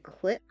up in a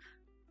clip.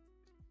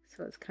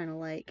 So it's kind of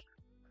like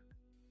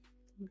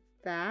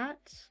that.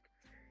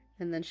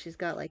 And then she's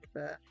got like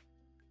the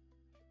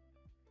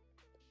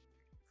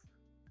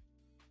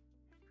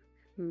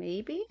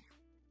maybe?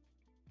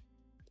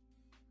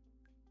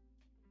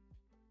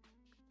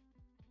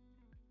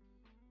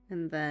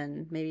 And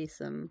then maybe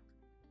some,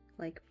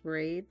 like,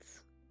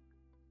 braids.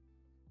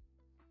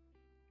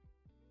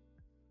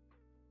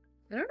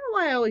 I don't know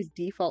why I always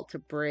default to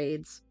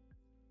braids.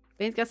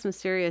 Bane's got some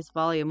serious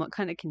volume. What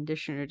kind of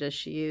conditioner does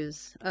she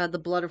use? The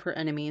blood of her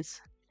enemies.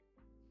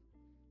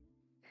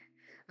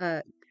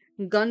 Uh,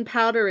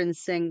 gunpowder and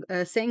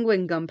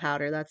sanguine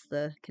gunpowder. That's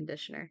the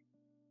conditioner.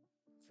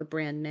 It's the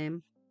brand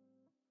name.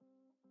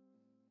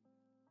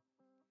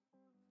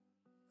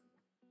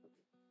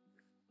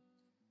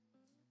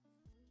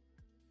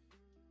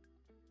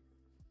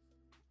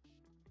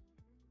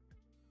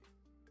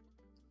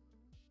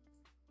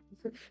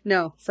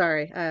 No,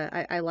 sorry.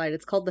 I lied.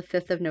 It's called the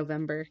 5th of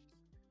November.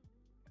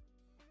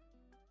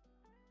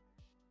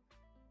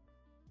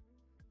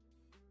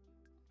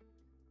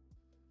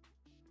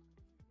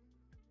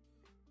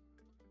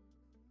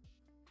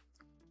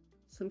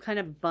 Some kind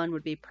of bun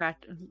would be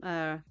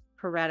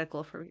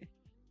piratical for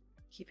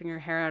keeping your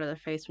hair out of the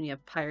face when you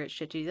have pirate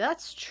shit to do.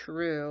 That's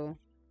true.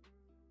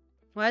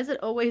 Why is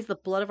it always the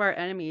blood of our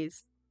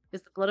enemies?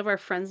 Is the blood of our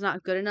friends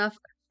not good enough?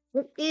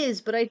 It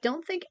is, but I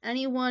don't think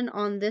anyone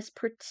on this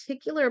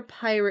particular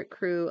pirate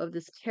crew of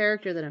this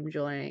character that I'm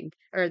joining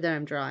or that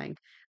I'm drawing,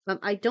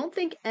 I don't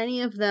think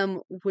any of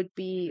them would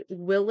be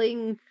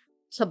willing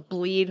to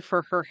bleed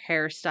for her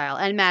hairstyle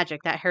and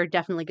magic. That hair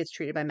definitely gets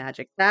treated by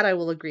magic. That I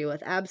will agree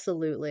with.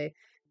 Absolutely.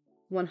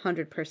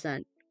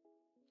 100%.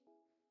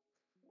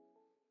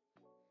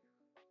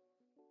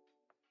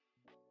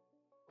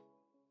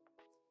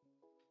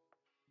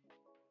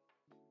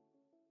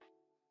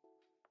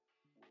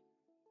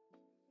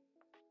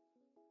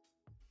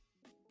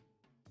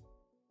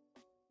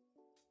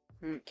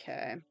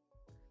 Okay.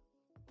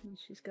 And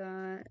she's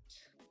got.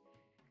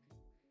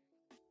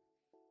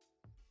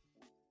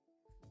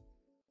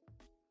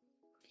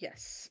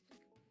 Yes.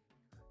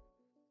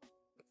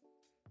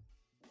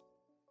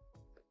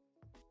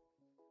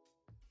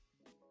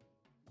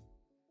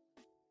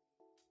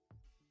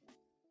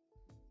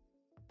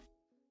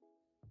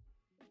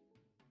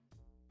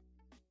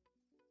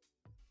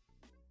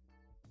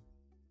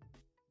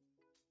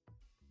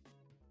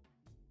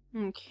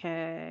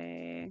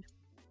 Okay.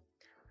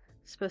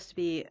 It's supposed to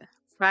be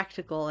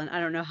practical, and I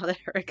don't know how that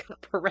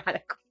got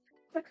piratical.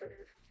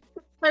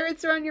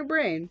 Pirates are on your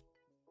brain.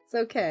 It's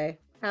okay.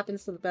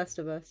 Happens to the best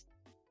of us,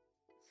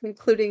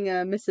 including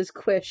Mrs.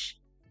 Quish,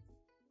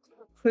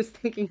 who's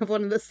thinking of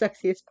one of the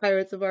sexiest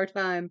pirates of our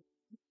time,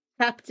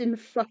 Captain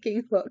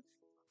Fucking Hook.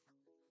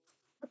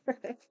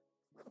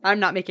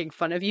 I'm not making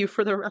fun of you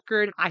for the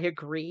record. I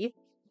agree.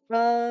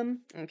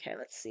 Okay,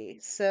 let's see.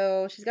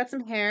 So she's got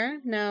some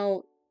hair.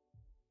 Now,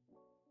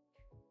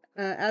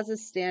 as a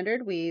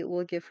standard, we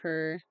will give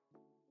her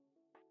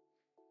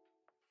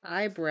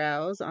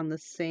eyebrows on the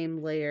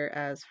same layer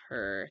as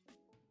her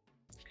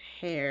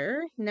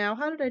hair. Now,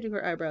 how did I do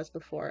her eyebrows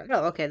before?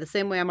 Oh, okay, the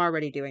same way I'm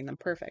already doing them.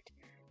 Perfect.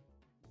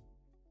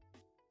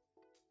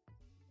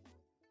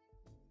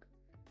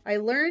 I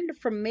learned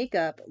from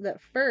makeup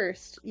that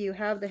first you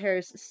have the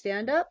hairs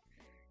stand up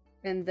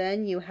and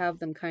then you have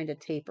them kind of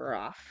taper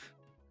off.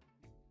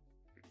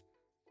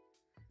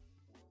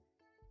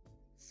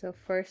 So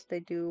first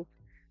they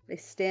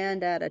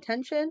stand at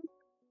attention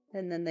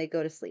and then they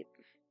go to sleep.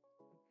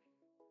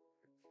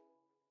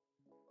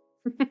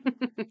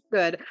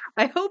 Good.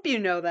 I hope you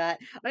know that.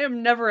 I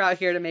am never out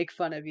here to make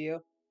fun of you.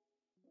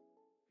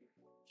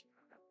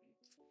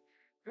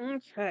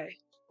 Okay.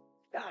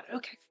 God,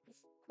 okay.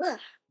 Ugh.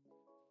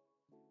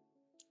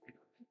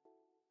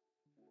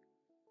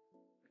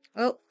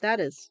 Oh, that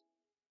is.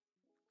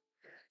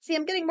 See,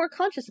 I'm getting more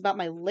conscious about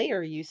my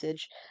layer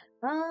usage.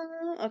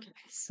 Okay,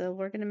 so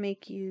we're gonna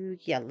make you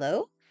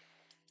yellow.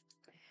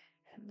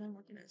 And then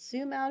we're gonna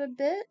zoom out a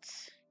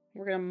bit.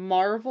 We're gonna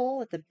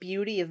marvel at the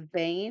beauty of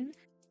Bain.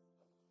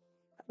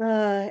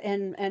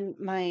 And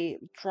my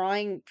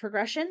drawing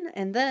progression,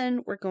 and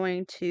then we're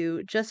going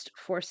to, just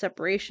for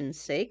separation's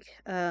sake,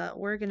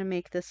 we're gonna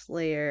make this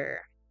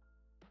layer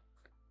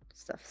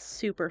just a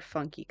super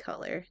funky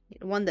color.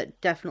 One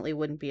that definitely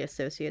wouldn't be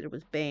associated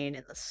with Bane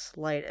in the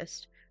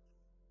slightest.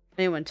 If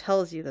anyone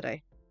tells you that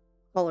I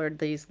colored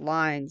these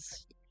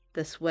lines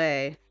this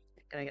way,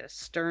 I'm gonna get a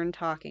stern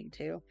talking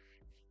to.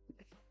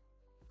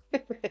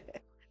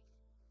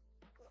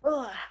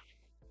 Ugh.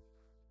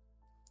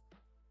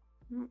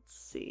 Let's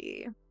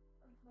see.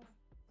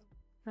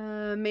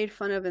 Made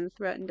fun of and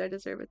threatened. I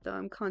deserve it though.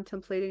 I'm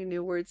contemplating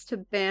new words to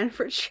ban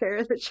for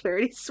the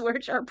charity swear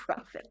jar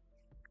profit.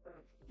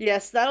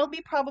 Yes, that'll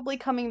be probably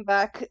coming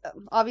back.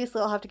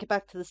 Obviously, I'll have to get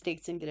back to the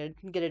States and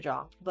get a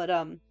job. But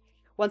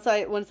once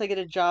I get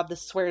a job, the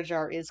swear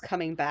jar is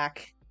coming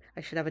back.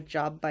 I should have a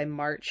job by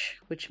March,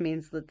 which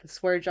means that the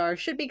swear jar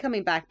should be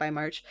coming back by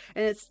March.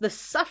 And it's the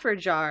suffer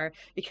jar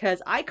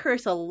because I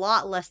curse a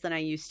lot less than I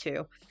used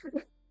to.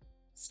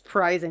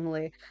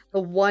 Surprisingly, the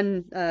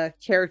one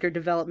character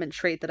development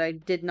trait that I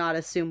did not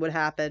assume would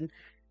happen.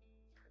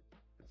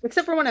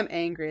 Except for when I'm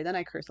angry, then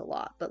I curse a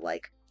lot. But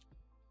like,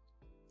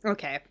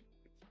 okay.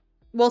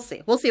 We'll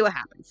see. We'll see what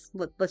happens.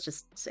 Let's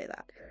just say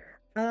that.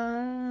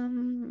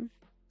 Um,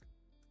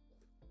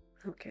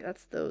 okay,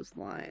 that's those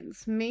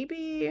lines.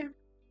 Maybe,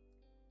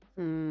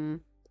 hmm,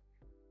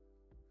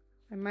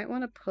 I might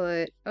want to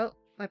put, oh,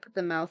 I put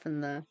the mouth in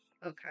the,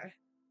 okay.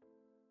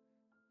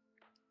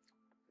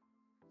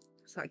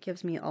 So that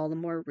gives me all the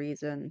more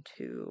reason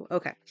to,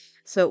 okay.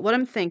 So what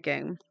I'm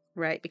thinking,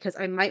 right, because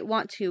I might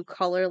want to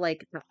color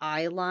like the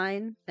eye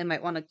line. I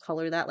might want to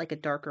color that like a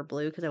darker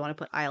blue because I want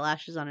to put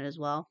eyelashes on it as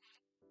well.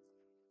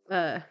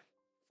 Uh,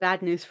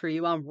 Bad news for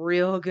you, I'm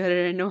real good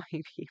at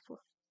annoying people.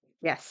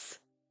 Yes.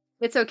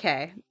 It's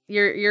okay.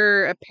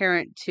 You're a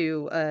parent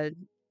to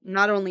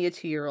not only a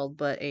 2-year-old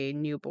but a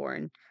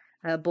newborn.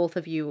 Both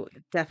of you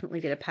definitely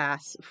get a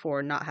pass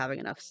for not having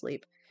enough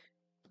sleep.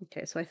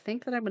 Okay, so I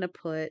think that I'm gonna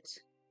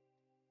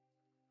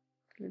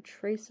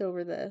trace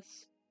over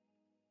this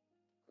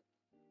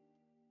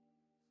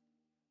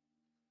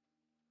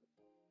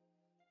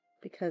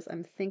because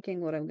I'm thinking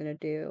what I'm gonna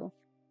do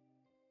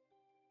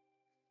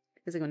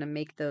is I'm gonna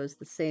make those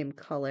the same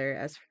color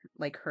as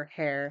like her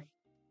hair,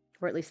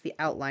 or at least the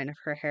outline of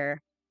her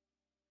hair.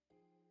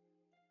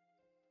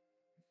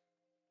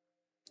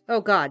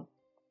 Oh God,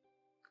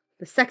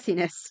 the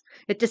sexiness.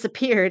 It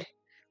disappeared.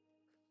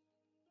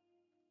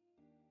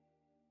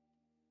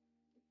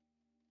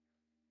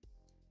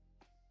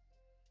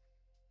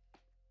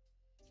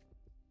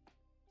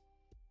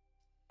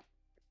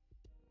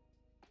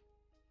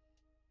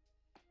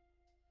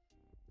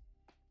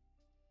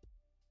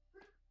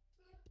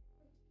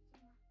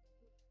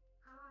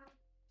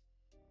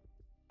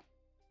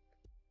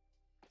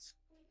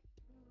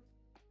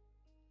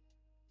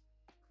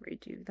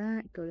 Redo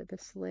that, go to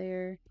this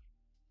layer,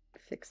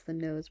 fix the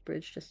nose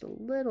bridge just a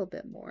little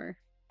bit more.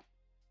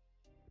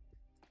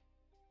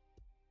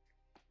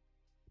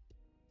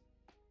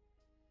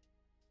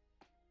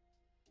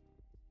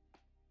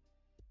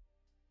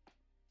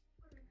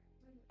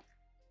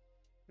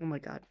 Oh my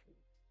God,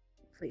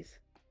 please.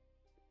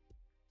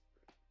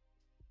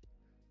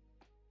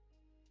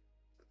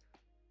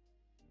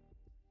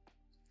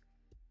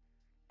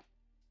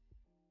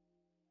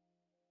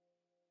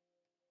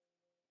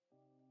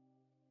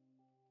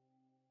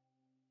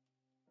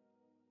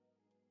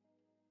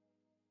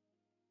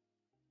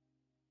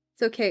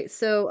 It's okay.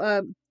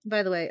 So,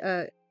 by the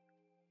way,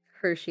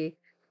 Hershey,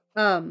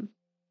 um,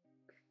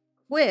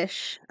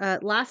 Wish,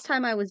 last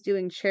time I was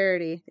doing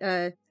charity,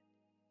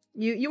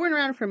 you weren't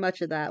around for much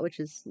of that, which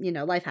is,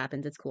 life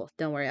happens. It's cool.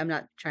 Don't worry. I'm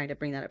not trying to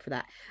bring that up for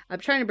that. I'm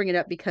trying to bring it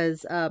up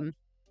because,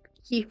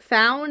 he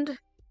found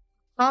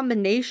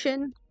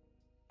combination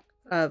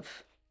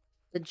of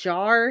the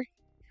jar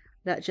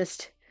that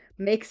just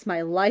makes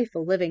my life a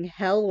living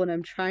hell when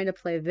I'm trying to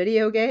play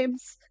video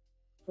games,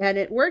 and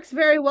it works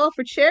very well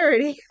for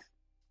charity.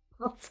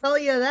 I'll tell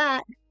you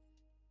that.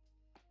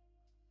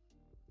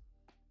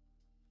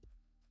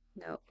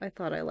 No, I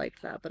thought I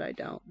liked that, but I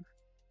don't.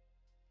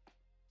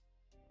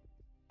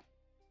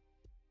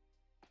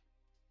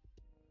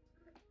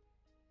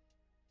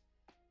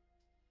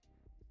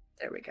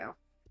 There we go.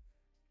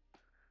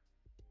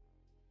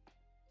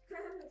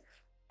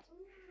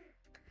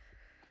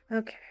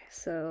 Okay,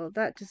 so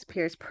that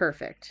disappears.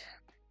 Perfect.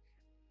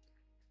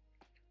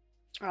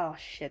 Oh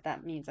shit,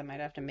 that means I might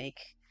have to make.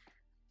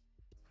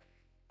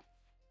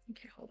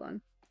 Okay, hold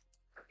on.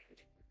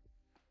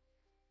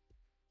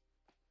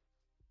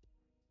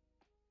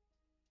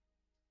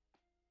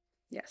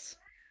 Yes.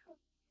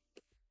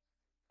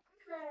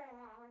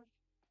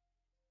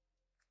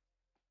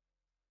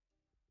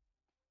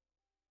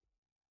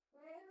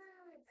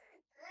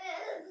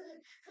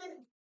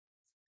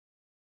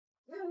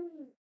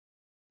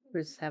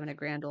 We're just having a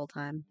grand old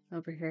time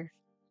over here.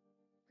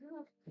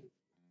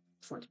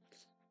 Excellent.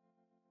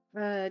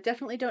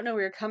 Definitely don't know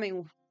where you're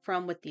coming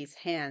from with these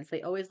hands.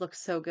 They always look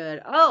so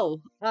good. Oh,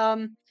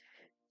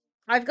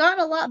 I've gotten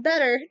a lot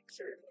better.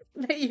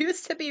 They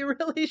used to be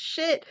really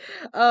shit.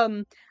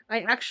 I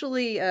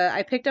actually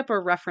I picked up a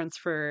reference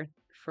for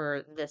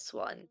this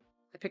one.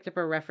 I picked up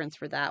a reference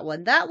for that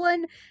one. That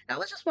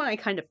was just one I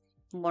kind of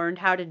learned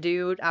how to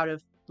do out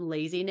of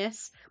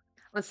laziness.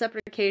 On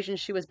separate occasions,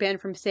 she was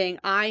banned from saying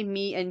I,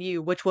 me, and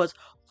you, which was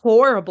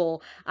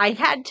horrible. I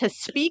had to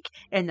speak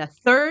in the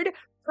third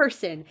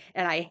person,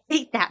 and I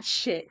hate that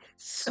shit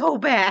so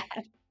bad.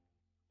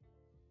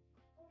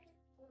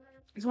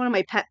 It's one of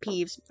my pet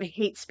peeves. I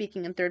hate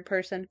speaking in third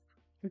person.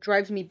 It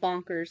drives me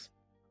bonkers.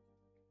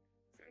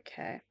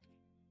 Okay.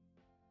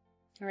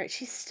 All right.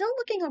 She's still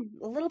looking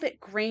a little bit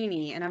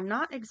grainy, and I'm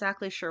not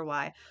exactly sure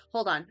why.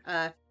 Hold on.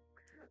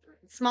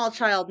 Small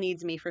child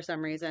needs me for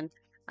some reason.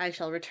 I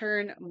shall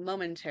return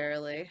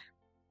momentarily.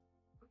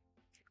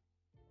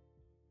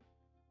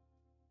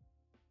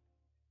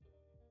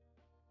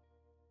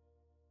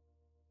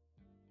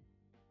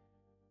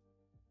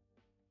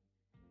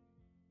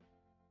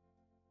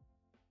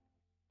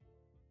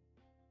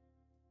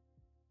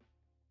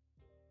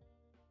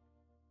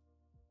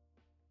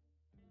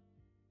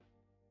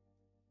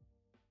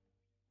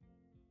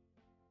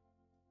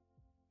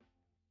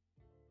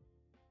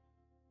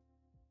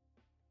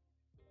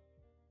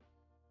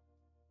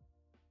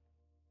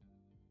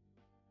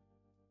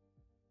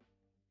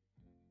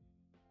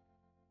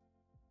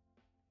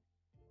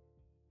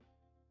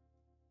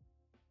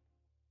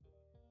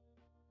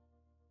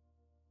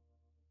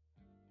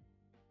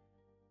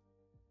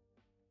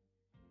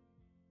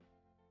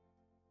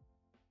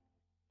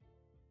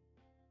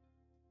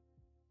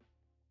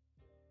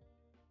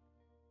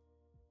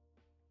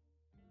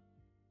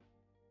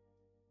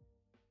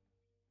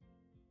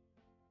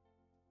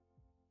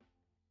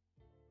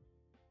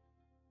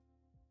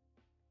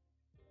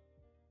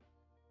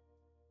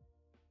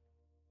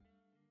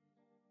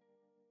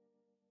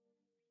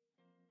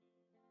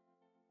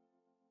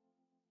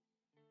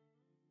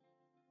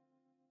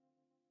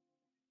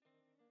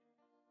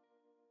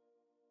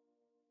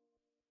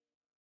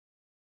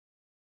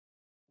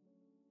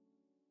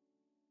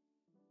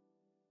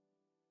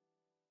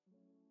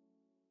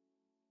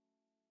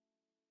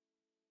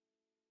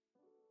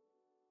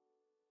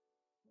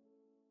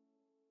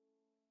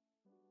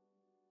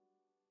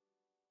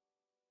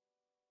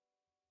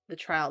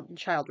 the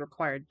child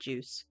required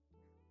juice.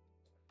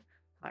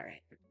 All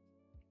right.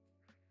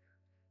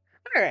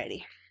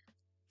 Alrighty.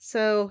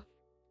 So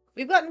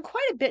we've gotten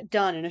quite a bit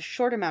done in a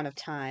short amount of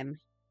time.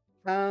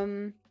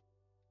 Um,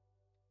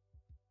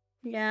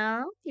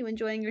 yeah, you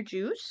enjoying your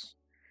juice?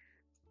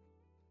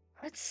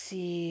 Let's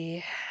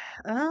see.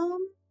 Um,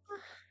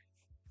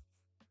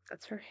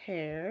 that's her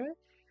hair.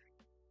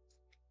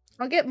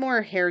 I'll get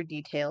more hair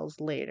details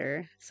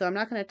later, so I'm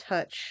not going to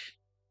touch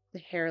the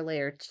hair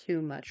layer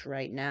too much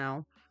right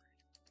now.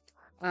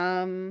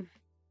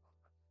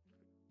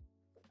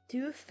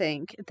 Do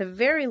think at the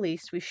very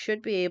least we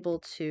should be able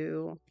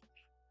to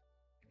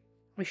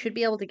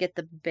get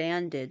the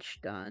bandage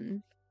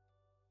done.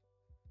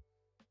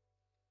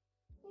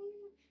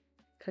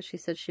 Because she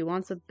said she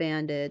wants a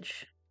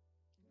bandage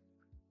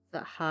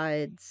that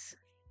hides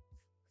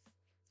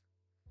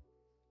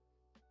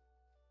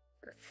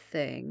the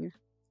thing.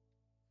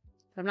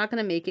 I'm not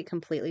going to make it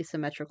completely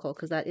symmetrical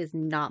because that is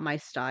not my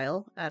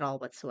style at all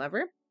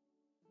whatsoever. I'm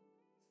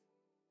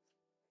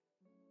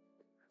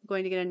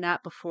going to get a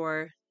nap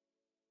before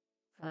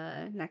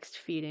next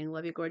feeding.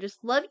 Love you, gorgeous.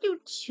 Love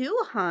you too,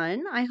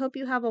 hun. I hope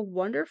you have a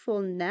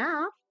wonderful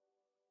nap.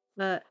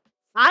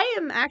 I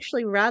am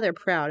actually rather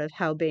proud of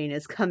how Bain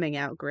is coming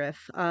out,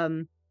 Griff.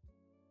 So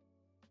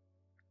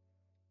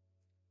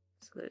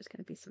there's going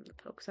to be some that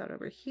pokes out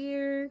over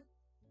here.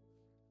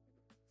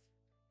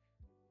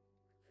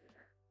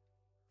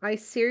 I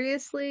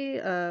seriously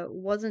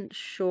wasn't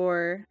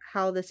sure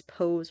how this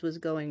pose was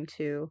going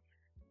to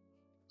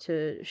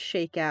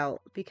shake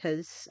out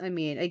because I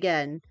mean,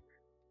 again,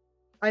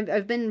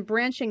 I've been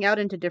branching out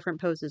into different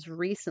poses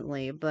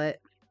recently, but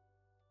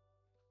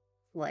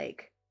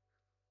like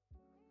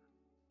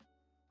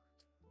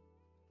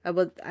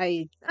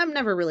I'm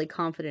never really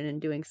confident in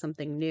doing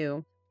something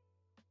new.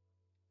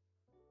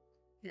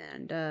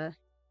 And I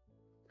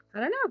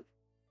don't know.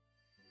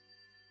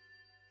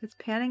 It's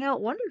panning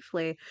out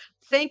wonderfully.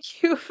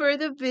 Thank you for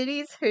the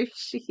biddies,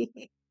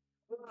 Hershey.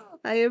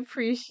 I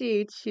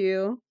appreciate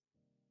you.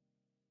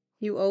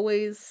 You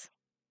always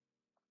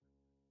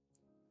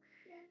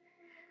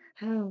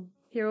oh,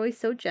 you're always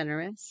so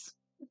generous.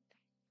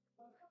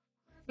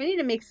 I need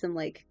to make some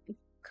like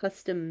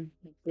custom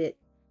bit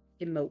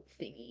emote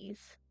thingies.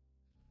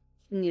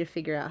 I need to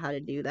figure out how to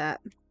do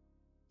that.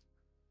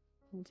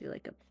 I'll do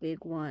like a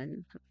big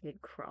one, a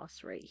big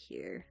cross right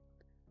here.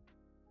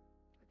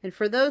 And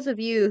for those of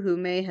you who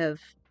may have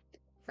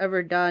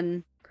ever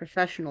done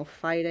professional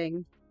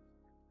fighting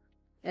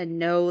and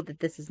know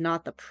that this is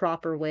not the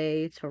proper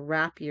way to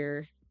wrap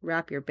your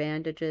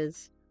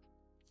bandages,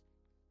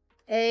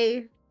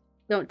 A,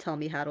 don't tell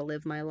me how to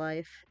live my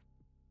life.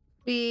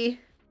 B,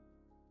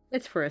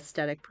 it's for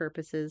aesthetic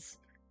purposes.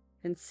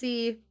 And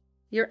C,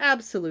 you're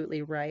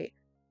absolutely right.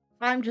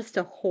 I'm just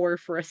a whore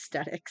for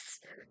aesthetics.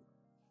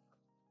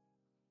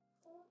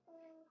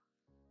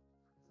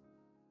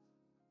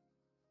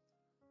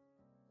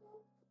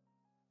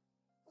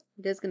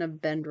 It is going to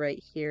bend right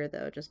here,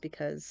 though, just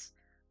because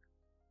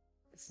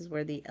this is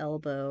where the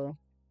elbow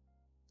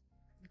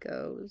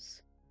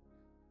goes.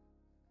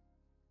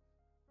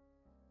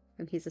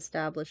 And he's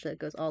established that it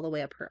goes all the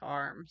way up her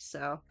arm,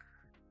 so...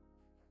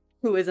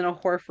 Who isn't a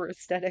whore for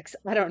aesthetics?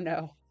 I don't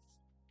know.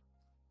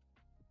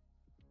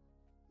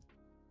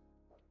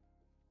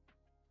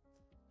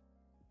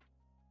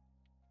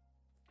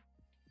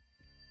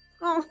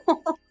 Oh,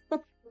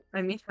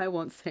 I mean, I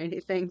won't say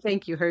anything.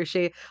 Thank you,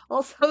 Hershey.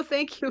 Also,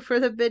 thank you for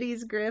the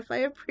biddies, Griff. I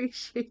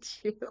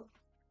appreciate you.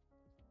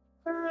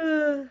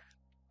 I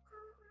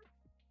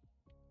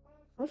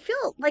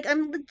feel like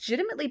I'm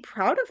legitimately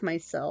proud of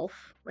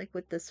myself, like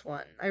with this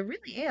one. I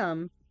really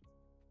am.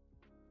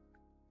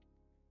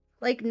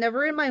 Like,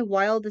 never in my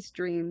wildest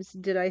dreams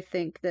did I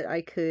think that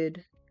I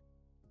could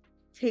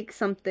take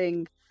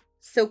something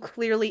so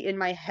clearly in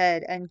my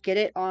head and get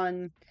it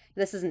on,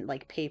 this isn't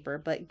like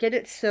paper, but get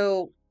it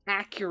so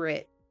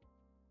accurate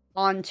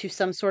onto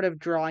some sort of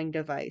drawing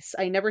device.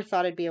 I never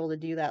thought I'd be able to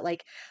do that.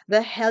 Like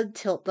the head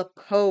tilt, the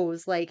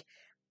pose, like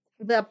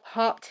the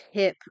popped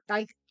hip.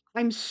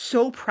 I'm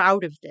so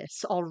proud of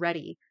this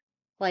already.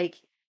 Like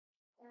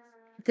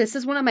this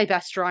is one of my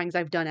best drawings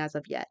I've done as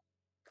of yet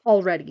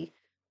already.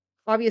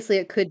 Obviously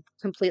it could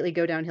completely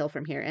go downhill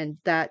from here and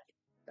that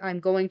I'm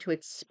going to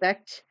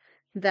expect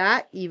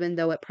that even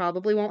though it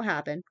probably won't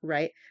happen,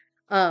 right?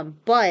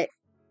 But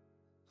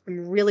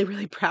I'm really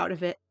really proud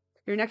of it.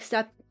 Your next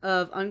step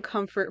of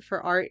uncomfort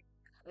for art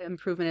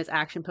improvement is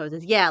action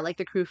poses. Yeah, like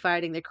the crew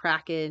fighting the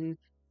Kraken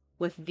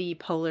with the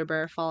polar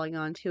bear falling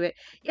onto it.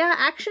 Yeah,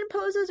 action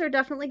poses are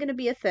definitely going to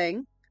be a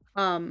thing.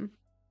 Um,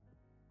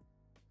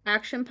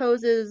 Action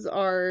poses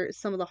are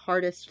some of the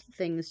hardest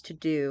things to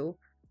do.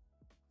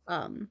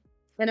 Um,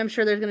 and I'm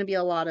sure there's going to be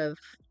a lot of.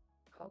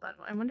 Hold on,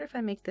 I wonder if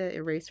I make the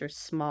eraser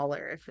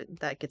smaller, if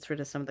that gets rid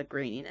of some of the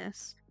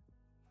graininess.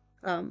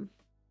 Um,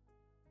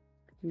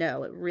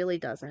 No, it really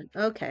doesn't.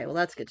 Okay, well,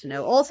 that's good to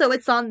know. Also,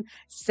 it's on,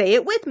 say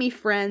it with me,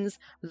 friends,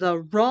 the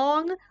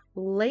wrong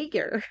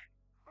layer.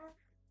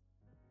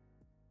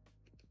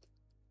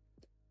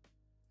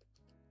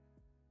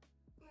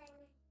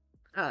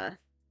 Uh,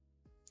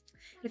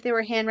 If they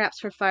were hand wraps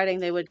for fighting,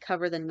 they would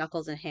cover the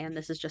knuckles and hand.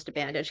 This is just a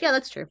bandage. Yeah,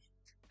 that's true.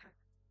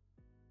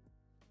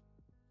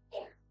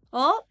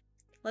 Oh,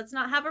 let's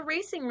not have a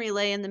racing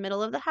relay in the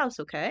middle of the house,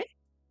 okay?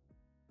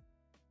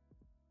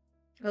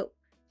 Oh,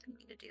 I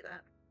need to do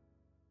that.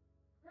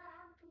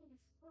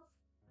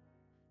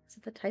 Is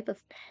it the type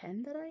of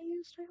pen that I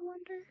used, I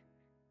wonder?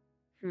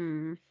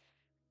 Hmm.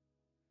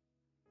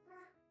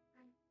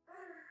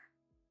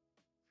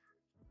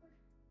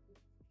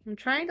 I'm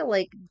trying to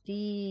like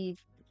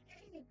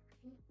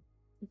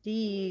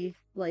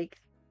like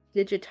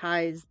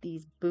digitize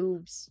these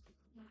boobs.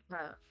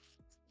 Uh,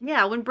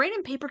 yeah, when brain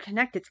and paper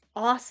connect, it's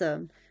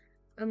awesome.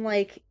 I'm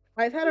like,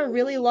 I've had a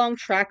really long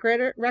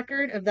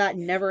record of that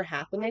never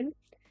happening.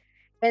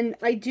 And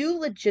I do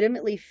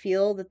legitimately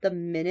feel that the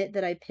minute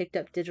that I picked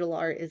up digital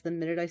art is the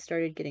minute I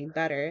started getting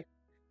better.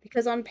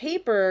 Because on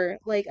paper,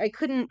 like I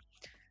couldn't,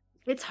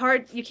 it's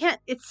hard, you can't,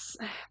 it's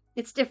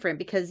different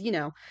because,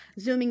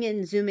 zooming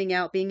in, zooming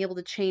out, being able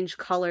to change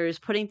colors,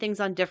 putting things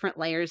on different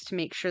layers to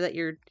make sure that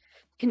you're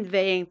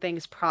conveying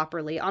things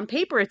properly. On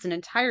paper, it's an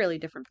entirely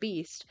different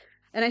beast.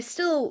 And I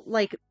still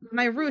like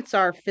my roots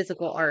are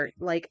physical art.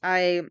 Like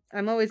I'm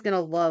always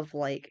gonna love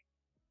like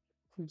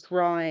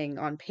drawing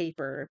on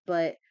paper,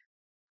 but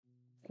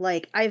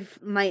like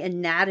my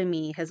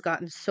anatomy has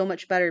gotten so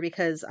much better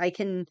because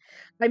I'm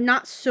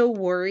not so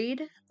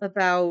worried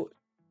about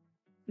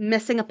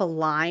messing up a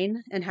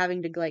line and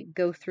having to like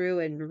go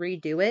through and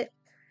redo it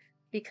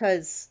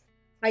because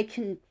I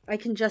can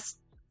just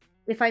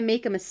if I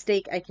make a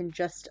mistake, I can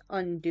just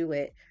undo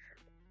it.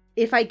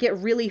 If I get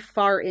really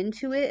far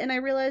into it and I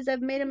realize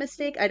I've made a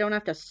mistake, I don't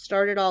have to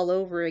start it all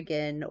over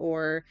again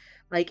or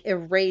like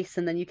erase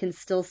and then you can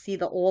still see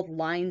the old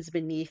lines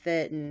beneath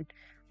it and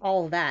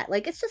all that.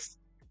 Like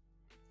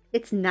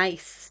it's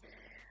nice.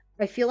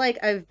 I feel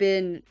like I've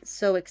been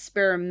so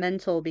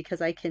experimental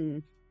because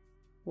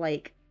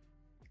like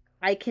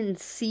I can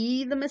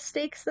see the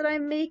mistakes that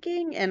I'm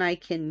making and I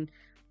can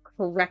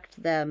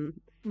correct them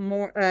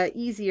more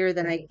easier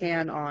than I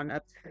can on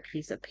a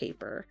piece of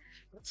paper.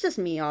 It's just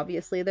me,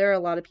 obviously. There are a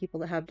lot of people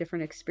that have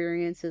different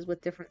experiences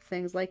with different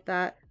things like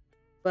that,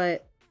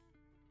 but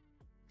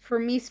for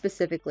me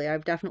specifically,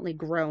 I've definitely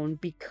grown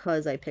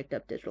because I picked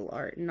up digital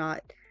art,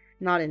 not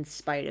in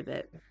spite of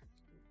it.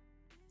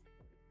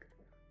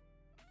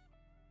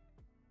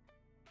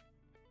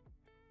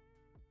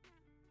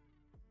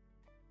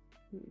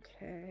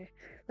 Okay.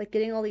 Like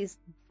getting all these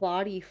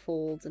body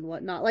folds and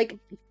whatnot. Like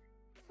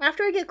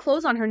after I get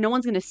clothes on her, no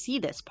one's gonna see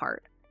this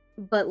part.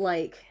 But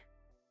like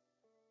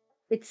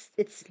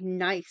it's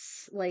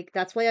nice. Like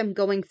that's why I'm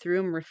going through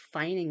and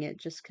refining it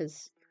just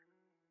because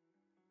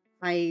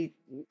I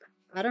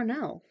I don't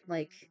know.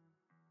 Like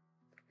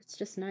it's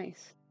just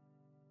nice.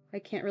 I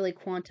can't really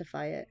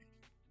quantify it.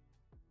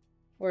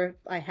 Or if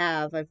I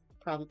have, I've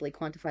probably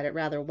quantified it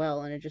rather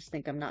well and I just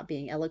think I'm not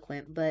being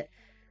eloquent, but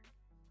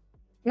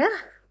yeah.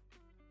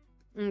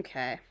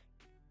 Okay.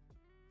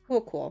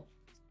 Cool, cool.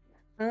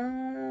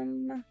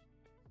 Um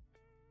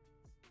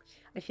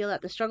I feel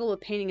that the struggle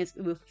with painting is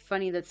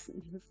funny. That's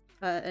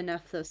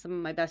enough. Though some of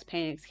my best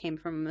paintings came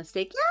from a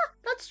mistake. Yeah,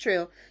 that's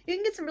true. You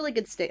can get some really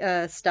good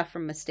stuff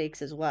from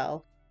mistakes as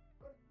well.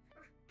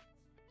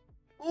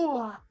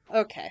 Ooh.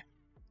 Okay,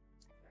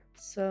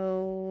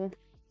 so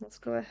let's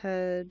go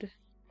ahead.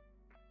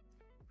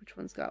 Which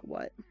one's got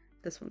what?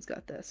 This one's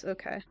got this.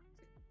 Okay.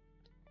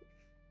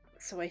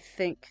 So I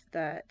think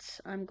that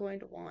I'm going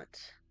to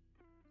want.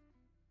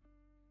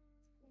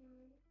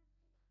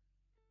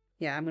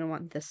 Yeah, I'm going to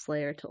want this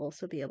layer to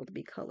also be able to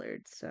be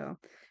colored. So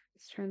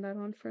let's turn that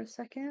on for a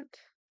second.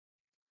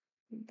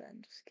 And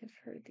then just give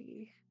her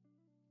the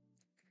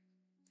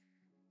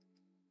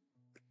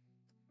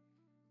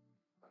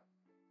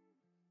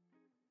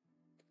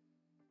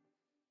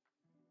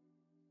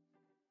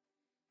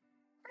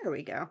There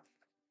we go.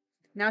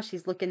 Now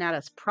she's looking at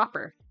us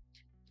proper.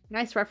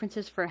 Nice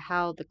references for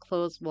how the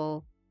clothes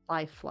will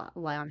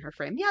lie on her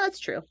frame. Yeah, that's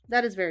true.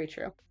 That is very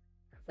true.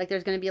 Like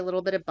there's going to be a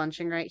little bit of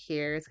bunching right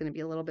here. It's going to be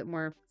a little bit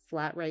more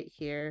flat right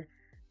here.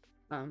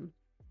 Um,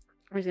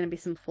 there's going to be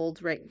some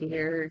folds right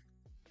here.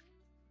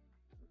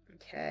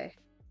 Okay.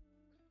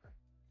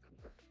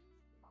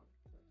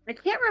 I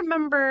can't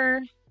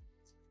remember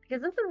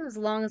because this is as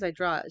long as I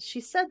draw it. She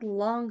said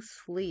long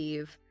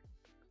sleeve.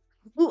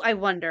 Ooh, I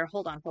wonder.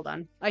 Hold on, hold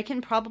on. I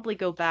can probably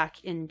go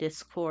back in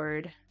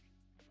Discord.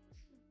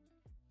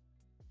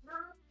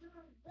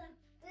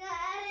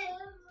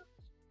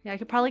 Yeah, I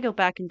could probably go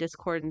back in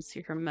Discord and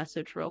see her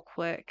message real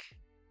quick.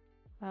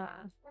 Let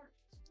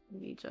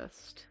me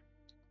just.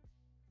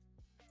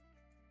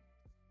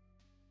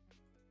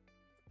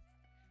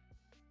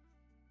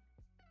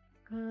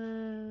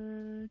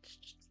 Uh,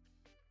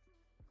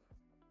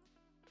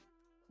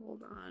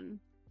 hold on.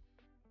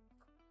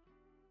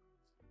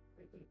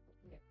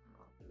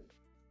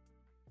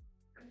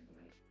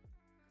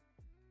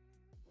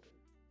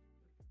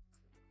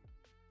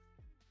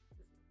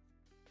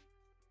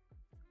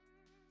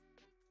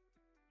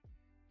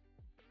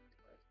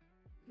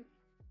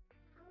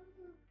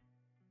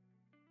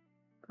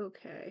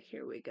 Okay,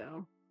 here we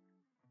go.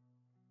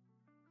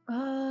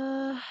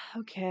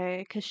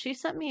 Okay, because she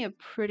sent me a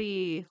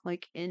pretty,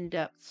 like,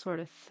 in-depth sort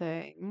of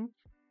thing.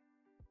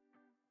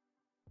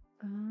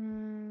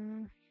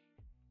 Uh,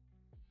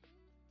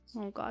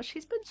 oh gosh,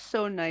 she's been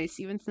so nice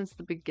even since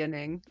the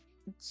beginning.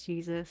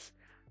 Jesus.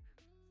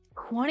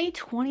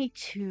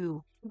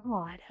 2022.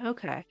 God,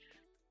 okay.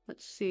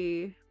 Let's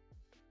see.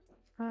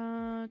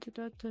 Da.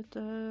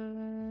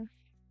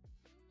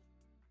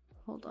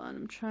 Hold on,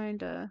 I'm trying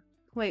to.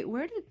 Wait,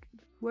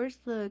 where's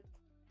the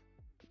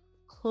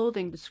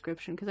clothing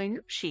description? Because I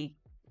knew she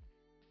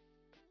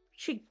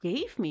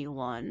gave me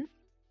one.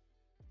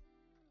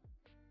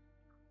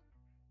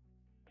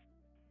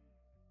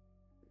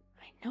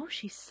 I know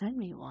she sent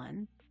me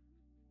one.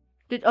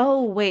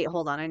 Oh wait,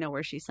 hold on. I know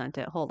where she sent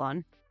it. Hold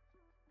on.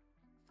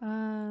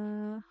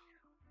 Uh,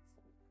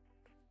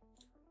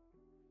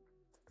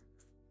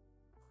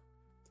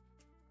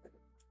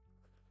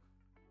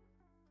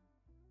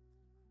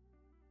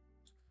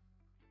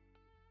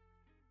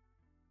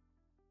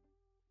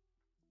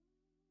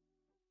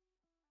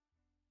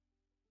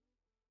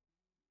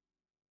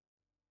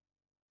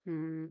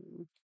 hmm.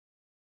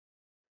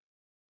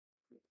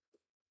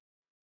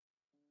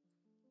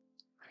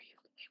 Are you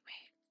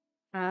wait?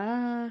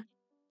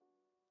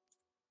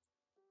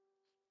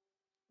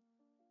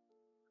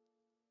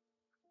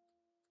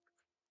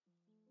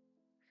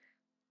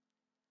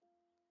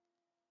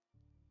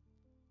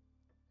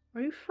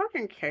 Are you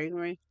fucking kidding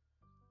me?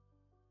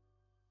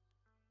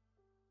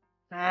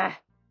 Ah,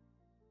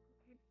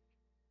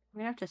 I'm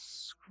gonna have to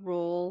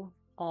scroll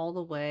all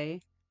the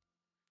way.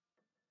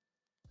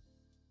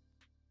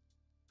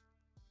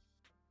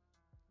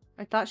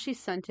 I thought she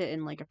sent it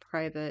in like a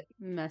private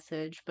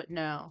message, but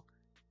no.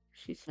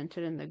 She sent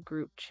it in the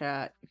group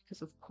chat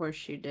because of course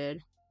she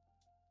did.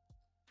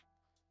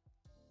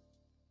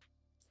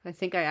 I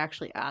think I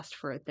actually asked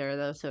for it there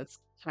though, so it's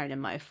kind of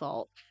my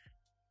fault.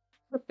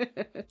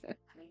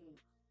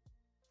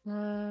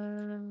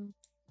 Um,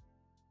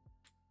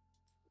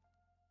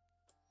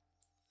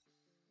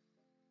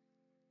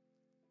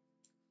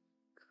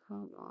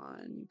 come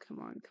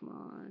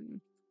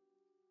on.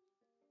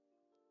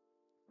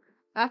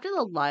 After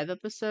the live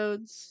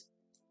episodes,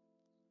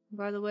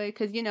 by the way,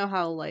 because you know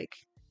how like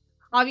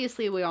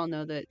obviously we all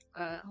know that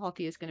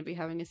Althea is going to be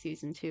having a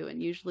season 2,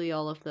 and usually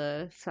all of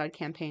the side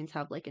campaigns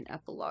have like an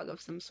epilogue of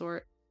some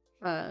sort.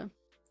 Uh,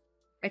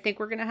 I think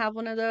we're gonna have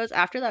one of those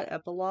after that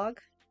epilogue.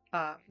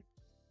 Uh,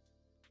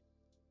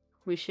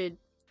 we should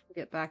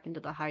get back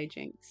into the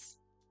hijinks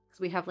because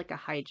we have like a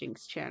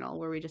hijinks channel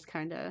where we just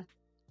kind of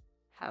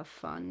have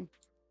fun.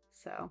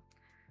 So,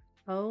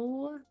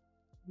 oh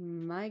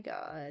my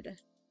god,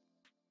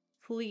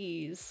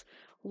 please,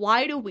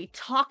 why do we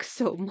talk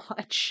so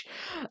much?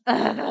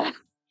 Let's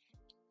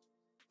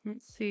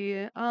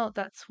see. Oh,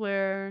 that's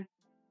where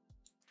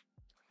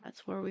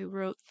we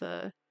wrote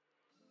the.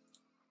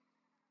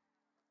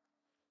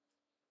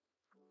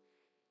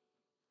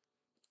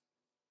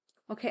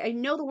 Okay, I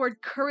know the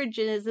word courage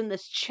is in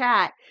this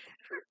chat.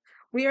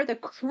 We are the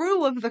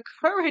crew of the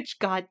courage,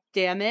 god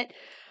damn it.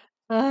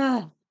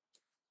 Ugh.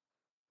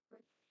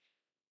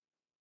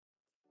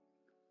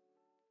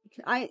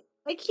 I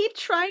keep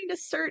trying to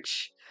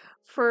search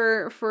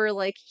for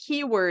like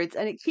keywords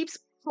and it keeps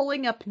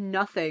pulling up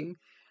nothing.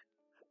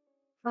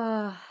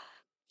 Uh,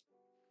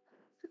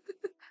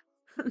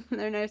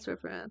 they're nice for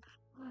friends.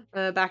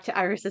 Back to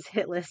Iris's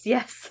hit list.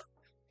 Yes.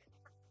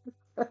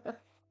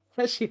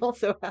 She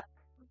also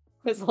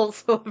is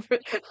also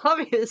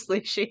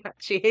obviously she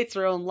hates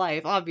her own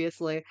life,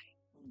 obviously.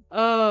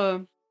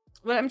 Um,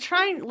 but I'm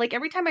trying, like,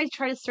 every time I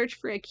try to search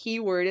for a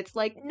keyword, it's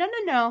like, no,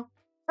 no, no.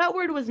 That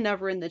word was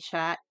never in the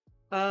chat.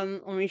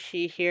 Let me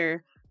see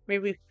here.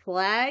 Maybe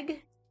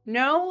flag?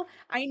 No,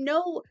 I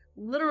know,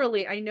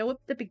 literally, I know at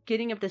the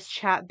beginning of this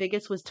chat,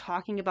 Biggest was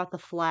talking about the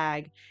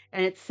flag,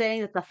 and it's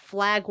saying that the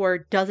flag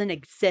word doesn't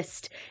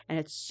exist, and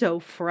it's so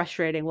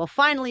frustrating. Well,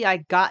 finally, I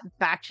got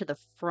back to the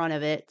front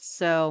of it,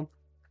 so,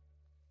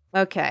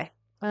 okay.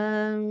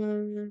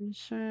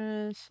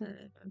 Sure,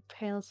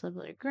 pale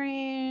silver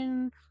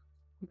green.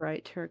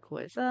 Bright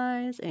turquoise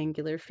eyes,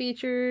 angular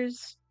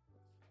features.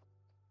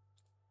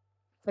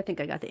 I think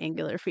I got the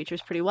angular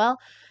features pretty well.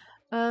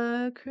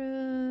 Long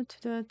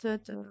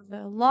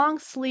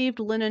sleeved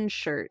linen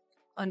shirt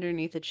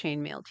underneath a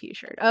chainmail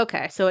t-shirt.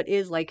 Okay, so it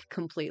is like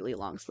completely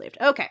long sleeved.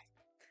 Okay.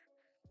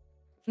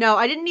 No,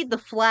 I didn't need the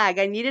flag.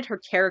 I needed her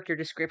character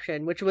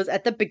description, which was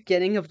at the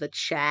beginning of the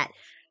chat.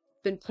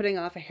 Been putting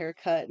off a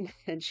haircut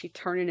and she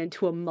turning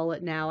into a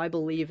mullet now. I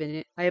believe in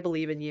it. I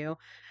believe in you.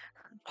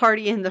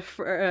 Party in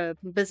the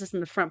business in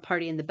the front,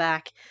 party in the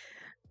back.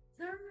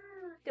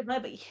 The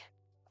baby.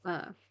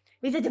 Uh,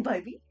 is it the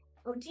baby?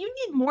 Oh, do you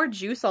need more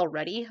juice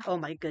already? Oh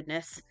my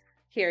goodness.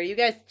 Here, you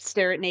guys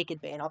stare at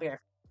naked Bane. I'll be right.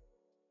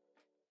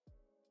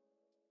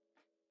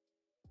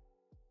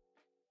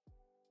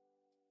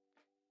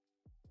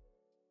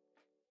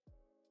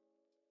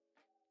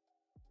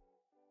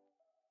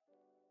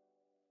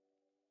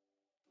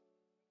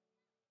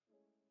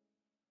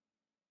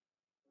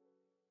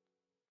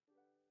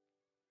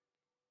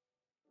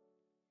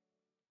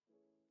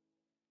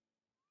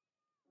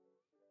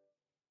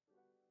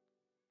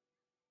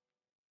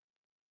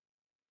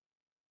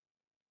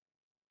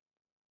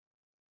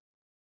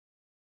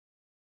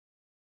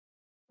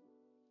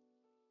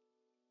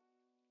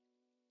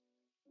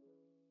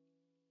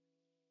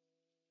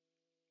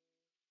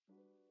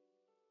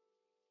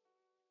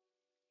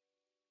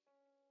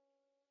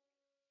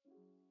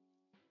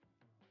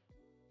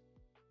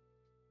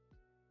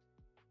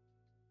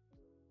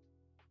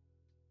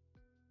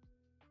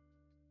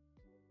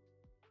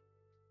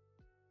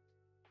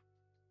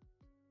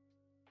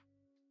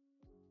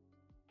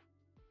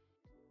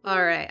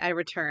 All right, I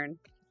return.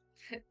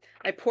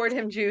 I poured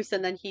him juice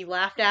and then he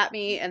laughed at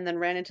me and then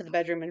ran into the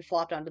bedroom and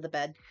flopped onto the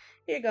bed.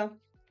 Here you go.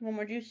 One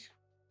more juice.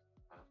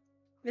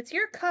 It's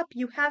your cup.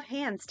 You have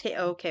hands.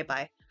 Okay,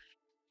 bye.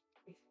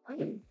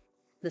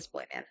 This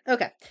boy, man.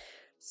 Okay.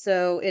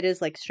 So it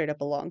is like straight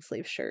up a long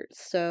sleeve shirt.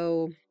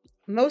 So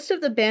most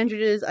of the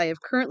bandages I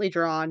have currently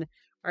drawn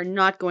are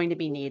not going to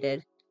be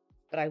needed,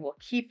 but I will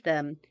keep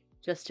them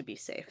just to be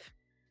safe.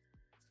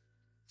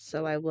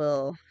 So I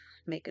will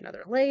make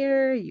another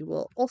layer. You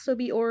will also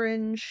be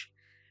orange.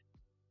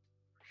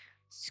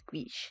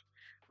 Squeeze.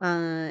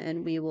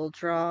 And we will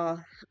draw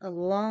a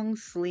long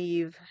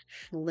sleeve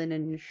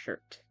linen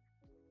shirt.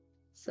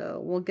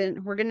 So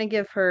we're gonna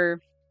give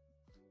her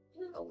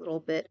a little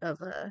bit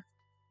of a.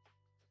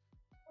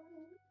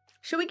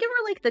 Should we give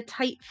her like the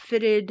tight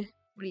fitted?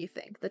 What do you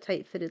think? The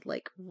tight fitted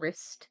like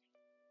wrist.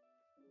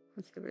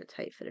 Let's give her a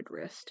tight fitted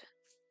wrist.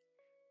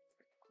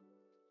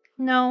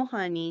 No,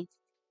 honey.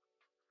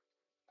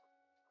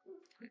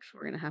 Actually,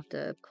 we're gonna have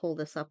to pull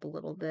this up a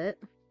little bit.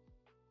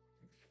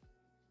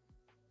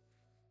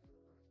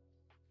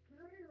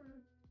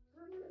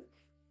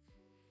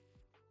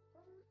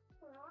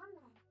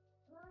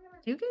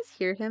 Do you guys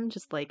hear him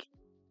just like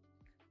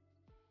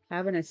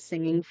having a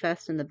singing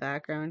fest in the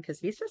background? Because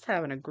he's just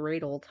having a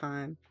great old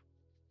time.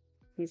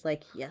 He's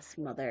like, yes,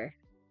 mother.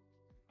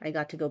 I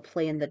got to go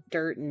play in the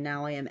dirt and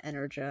now I am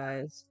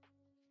energized.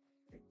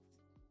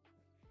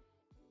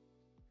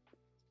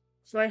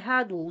 So I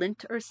had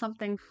lint or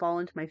something fall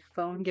into my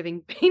phone,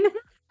 giving Bain.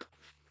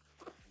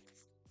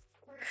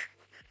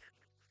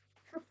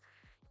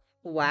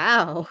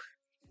 Wow.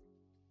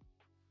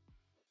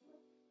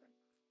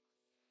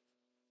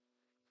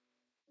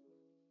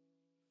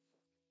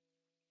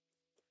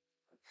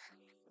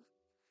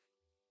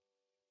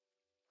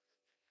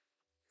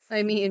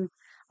 I mean,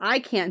 I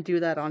can't do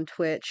that on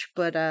Twitch,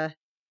 but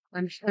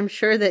I'm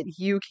sure that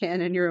you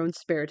can in your own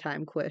spare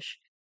time, Quish.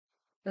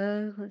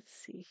 Let's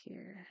see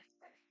here.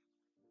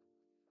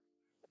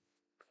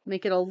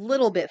 Make it a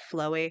little bit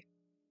flowy.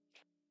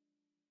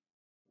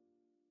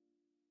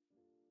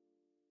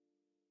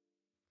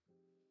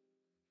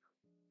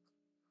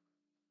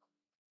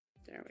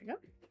 There we go.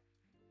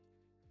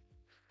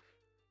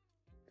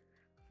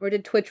 Or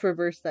did Twitch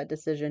reverse that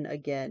decision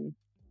again?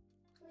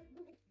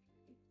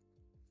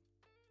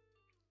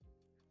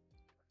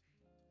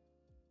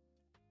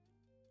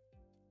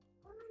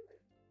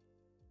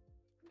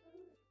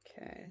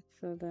 Okay,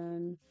 so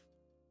then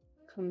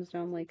comes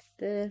down like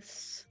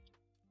this.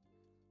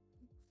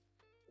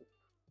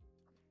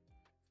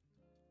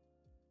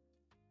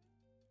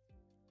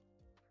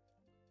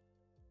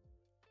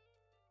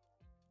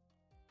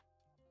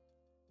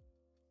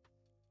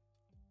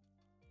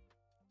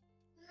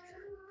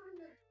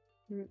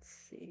 Let's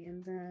see,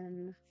 and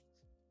then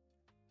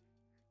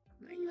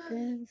like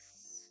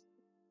this.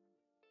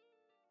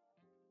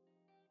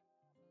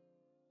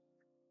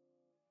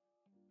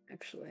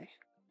 Actually,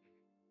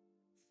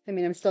 I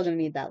mean, I'm still gonna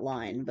need that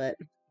line, but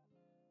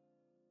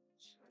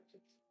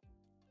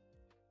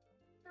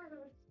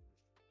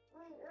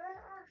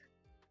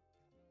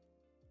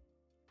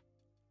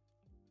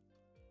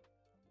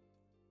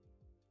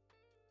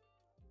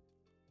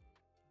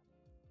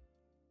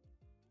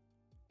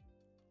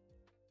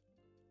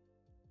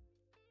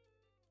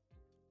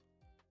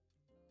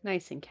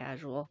nice and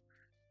casual.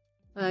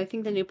 I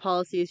think the new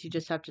policy is you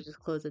just have to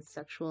disclose it's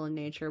sexual in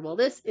nature. Well,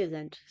 this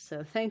isn't,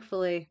 so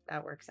thankfully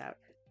that works out.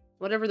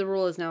 Whatever the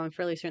rule is now, I'm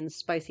fairly certain the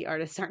spicy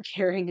artists aren't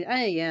caring.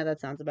 Yeah, that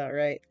sounds about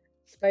right.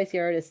 Spicy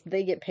artists,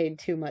 they get paid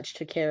too much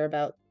to care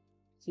about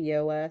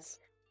TOS.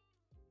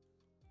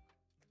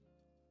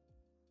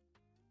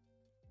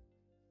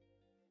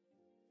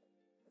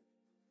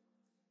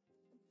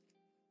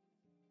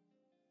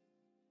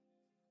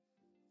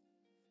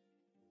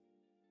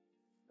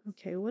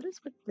 Okay, what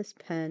is with this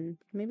pen?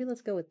 Maybe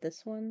let's go with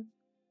this one.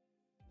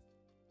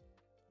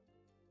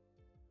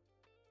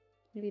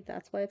 Maybe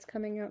that's why it's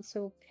coming out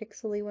so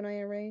pixely when I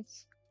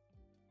erase.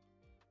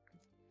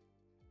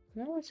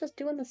 No, it's just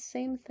doing the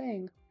same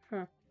thing.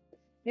 Huh.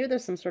 Maybe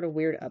there's some sort of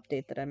weird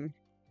update that I'm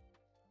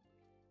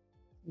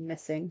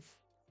missing.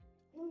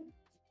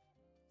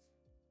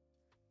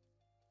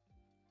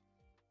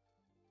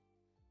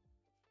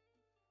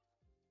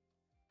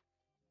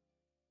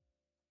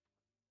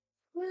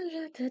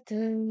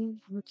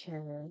 Okay,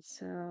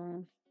 so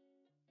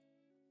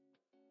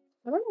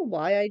I don't know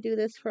why I do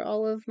this for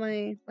all of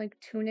my like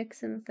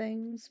tunics and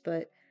things,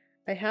 but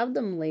I have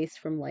them laced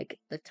from like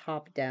the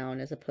top down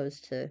as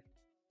opposed to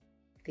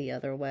the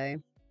other way.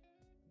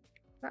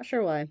 Not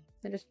sure why.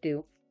 I just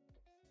do.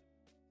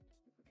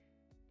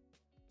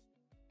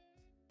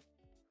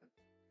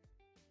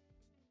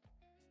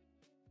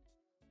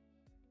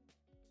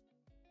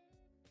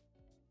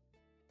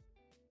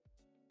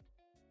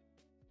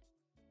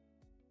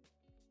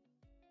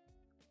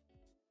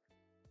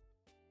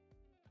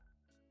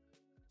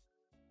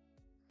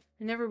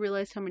 I never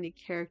realized how many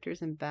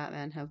characters in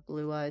Batman have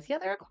blue eyes. Yeah,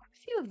 there are quite a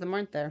few of them,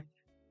 aren't there?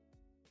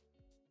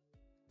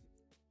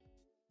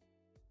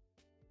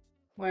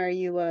 Why are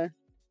you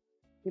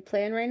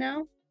playing right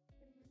now?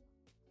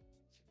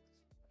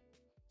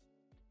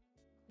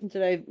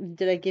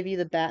 Did I give you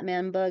the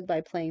Batman bug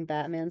by playing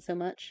Batman so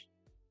much?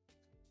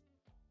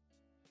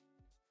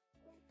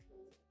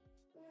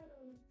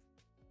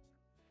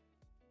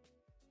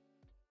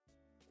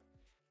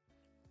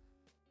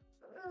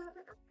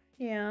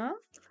 Yeah.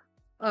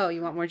 Oh,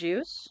 you want more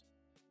juice?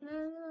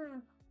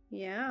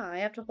 Yeah, I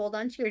have to hold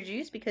on to your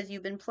juice because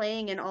you've been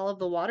playing in all of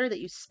the water that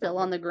you spill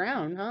on the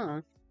ground,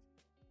 huh?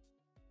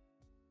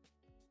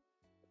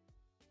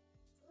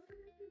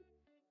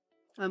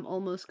 I'm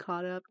almost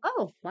caught up.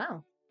 Oh,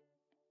 wow.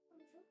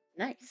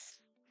 Nice.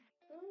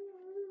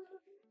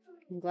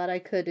 I'm glad I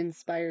could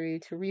inspire you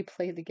to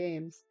replay the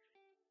games.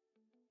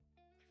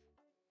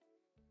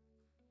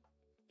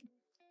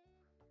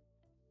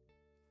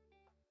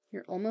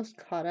 You're almost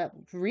caught up.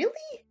 Really?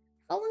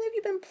 How long have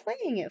you been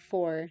playing it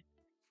for?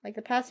 Like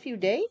the past few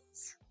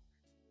days?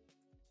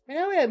 I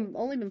know I've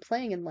only been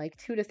playing in like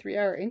 2 to 3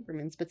 hour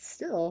increments, but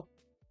still.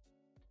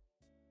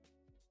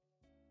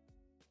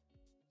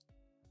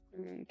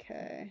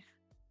 Okay.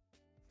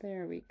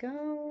 There we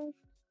go.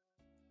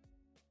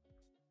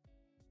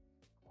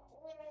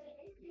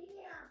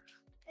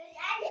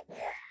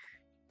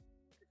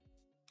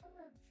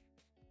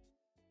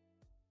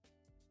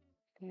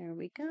 There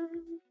we go.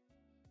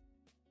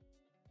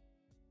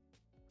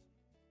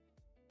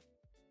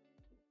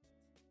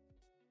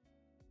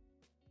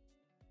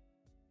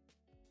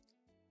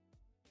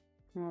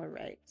 All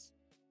right.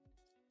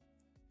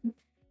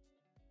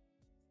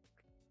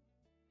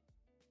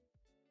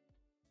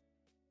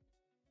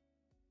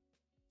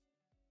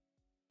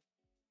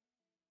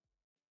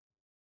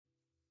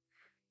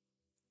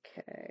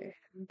 Okay.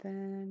 And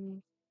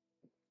then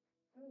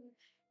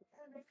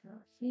go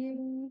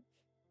here.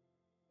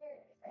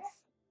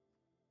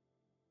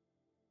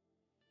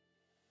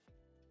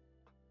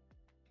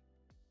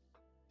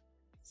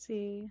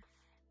 See.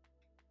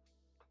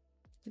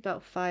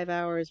 About 5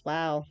 hours.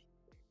 Wow.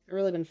 I've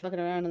really been fucking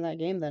around in that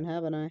game then,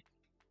 haven't I?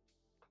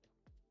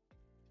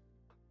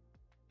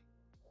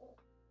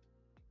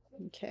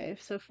 Okay,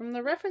 so from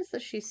the reference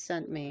that she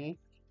sent me,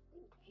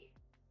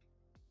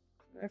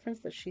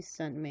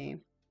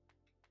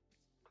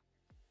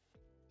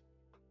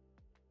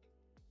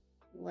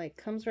 like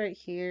comes right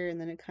here and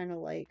then it kind of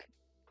like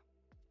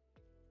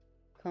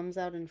comes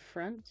out in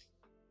front.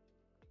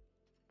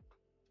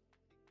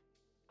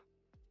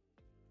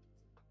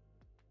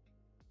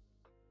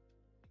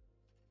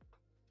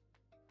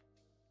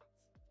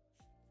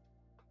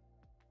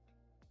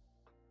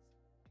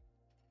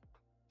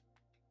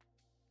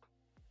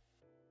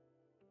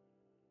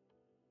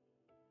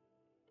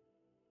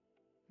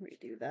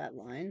 Redo that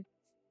line.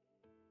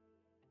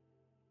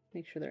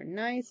 Make sure they're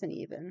nice and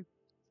even.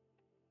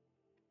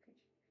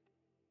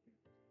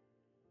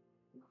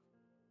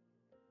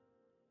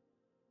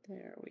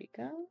 There we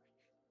go.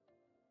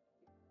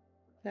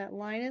 That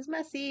line is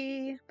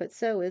messy, but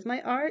so is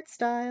my art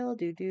style.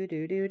 Do do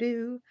do do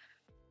do.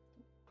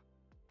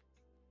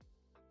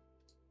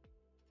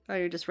 Oh,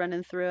 you're just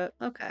running through it?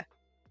 Okay.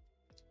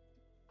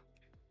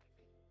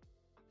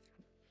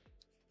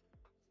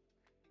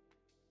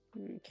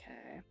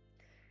 Okay.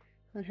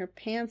 And her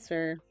pants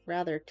are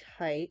rather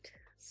tight,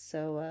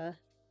 so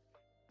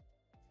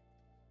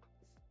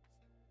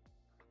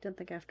don't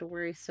think I have to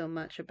worry so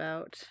much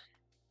about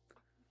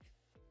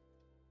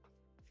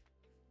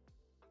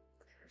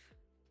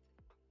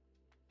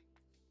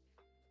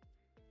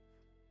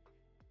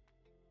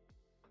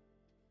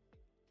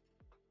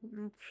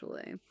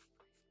actually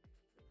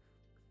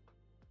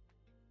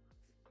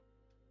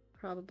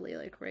probably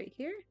like right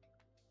here.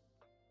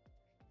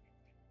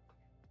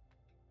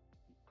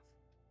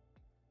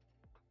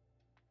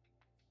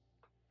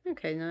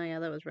 Okay, no, yeah,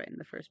 that was right in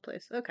the first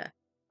place. Okay.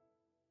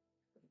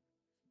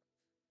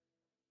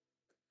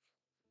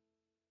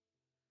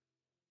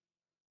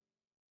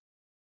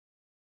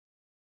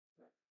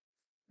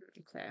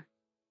 Okay.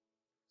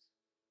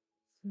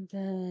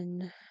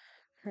 Then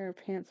her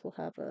pants will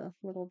have a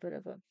little bit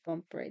of a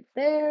bump right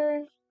there.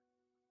 And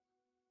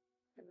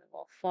then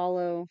we'll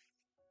follow.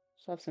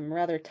 She'll have some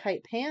rather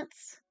tight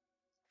pants.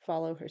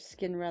 Follow her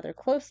skin rather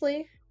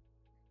closely.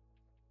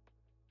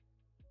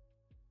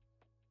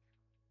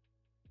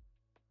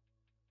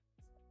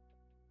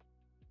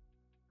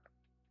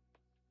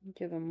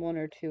 Give them 1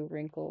 or 2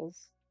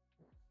 wrinkles.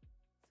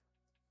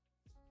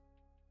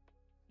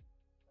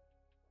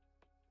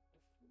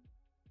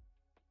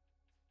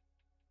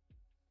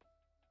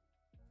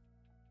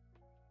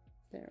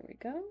 There we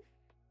go.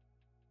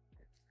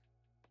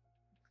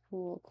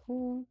 Cool,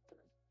 cool.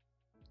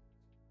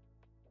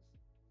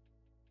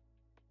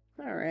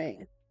 All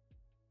right.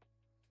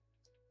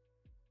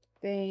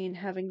 Bain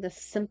having the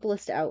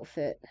simplest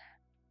outfit.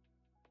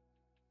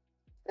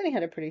 Then he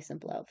had a pretty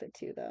simple outfit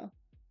too, though.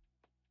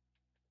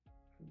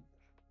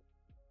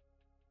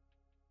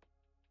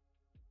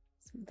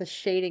 The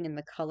shading and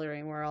the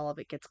coloring where all of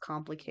it gets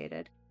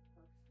complicated.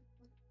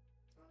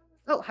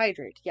 Oh,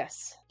 hydrate.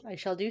 Yes, I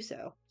shall do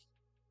so.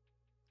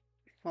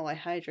 While I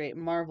hydrate,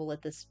 marvel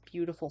at this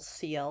beautiful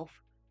sea elf.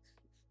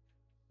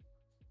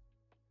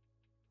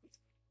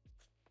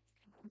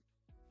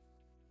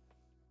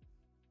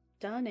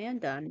 Done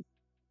and done.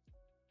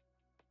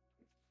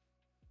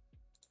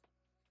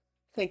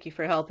 Thank you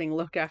for helping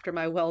look after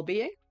my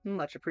well-being.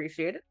 Much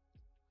appreciated.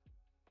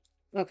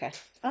 Okay.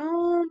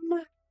 Um,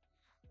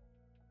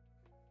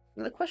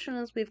 the question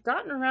is, we've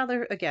gotten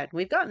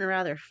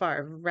rather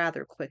far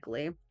rather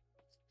quickly.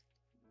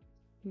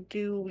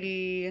 Do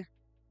we,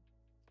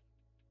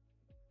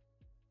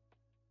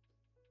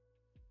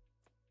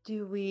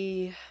 do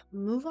we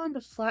move on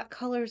to flat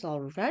colors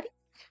already?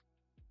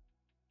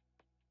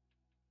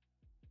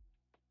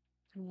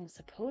 I mean, I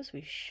suppose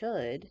we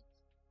should.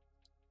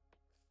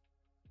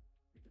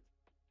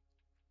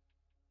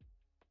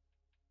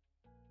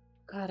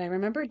 God, I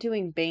remember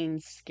doing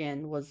Bane's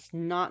skin was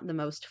not the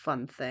most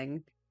fun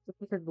thing. Just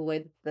because of the way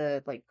that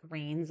the like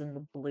greens and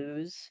the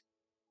blues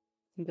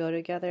go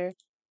together.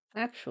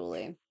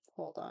 Actually,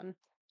 hold on.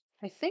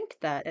 I think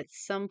that at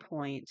some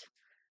point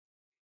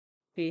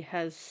he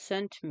has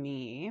sent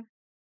me.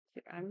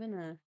 Here,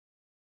 I'm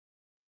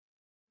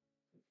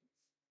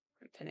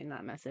pinning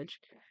that message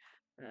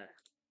uh,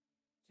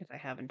 if I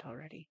haven't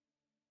already.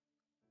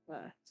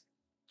 Uh,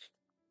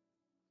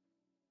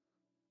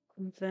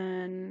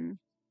 then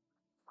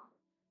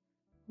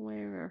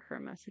where are her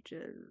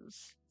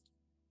messages?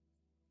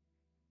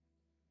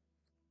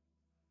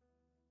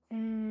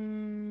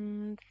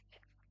 And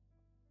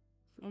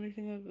only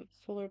thing of a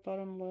fuller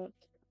bottom lip.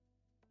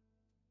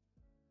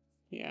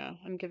 Yeah,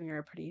 I'm giving her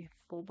a pretty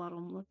full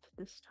bottom lip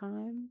this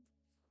time.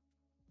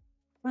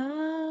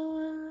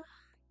 Uh,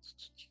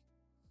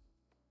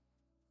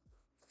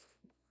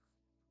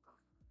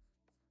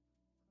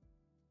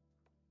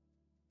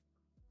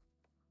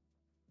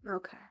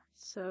 okay.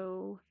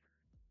 So,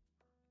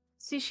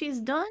 see, she's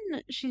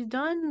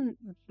done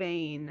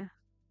Bane,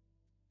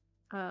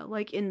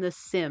 like in The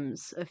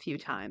Sims a few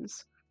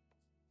times.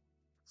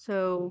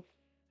 So,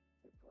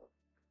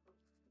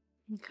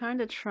 I'm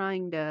kind of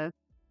trying to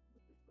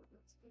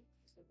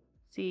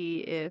see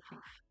if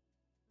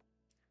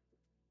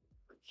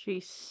she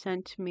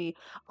sent me.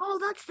 Oh,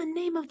 that's the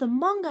name of the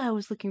manga I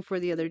was looking for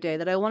the other day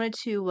that I wanted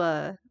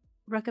to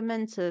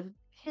recommend to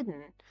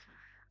Hidden.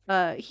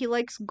 He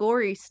likes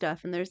gory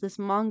stuff, and there's this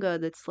manga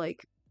that's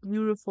like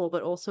beautiful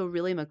but also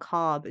really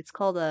macabre. It's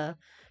called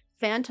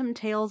Phantom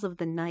Tales of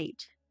the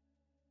Night.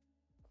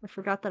 I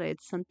forgot that I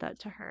had sent that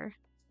to her.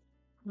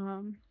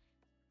 Um,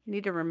 I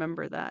need to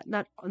remember that.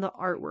 That the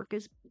artwork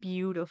is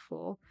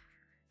beautiful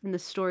and the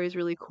story is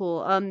really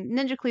cool.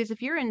 Ninja Cleese,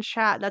 if you're in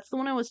chat, that's the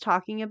one I was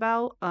talking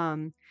about.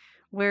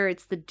 Where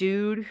it's the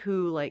dude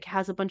who like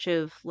has a bunch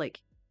of like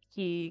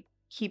he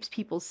keeps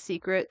people's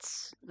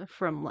secrets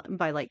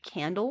by like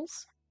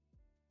candles.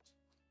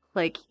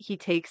 Like he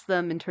takes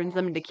them and turns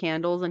them into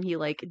candles and he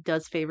like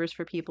does favors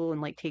for people and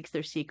like takes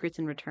their secrets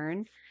in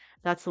return.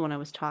 That's the one I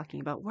was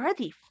talking about. Where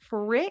the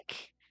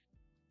frick?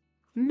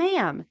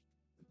 Ma'am,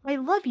 I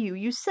love you.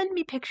 You send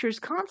me pictures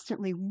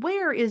constantly.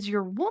 Where is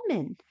your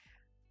woman?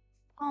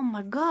 Oh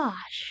my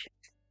gosh.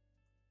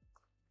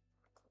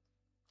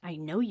 I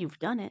know you've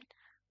done it.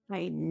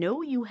 I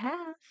know you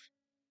have.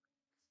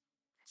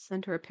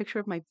 Sent her a picture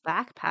of my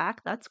backpack.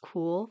 That's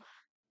cool.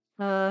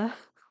 Uh,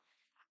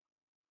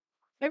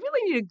 I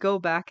really need to go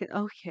back and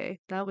okay,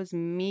 that was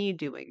me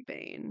doing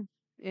Bane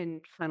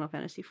in Final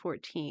Fantasy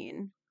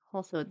 14.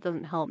 Also, it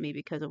doesn't help me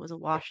because it was a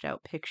washed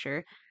out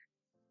picture.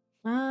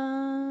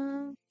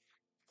 Uh,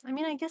 I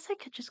mean, I guess I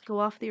could just go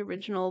off the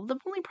original. The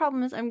only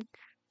problem is I'm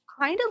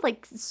kind of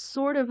like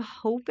sort of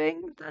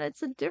hoping that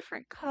it's a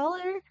different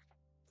color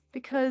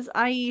because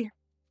I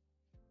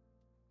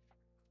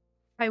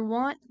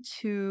want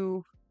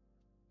to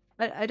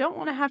I don't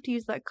want to have to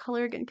use that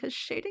color again because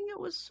shading it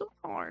was so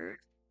hard.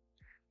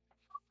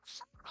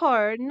 So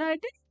hard and I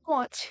didn't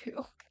want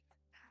to.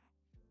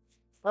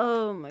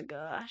 Oh my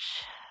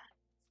gosh.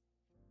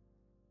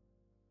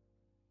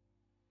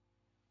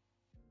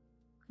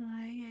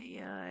 Ay,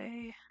 ay,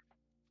 ay.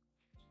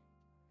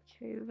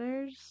 Okay,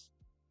 there's.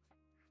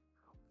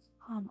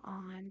 Come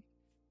on.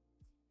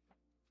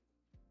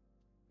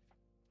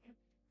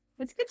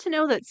 It's good to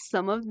know that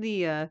some of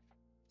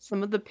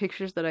the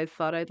pictures that I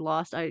thought I'd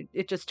lost,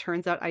 it just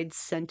turns out I'd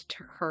sent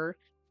to her.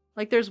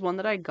 Like there's one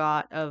that I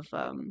got of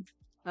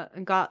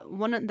got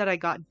one that I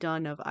got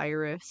done of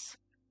Iris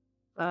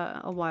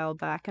a while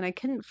back and I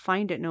couldn't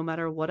find it no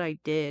matter what I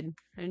did.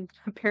 And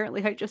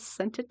apparently I just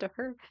sent it to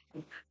her.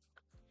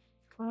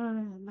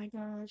 Oh my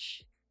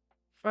gosh.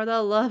 For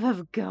the love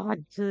of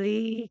God,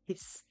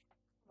 please.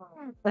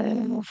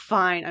 Ugh,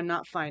 fine, I'm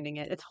not finding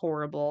it. It's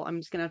horrible. I'm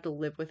just gonna have to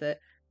live with it.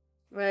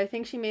 But I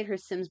think she made her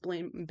Sims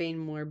Bane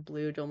more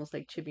blue to almost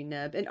like Chibi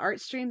Neb. An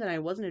art stream that I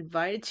wasn't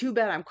invited to,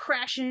 bad. I'm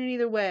crashing it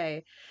either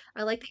way.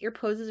 I like that your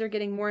poses are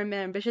getting more and more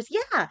ambitious.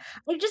 Yeah,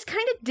 I just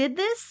kind of did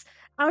this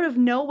out of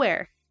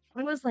nowhere.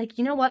 I was like,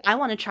 you know what? I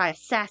want to try a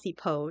sassy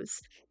pose.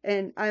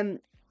 And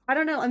I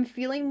don't know, I'm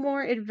feeling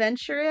more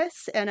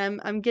adventurous and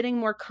I'm getting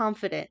more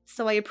confident.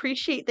 So I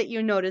appreciate that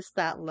you noticed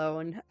that,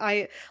 Lone.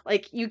 I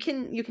like you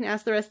can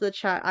ask the rest of the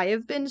chat. I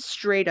have been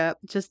straight up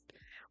just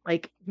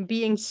like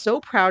being so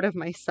proud of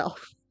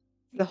myself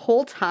the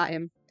whole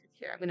time.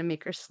 Here, I'm gonna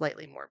make her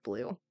slightly more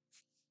blue.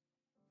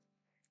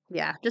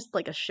 Yeah, just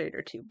like a shade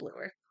or two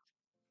bluer.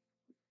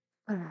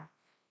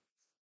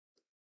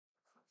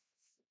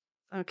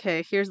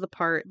 Okay, here's the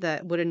part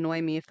that would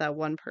annoy me if that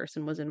one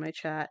person was in my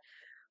chat.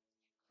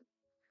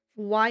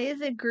 Why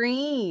is it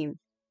green?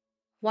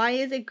 Why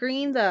is it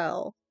green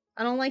though?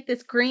 I don't like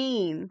this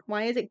green.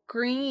 Why is it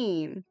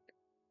green?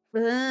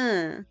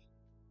 Ugh.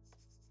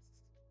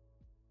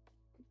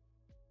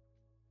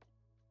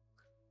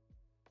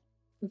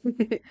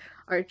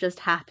 Art just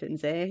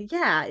happens, eh?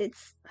 Yeah,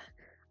 it's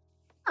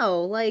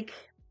oh, like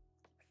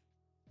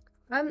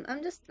I'm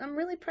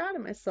really proud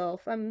of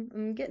myself.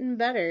 I'm getting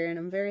better and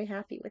I'm very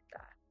happy with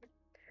that.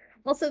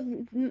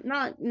 Also,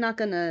 not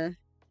gonna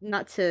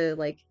not to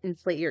like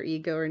inflate your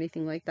ego or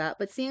anything like that,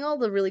 but seeing all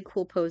the really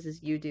cool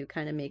poses you do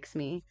kind of makes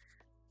me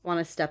want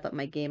to step up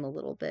my game a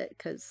little bit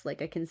because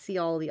like I can see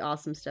all the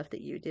awesome stuff that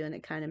you do and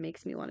it kind of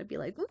makes me want to be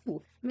like,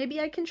 ooh, maybe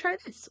I can try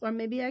this or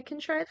maybe I can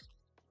try that.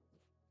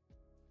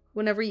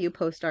 Whenever you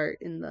post art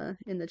in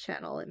the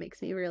channel, it makes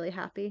me really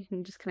happy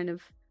and just kind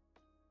of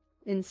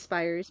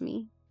inspires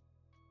me.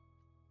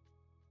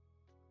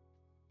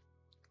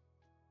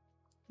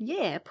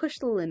 Yeah, push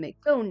the limit,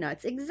 go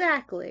nuts.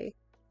 Exactly.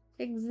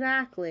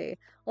 Exactly.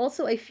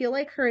 Also, I feel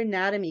like her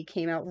anatomy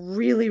came out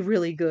really,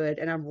 really good,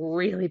 and I'm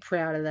really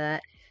proud of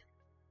that.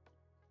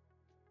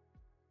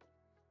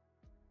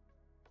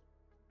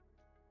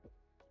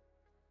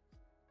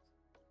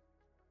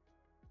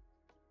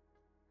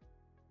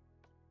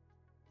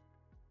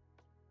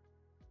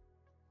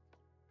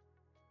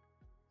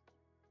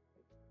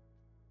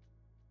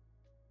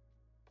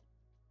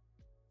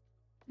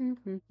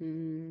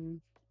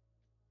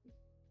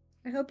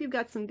 I hope you've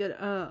got some good.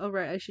 Oh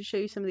right, I should show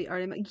you some of the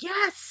art.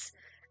 Yes,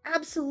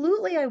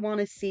 absolutely. I want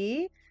to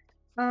see.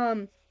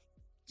 Um,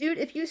 dude,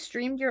 if you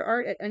streamed your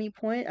art at any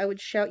point, I would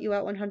shout you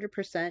out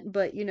 100%.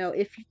 But you know,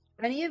 if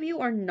any of you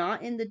are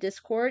not in the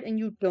Discord and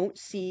you don't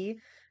see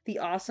the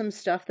awesome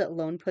stuff that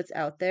Lone puts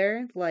out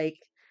there, like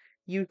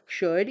you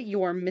should,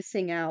 you are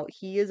missing out.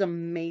 He is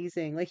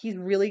amazing. Like he's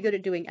really good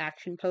at doing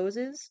action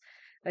poses.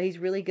 He's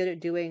really good at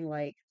doing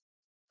like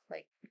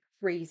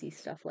crazy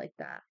stuff like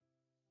that.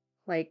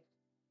 Like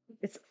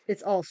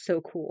it's all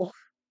so cool.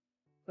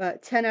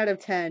 10 out of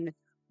 10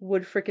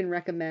 would freaking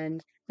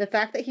recommend. The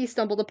fact that he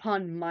stumbled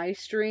upon my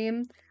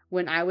stream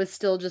when I was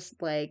still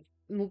just like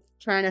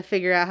trying to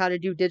figure out how to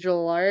do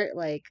digital art,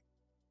 like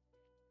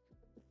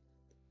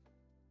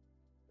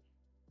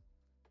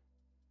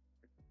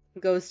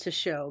goes to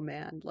show,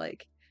 man.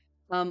 Like,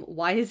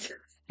 why is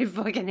I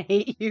fucking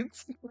hate you,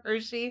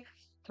 Hershey?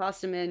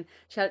 Tossed him in.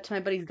 Shout out to my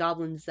buddies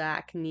Goblin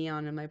Zach,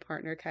 Neon, and my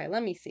partner Kai.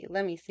 Let me see.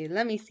 Let me see.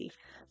 Let me see.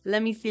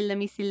 Let me see. Let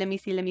me see. Let me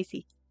see. Let me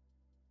see.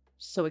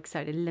 So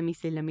excited. Let me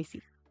see. Let me see.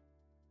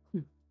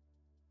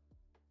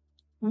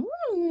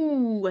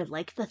 Ooh, I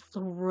like the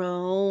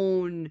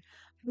throne.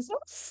 Is that a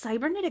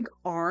cybernetic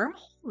arm?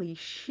 Holy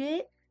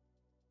shit.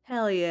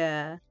 Hell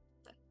yeah.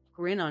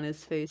 Grin on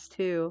his face,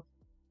 too.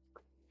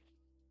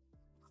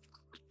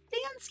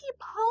 Fancy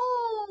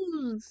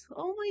pose!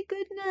 Oh my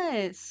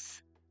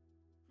goodness.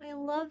 I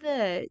love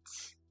it.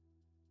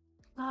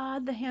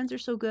 God, the hands are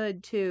so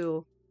good,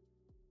 too.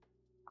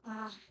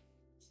 Ah.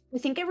 I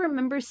think I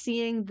remember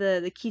seeing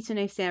the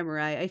Kitsune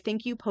Samurai. I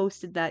think you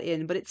posted that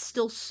in, but it's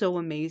still so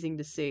amazing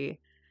to see.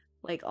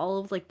 Like all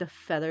of like the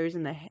feathers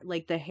and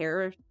like the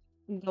hair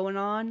going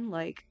on,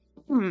 like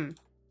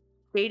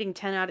rating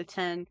 10 out of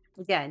 10.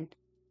 Again,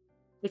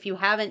 if you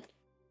haven't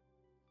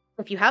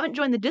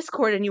joined the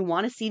Discord and you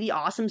want to see the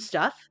awesome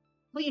stuff,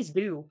 please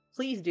do.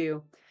 Please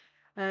do.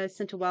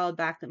 Sent a while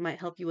back that might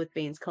help you with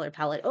Bane's color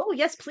palette. Oh,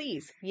 yes,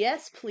 please.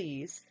 Yes,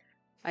 please.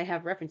 I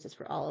have references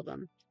for all of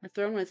them. The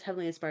throne was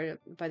heavily inspired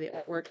by the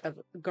artwork of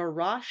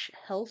Garrosh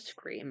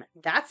Hellscream.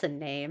 That's a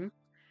name.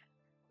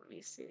 Let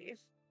me see.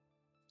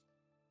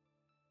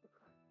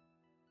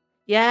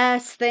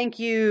 Yes, thank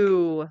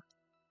you.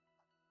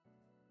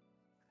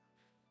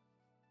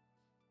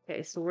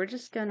 Okay, so we're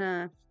just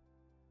gonna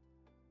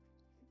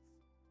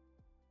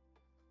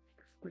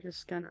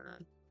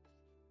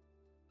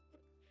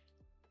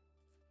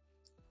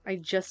I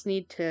just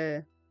need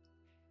to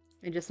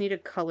I just need a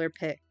color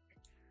pick.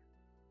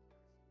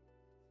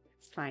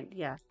 It's fine.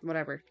 Yeah,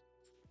 whatever.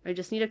 I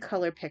just need a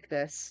color pick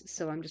this,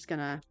 so I'm just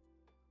gonna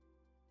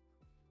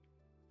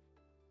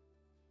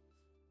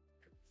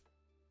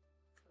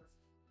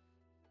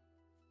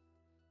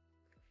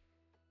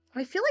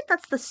I feel like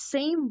that's the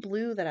same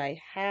blue that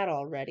I had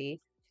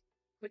already,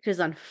 which is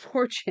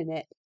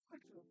unfortunate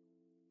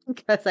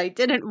because I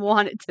didn't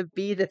want it to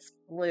be this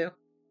blue.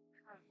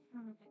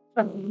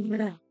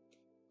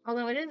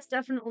 Although it is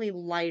definitely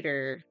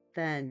lighter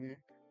than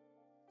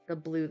the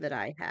blue that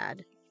I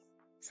had.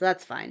 So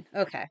that's fine.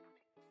 Okay.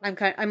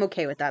 I'm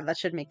okay with that. That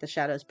should make the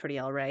shadows pretty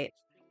all right.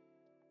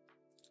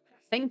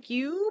 Thank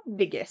you,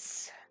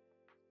 Biggest.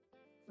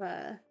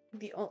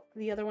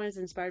 The other one is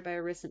inspired by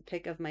a recent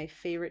pic of my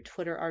favorite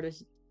Twitter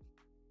artist,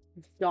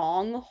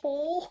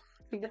 Donghole.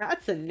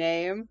 That's a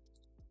name.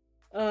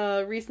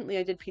 Recently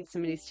I did Pizza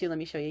Minis too. Let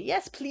me show you.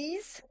 Yes,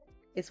 please.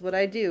 It's what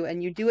I do,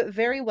 and you do it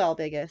very well,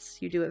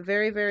 Biggest. You do it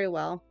very, very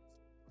well.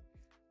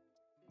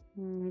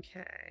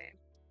 Okay.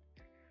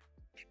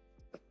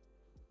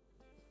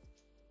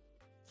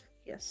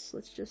 Yes,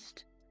 let's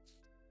just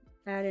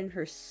add in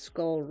her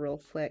skull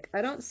real quick.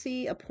 I don't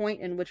see a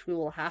point in which we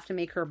will have to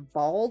make her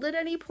bald at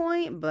any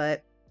point,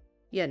 but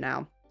you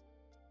know,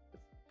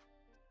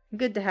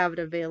 good to have it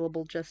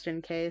available just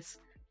in case.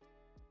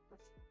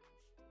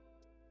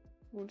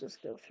 We'll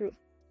just go through.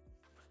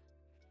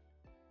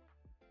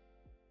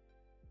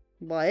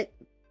 What?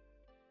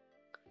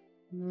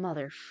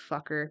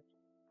 Motherfucker.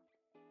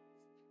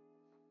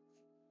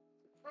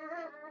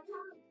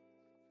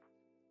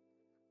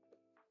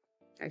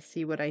 I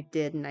see what I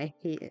did and I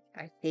hate it.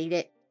 I hate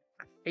it.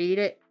 I hate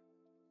it.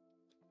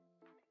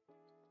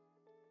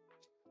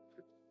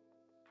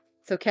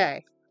 It's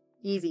okay.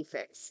 Easy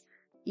fix.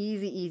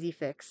 Easy, easy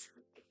fix.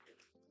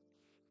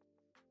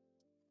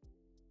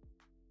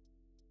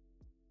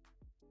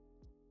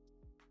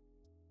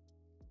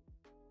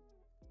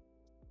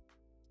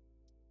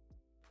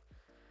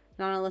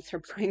 Nana lets her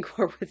prank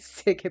war with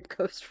Sigip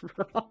goes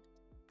wrong.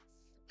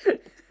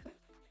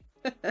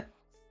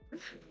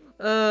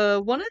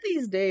 One of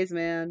these days,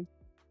 man.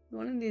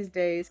 One of these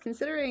days,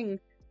 considering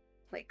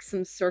like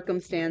some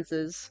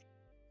circumstances,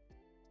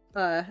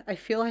 I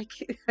feel like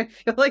I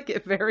feel like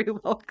it very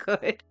well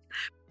could.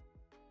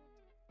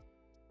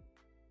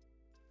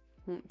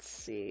 Let's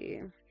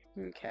see.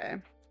 Okay.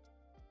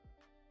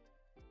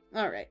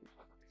 All right.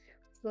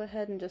 Let's go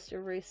ahead and just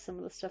erase some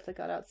of the stuff that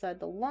got outside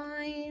the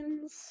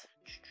lines.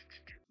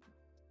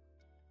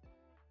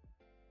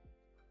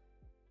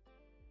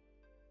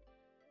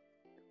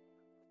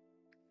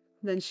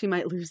 Then she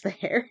might lose the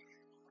hair.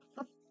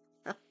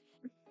 Oh,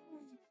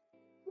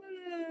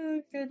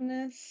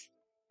 goodness.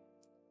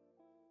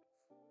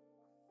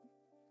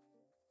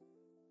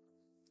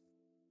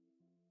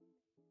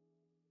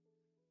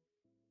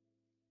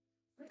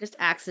 Just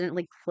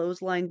accidentally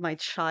clotheslined my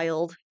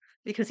child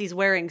because he's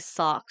wearing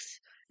socks.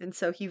 And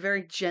so he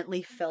very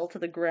gently fell to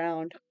the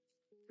ground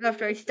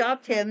after I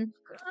stopped him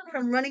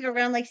from running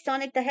around like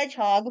Sonic the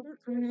Hedgehog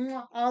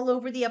all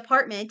over the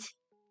apartment.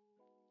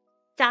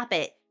 Stop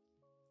it.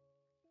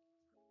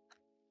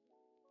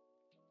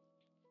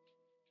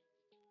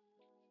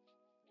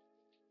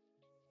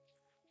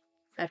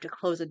 I have to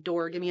close a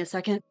door. Give me a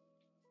second.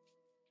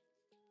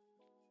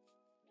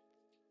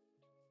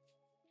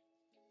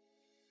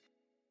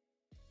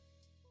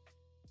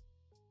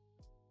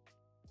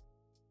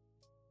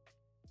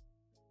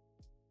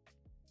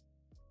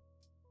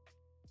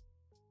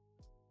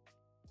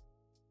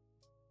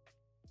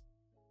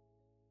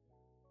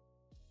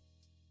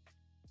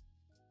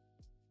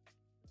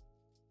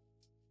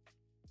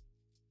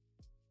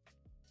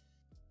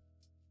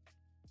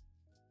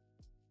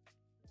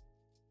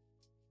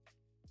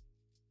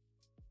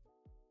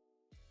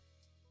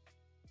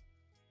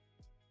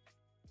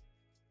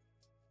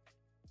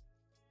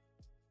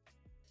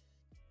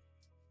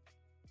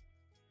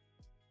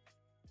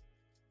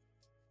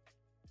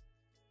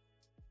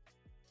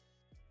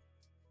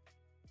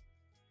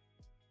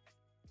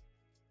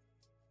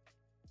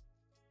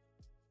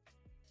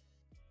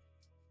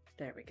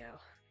 There we go.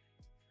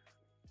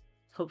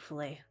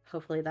 Hopefully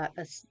that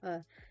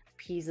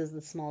appeases the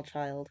small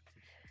child.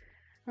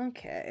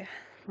 Okay.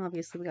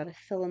 Obviously, we gotta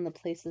fill in the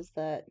places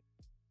that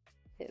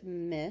it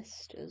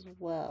missed as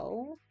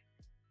well.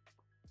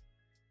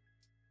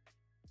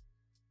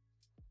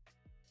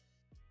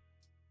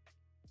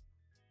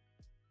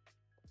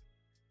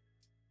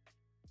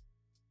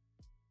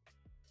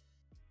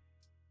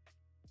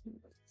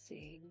 Let's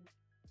see.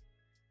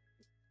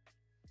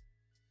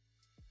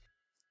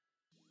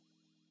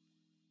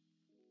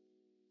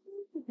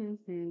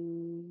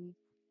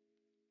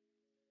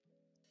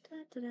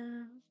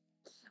 Da-da-da.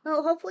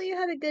 Well, hopefully you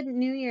had a good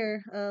New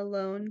Year,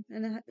 Lone,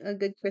 and a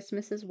good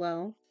Christmas as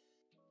well.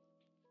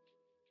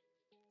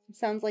 It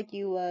sounds like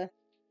you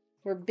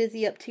were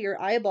busy up to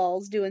your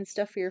eyeballs doing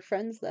stuff for your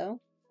friends, though.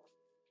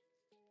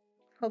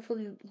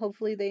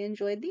 Hopefully they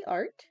enjoyed the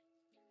art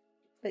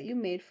that you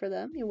made for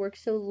them. You worked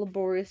so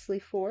laboriously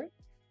for it.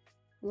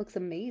 It looks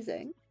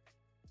amazing.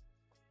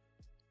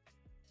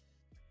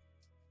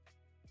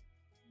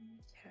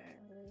 Okay.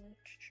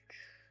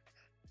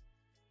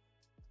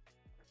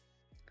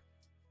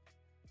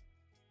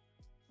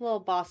 Well,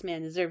 boss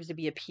man deserves to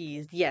be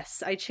appeased.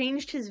 Yes, I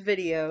changed his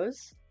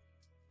videos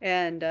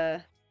and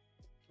I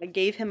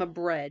gave him a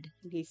bread.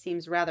 He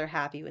seems rather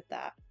happy with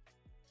that.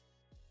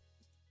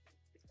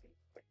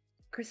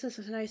 Christmas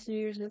was nice, New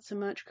Year's not so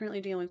much. Currently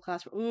dealing with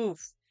class.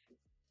 Oof.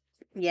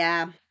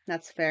 Yeah,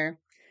 that's fair.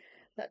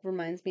 That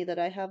reminds me that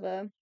I have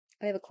a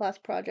class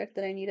project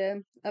that I need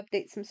to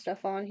update some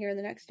stuff on here in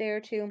the next day or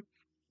two.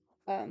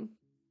 Um,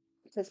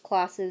 because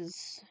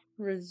classes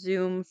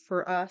resume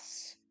for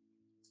us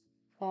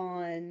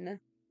on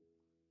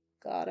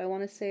God, I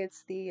want to say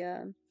it's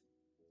the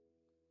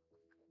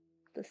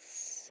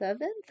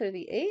 7th or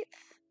the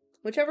 8th,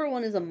 whichever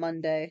one is a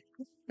Monday.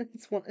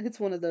 It's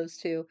one of those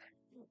two.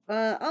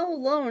 Oh,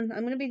 Lone,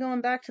 I'm gonna be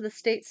going back to the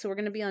States, so we're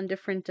gonna be on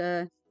different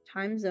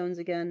time zones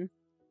again.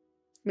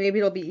 Maybe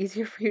it'll be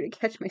easier for you to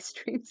catch my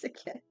streams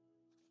again.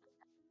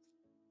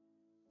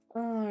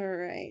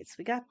 Alright, so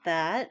we got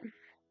that.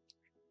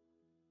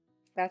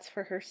 That's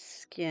for her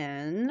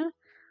skin.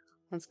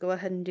 let's go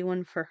ahead and do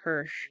one for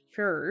her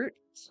shirt.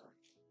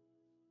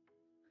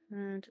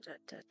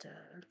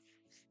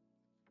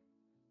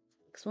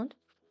 Excellent.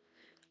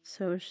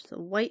 So it's the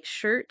white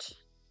shirt.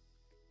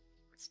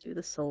 Let's do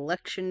the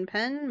selection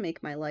pen,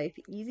 make my life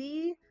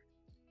easy.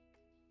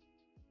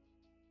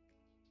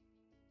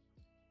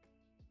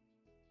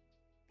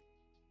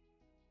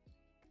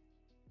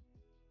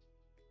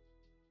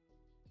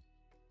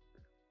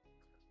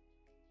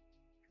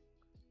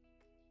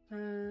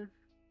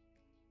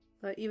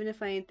 But even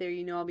if I ain't there,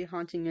 you know I'll be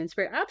haunting you in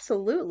spirit.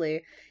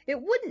 Absolutely.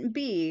 It wouldn't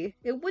be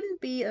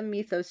a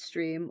Mythos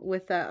stream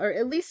with or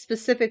at least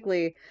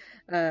specifically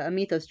a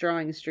Mythos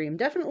drawing stream.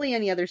 Definitely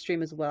any other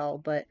stream as well,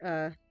 but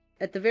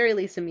at the very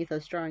least a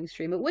Mythos drawing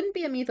stream. It wouldn't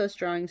be a Mythos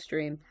drawing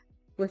stream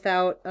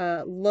without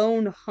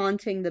Lone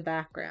haunting the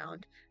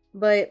background.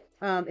 But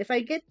if I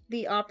get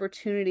the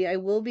opportunity, I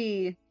will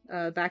be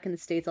back in the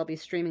States. I'll be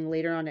streaming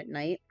later on at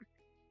night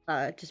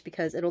just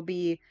because it'll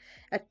be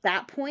at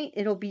that point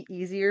it'll be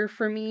easier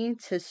for me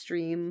to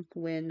stream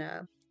when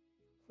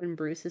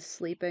Bruce is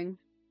sleeping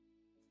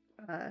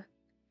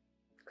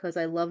because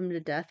I love him to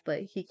death,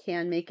 but he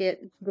can make it,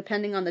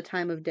 depending on the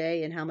time of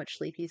day and how much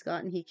sleep he's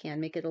gotten, he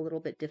can make it a little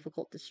bit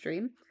difficult to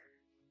stream.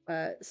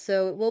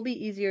 So it will be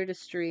easier to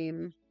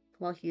stream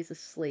while he's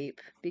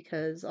asleep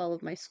because all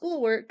of my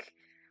schoolwork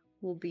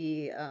will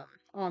be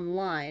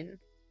online,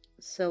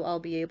 so I'll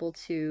be able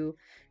to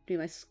do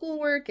my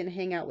schoolwork and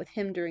hang out with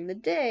him during the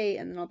day,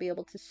 and then I'll be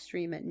able to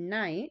stream at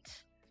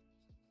night.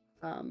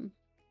 Um,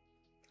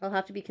 I'll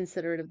have to be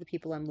considerate of the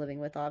people I'm living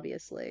with,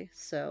 obviously.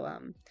 So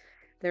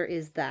there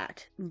is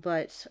that.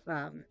 But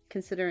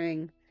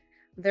considering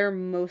they're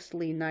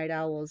mostly night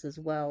owls as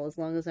well, as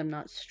long as I'm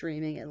not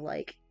streaming at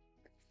like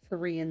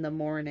 3 in the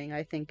morning,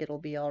 I think it'll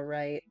be all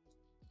right.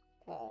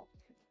 Oh.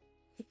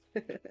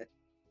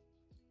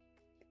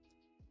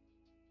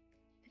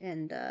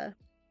 and uh,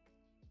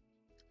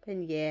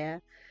 and yeah.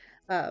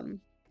 Um,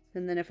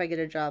 and then if I get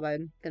a job,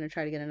 I'm gonna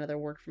try to get another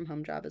work from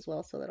home job as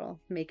well, so that'll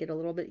make it a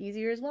little bit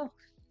easier as well.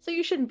 So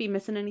you shouldn't be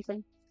missing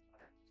anything.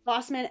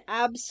 Bossman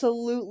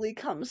absolutely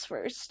comes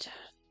first.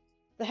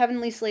 The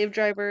Heavenly Slave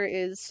Driver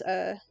is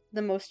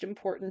the most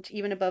important,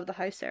 even above the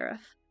High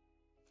Seraph.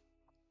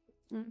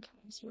 Okay,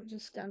 so we're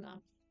just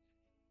gonna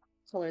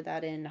color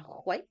that in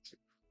white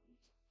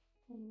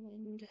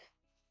and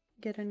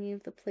get any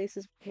of the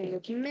places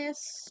we've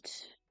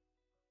missed.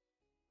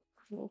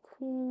 Cool,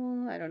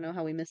 cool. I don't know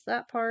how we missed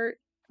that part.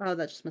 Oh,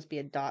 that just must be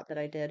a dot that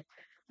I did.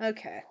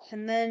 Okay,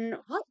 and then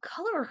what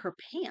color are her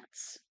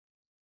pants?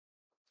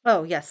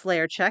 Oh, yes,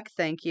 layer check.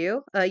 Thank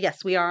you.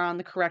 Yes, we are on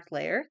the correct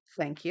layer.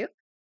 Thank you.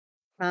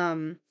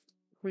 Um,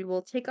 we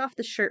will take off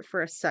the shirt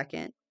for a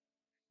second,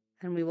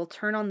 and we will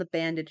turn on the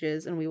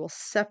bandages, and we will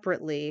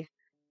separately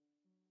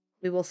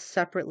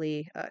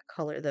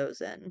color those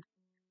in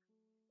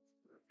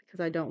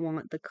because I don't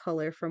want the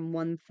color from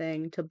one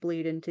thing to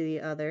bleed into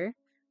the other,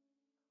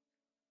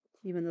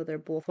 even though they're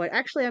both white.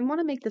 Actually, I want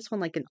to make this one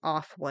like an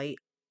off-white.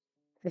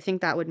 I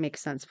think that would make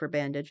sense for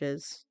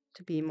bandages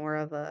to be more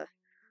of a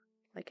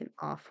like an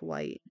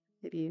off-white.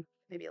 Maybe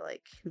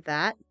like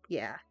that.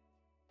 Yeah.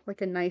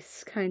 Like a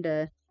nice kind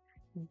of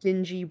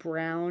dingy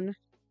brown,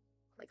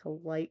 like a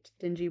light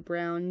dingy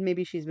brown.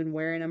 Maybe she's been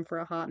wearing them for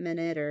a hot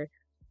minute, or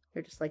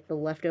they're just like the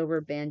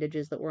leftover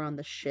bandages that were on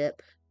the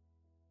ship.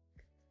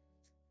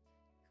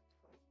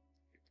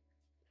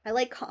 I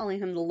like calling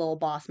him the little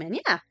boss man.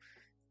 Yeah,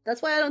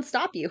 that's why I don't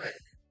stop you.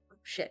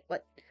 Shit,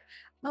 what?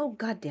 Oh,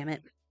 god damn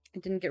it. I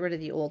didn't get rid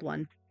of the old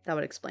one. That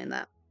would explain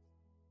that.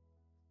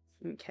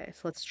 Okay,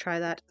 so let's try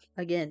that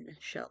again,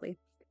 shall we?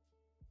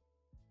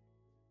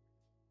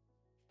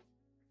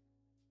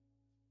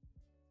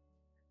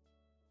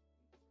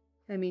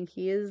 I mean,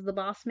 he is the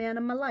boss man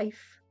of my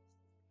life.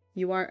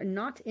 You are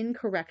not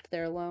incorrect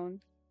there,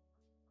 Lone.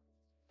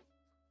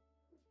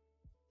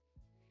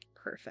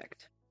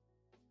 Perfect.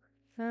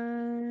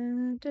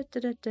 Da, da,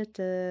 da, da,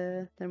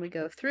 da. Then we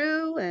go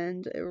through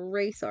and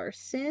erase our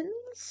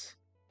sins,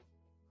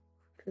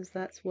 because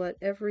that's what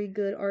every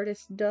good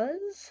artist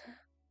does.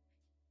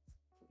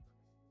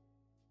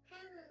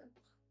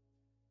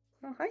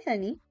 Oh, hi,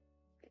 honey.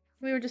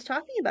 We were just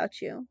talking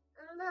about you.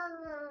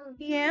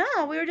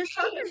 Yeah, we were just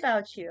talking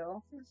about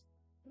you.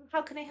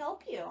 How can I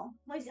help you?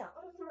 What is that?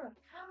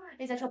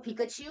 Is that your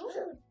Pikachu?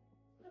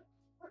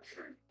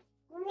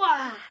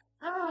 Wow.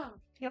 Oh,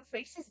 your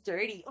face is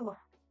dirty. Oh,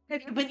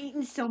 have you been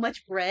eating so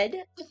much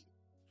bread?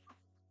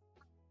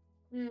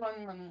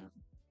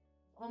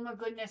 Oh my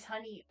goodness,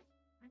 honey.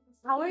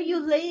 How are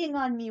you laying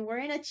on me? We're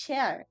in a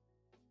chair.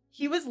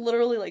 He was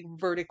literally like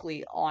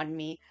vertically on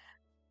me.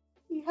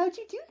 How'd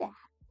you do that?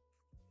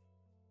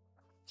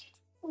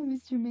 Oh,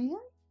 Mr. Man?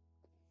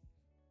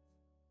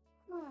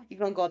 You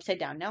gonna go upside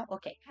down now?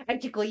 Okay. I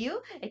tickle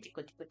you. I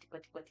tickle, tickle, tickle,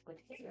 tickle, tickle,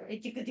 tickle. I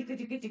tickle, tickle,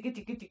 tickle, tickle,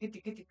 tickle, tickle,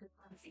 tickle, tickle.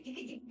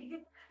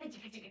 I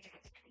tickle, tickle, tickle,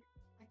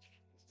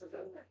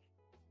 tickle.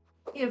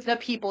 Give the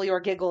people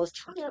your giggles.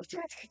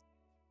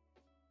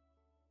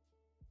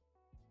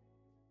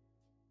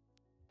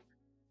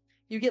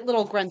 You get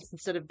little grunts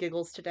instead of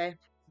giggles today.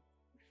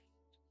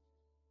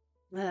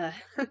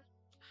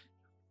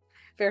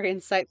 Very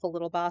insightful,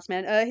 little boss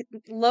man.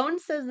 Lone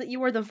says that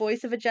you are the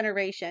voice of a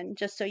generation,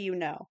 just so you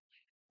know.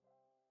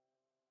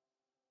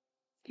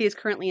 He is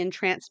currently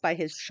entranced by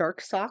his shark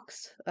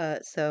socks,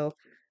 so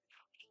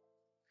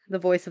the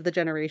voice of the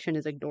generation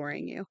is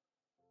ignoring you.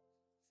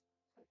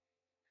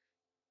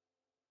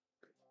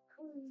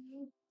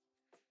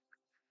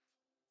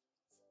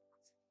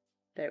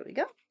 There we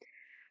go.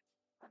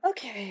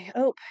 Okay.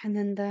 Oh, and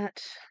then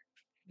that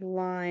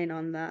line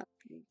on that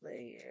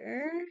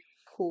layer.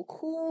 Cool,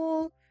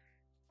 cool.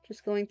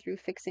 Just going through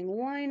fixing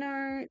line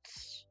art.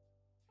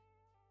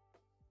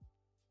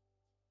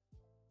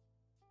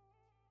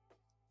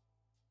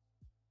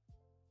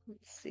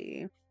 Let's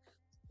see.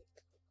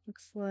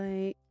 Looks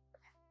like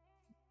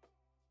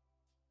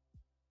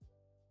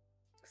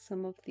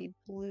some of the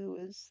blue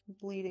is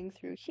bleeding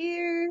through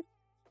here.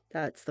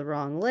 That's the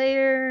wrong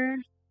layer.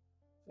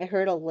 I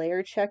heard a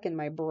layer check in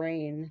my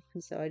brain,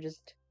 and so I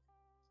just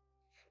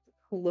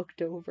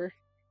looked over.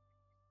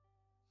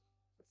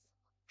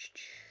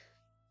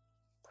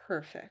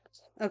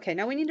 Perfect. Okay,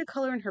 now we need to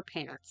color in her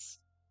pants.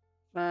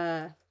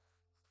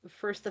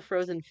 First the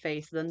frozen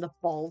face, then the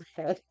bald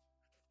head.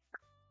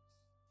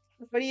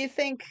 What do you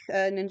think,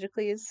 Ninja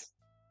Please?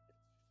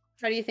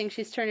 How do you think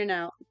she's turning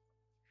out?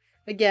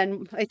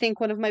 Again, I think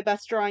one of my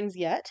best drawings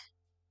yet.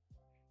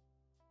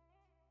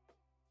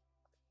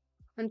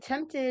 I'm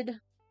tempted.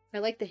 I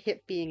like the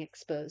hip being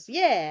exposed.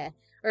 Yeah!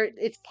 Or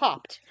it's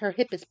popped. Her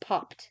hip is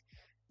popped.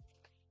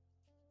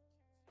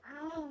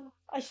 Oh,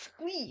 I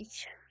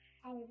squeeze.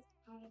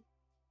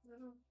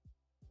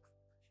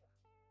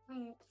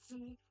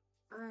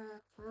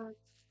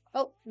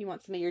 Oh, you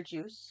want some of your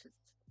juice?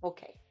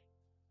 Okay.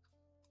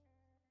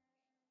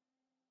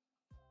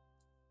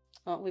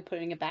 Oh, we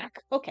putting it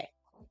back? Okay.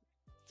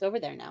 It's over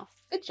there now.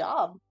 Good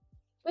job.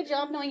 Good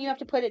job knowing you have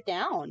to put it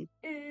down.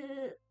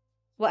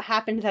 What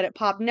happened that it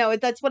popped? No,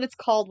 that's what it's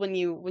called when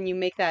you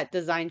make that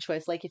design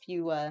choice. Like if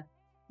you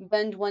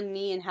bend one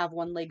knee and have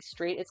one leg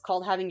straight, it's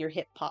called having your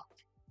hip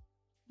popped.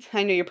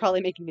 I know you're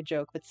probably making a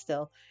joke, but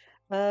still.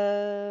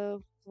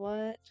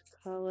 What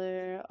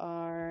color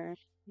are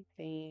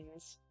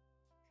Bane's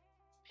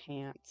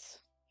pants?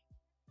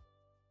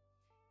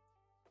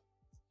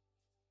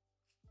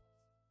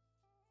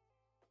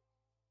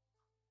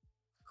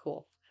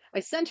 Cool.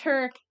 I sent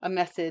her a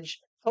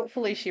message.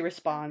 Hopefully she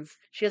responds.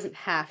 She doesn't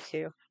have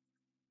to.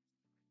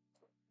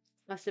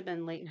 Must have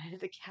been late night at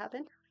the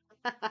cabin.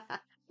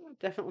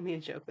 Definitely a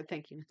joke, but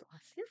thank you,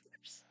 Nicholas. Of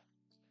course.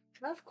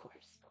 Of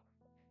course.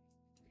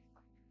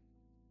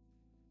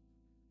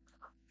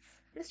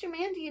 Mr.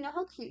 Man, do you know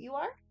how cute you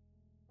are?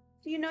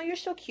 Do you know you're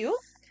so cute?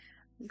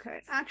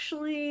 Okay,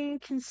 actually,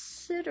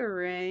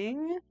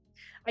 considering,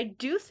 I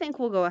do think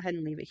we'll go ahead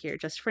and leave it here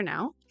just for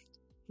now.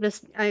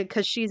 Just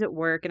because she's at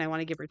work and I want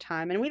to give her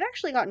time. And we've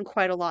actually gotten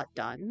quite a lot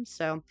done,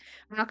 so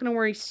I'm not going to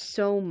worry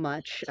so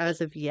much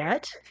as of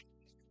yet.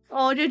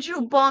 Oh, did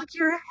you bonk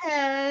your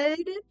head?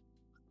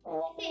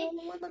 Oh,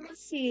 let me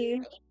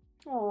see.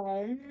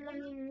 Oh,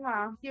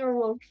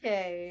 you're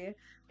okay.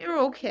 You're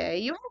okay.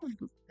 You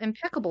have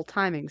impeccable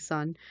timing,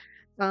 son.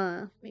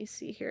 Let me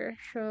see here.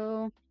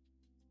 Show.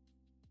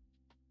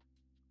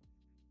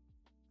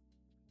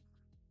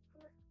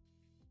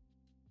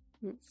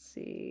 Let's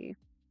see.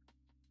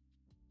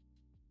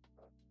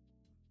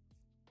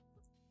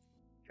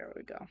 There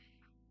we go.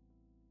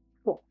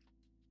 Cool.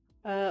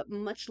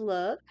 Much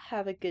love.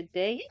 Have a good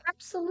day.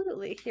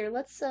 Absolutely. Here,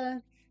 let's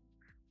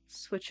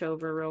switch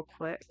over real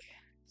quick.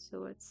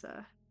 So it's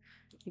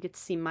you get to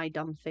see my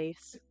dumb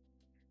face.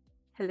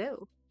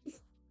 Hello.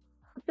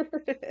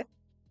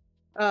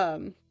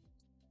 Um,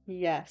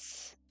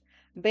 yes.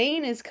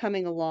 Bain is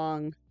coming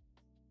along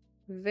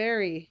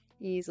very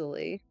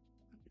easily.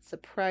 It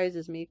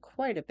surprises me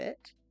quite a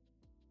bit.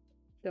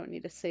 Don't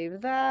need to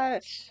save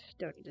that.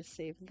 Don't need to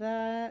save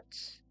that.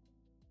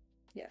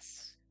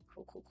 Yes.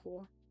 Cool, cool,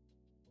 cool.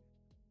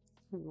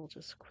 And we'll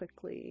just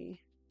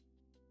quickly...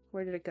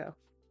 Where did it go?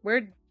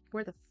 Where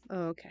the...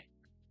 Oh, okay.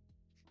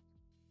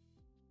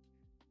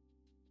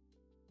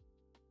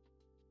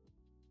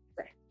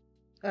 There.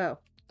 Oh,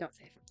 don't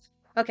save.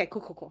 Okay,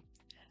 cool, cool, cool.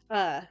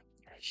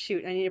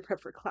 Shoot, I need to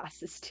prep for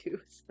classes too.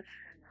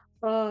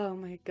 Oh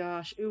my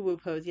gosh.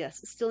 Uwu pose,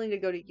 yes. Still need to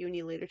go to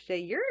uni later today.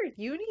 Your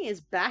uni is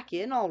back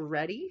in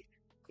already?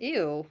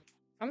 Ew.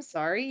 I'm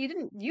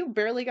sorry. You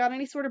barely got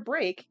any sort of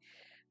break.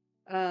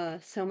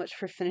 So much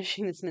for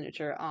finishing this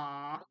miniature.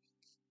 Aw.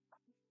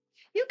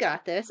 You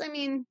got this. I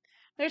mean,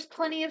 there's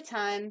plenty of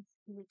time.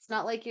 It's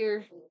not like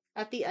you're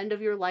at the end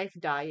of your life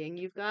dying.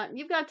 You've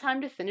got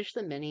time to finish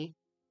the mini.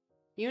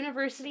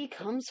 University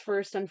comes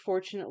first,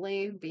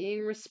 unfortunately.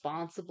 Being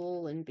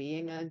responsible and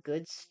being a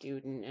good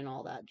student and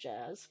all that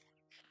jazz.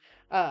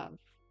 Um,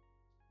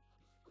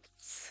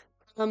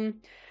 um,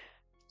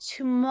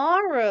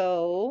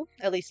 tomorrow,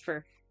 at least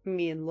for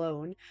me and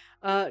Lone,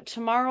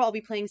 tomorrow I'll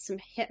be playing some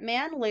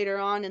Hitman later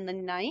on in the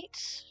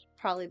night.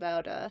 Probably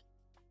about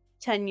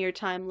 10 year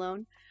time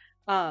Lone.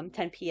 10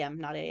 p.m.,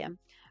 not a.m.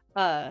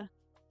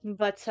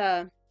 But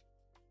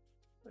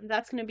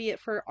that's gonna be it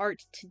for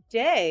art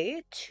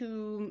today.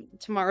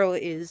 Tomorrow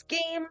is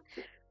game.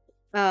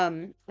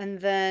 And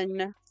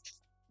then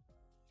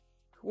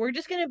we're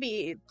just gonna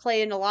be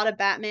playing a lot of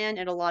Batman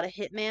and a lot of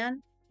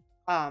Hitman.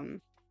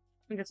 Um,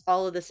 just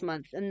all of this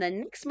month. And then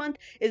next month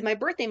is my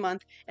birthday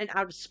month, and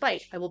out of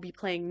spite, I will be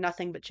playing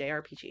nothing but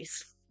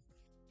JRPGs.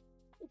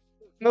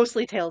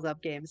 Mostly Tales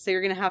Up games, so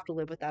you're gonna have to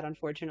live with that,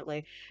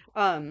 unfortunately.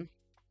 Um,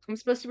 I'm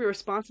supposed to be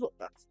responsible.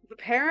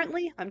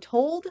 Apparently, I'm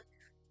told.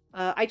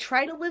 I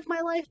try to live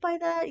my life by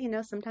that. You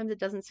know, sometimes it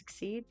doesn't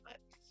succeed,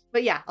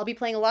 but yeah, I'll be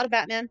playing a lot of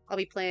Batman. I'll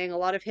be playing a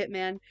lot of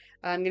Hitman.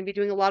 I'm gonna be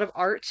doing a lot of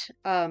art.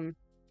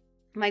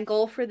 My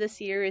goal for this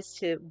year is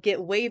to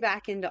get way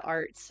back into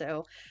art.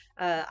 So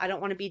I don't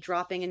want to be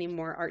dropping any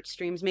more art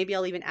streams. Maybe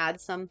I'll even add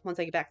some once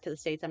I get back to the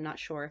States. I'm not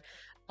sure.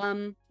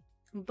 Um,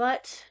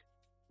 but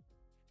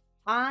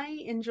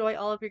I enjoy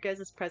all of your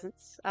guys'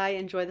 presents. I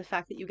enjoy the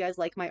fact that you guys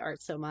like my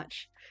art so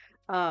much.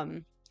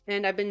 Um,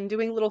 and I've been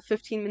doing little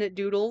 15-minute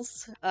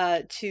doodles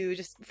to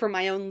just for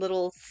my own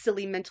little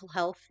silly mental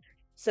health.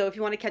 So if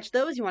you want to catch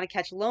those, you want to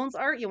catch Loan's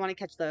art, you want to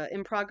catch the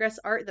in progress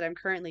art that I'm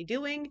currently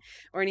doing,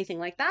 or anything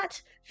like that,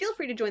 feel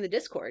free to join the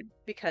Discord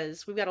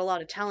because we've got a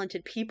lot of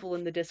talented people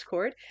in the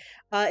Discord.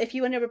 If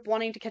you end up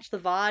wanting to catch the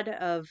VOD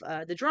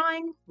of the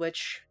drawing,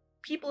 which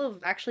people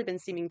have actually been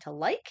seeming to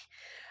like,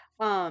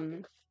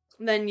 um,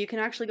 then you can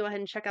actually go ahead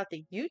and check out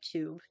the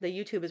YouTube. The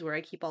YouTube is where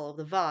I keep all of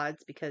the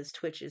VODs because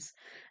Twitch is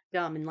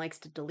dumb and likes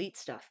to delete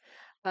stuff.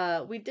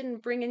 We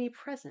didn't bring any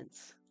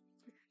presents.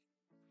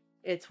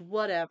 It's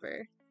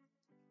whatever.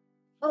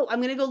 Oh,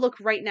 I'm gonna go look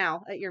right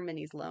now at your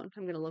minis loan.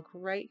 I'm gonna look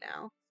right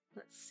now.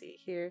 Let's see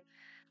here.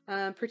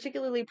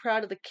 Particularly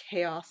proud of the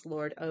Chaos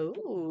Lord.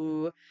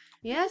 Oh,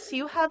 yes,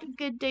 you have a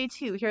good day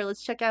too. Here,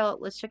 let's check out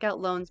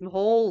loans.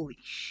 Holy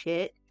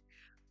shit.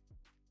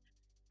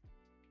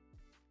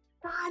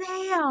 God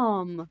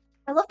damn.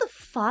 I love the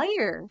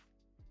fire.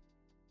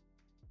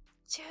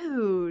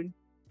 Dude.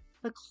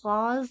 The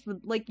claws,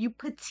 like you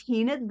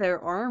patinaed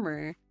their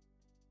armor.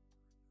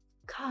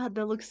 God,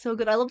 that looks so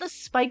good. I love the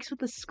spikes with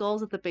the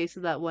skulls at the base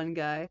of that one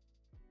guy.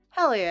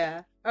 Hell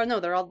yeah. Oh no,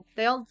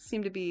 they all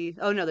seem to be.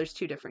 Oh no, there's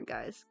two different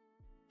guys.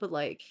 But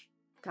like,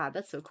 God,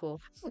 that's so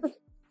cool.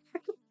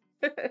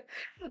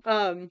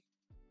 um,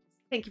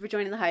 Thank you for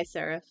joining the High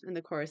Seraph and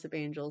the Chorus of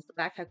Angels.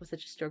 The backpack was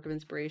such a stroke of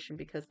inspiration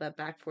because that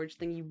backforged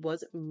thingy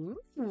was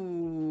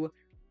ooh.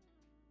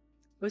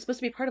 It was supposed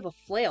to be part of a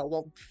flail.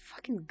 Well,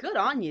 fucking good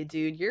on you,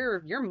 dude.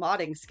 Your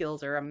modding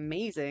skills are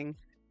amazing.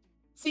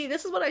 See,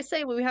 this is what I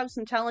say when we have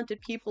some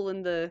talented people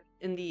in the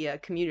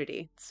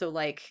community. So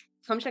like,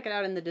 come check it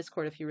out in the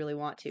Discord if you really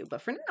want to.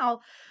 But for now,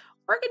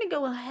 we're gonna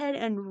go ahead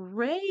and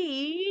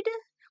raid.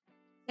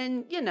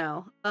 And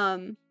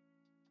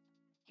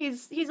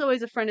he's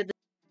always a friend of the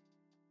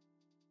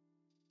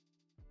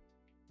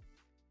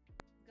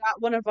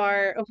got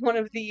one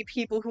of the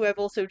people who I've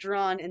also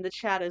drawn in the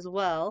chat as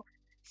well.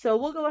 So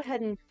we'll go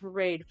ahead and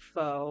raid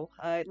foe.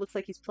 It looks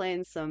like he's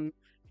playing some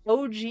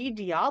OG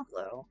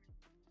Diablo.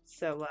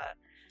 So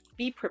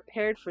be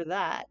prepared for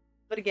that.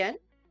 But again,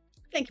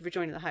 thank you for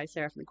joining the High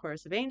Seraph and the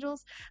Chorus of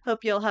Angels.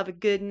 Hope you all have a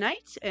good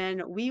night,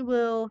 and we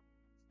will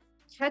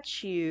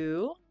catch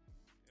you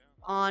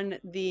on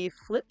the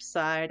flip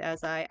side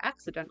as I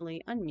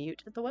accidentally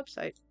unmute the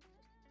website.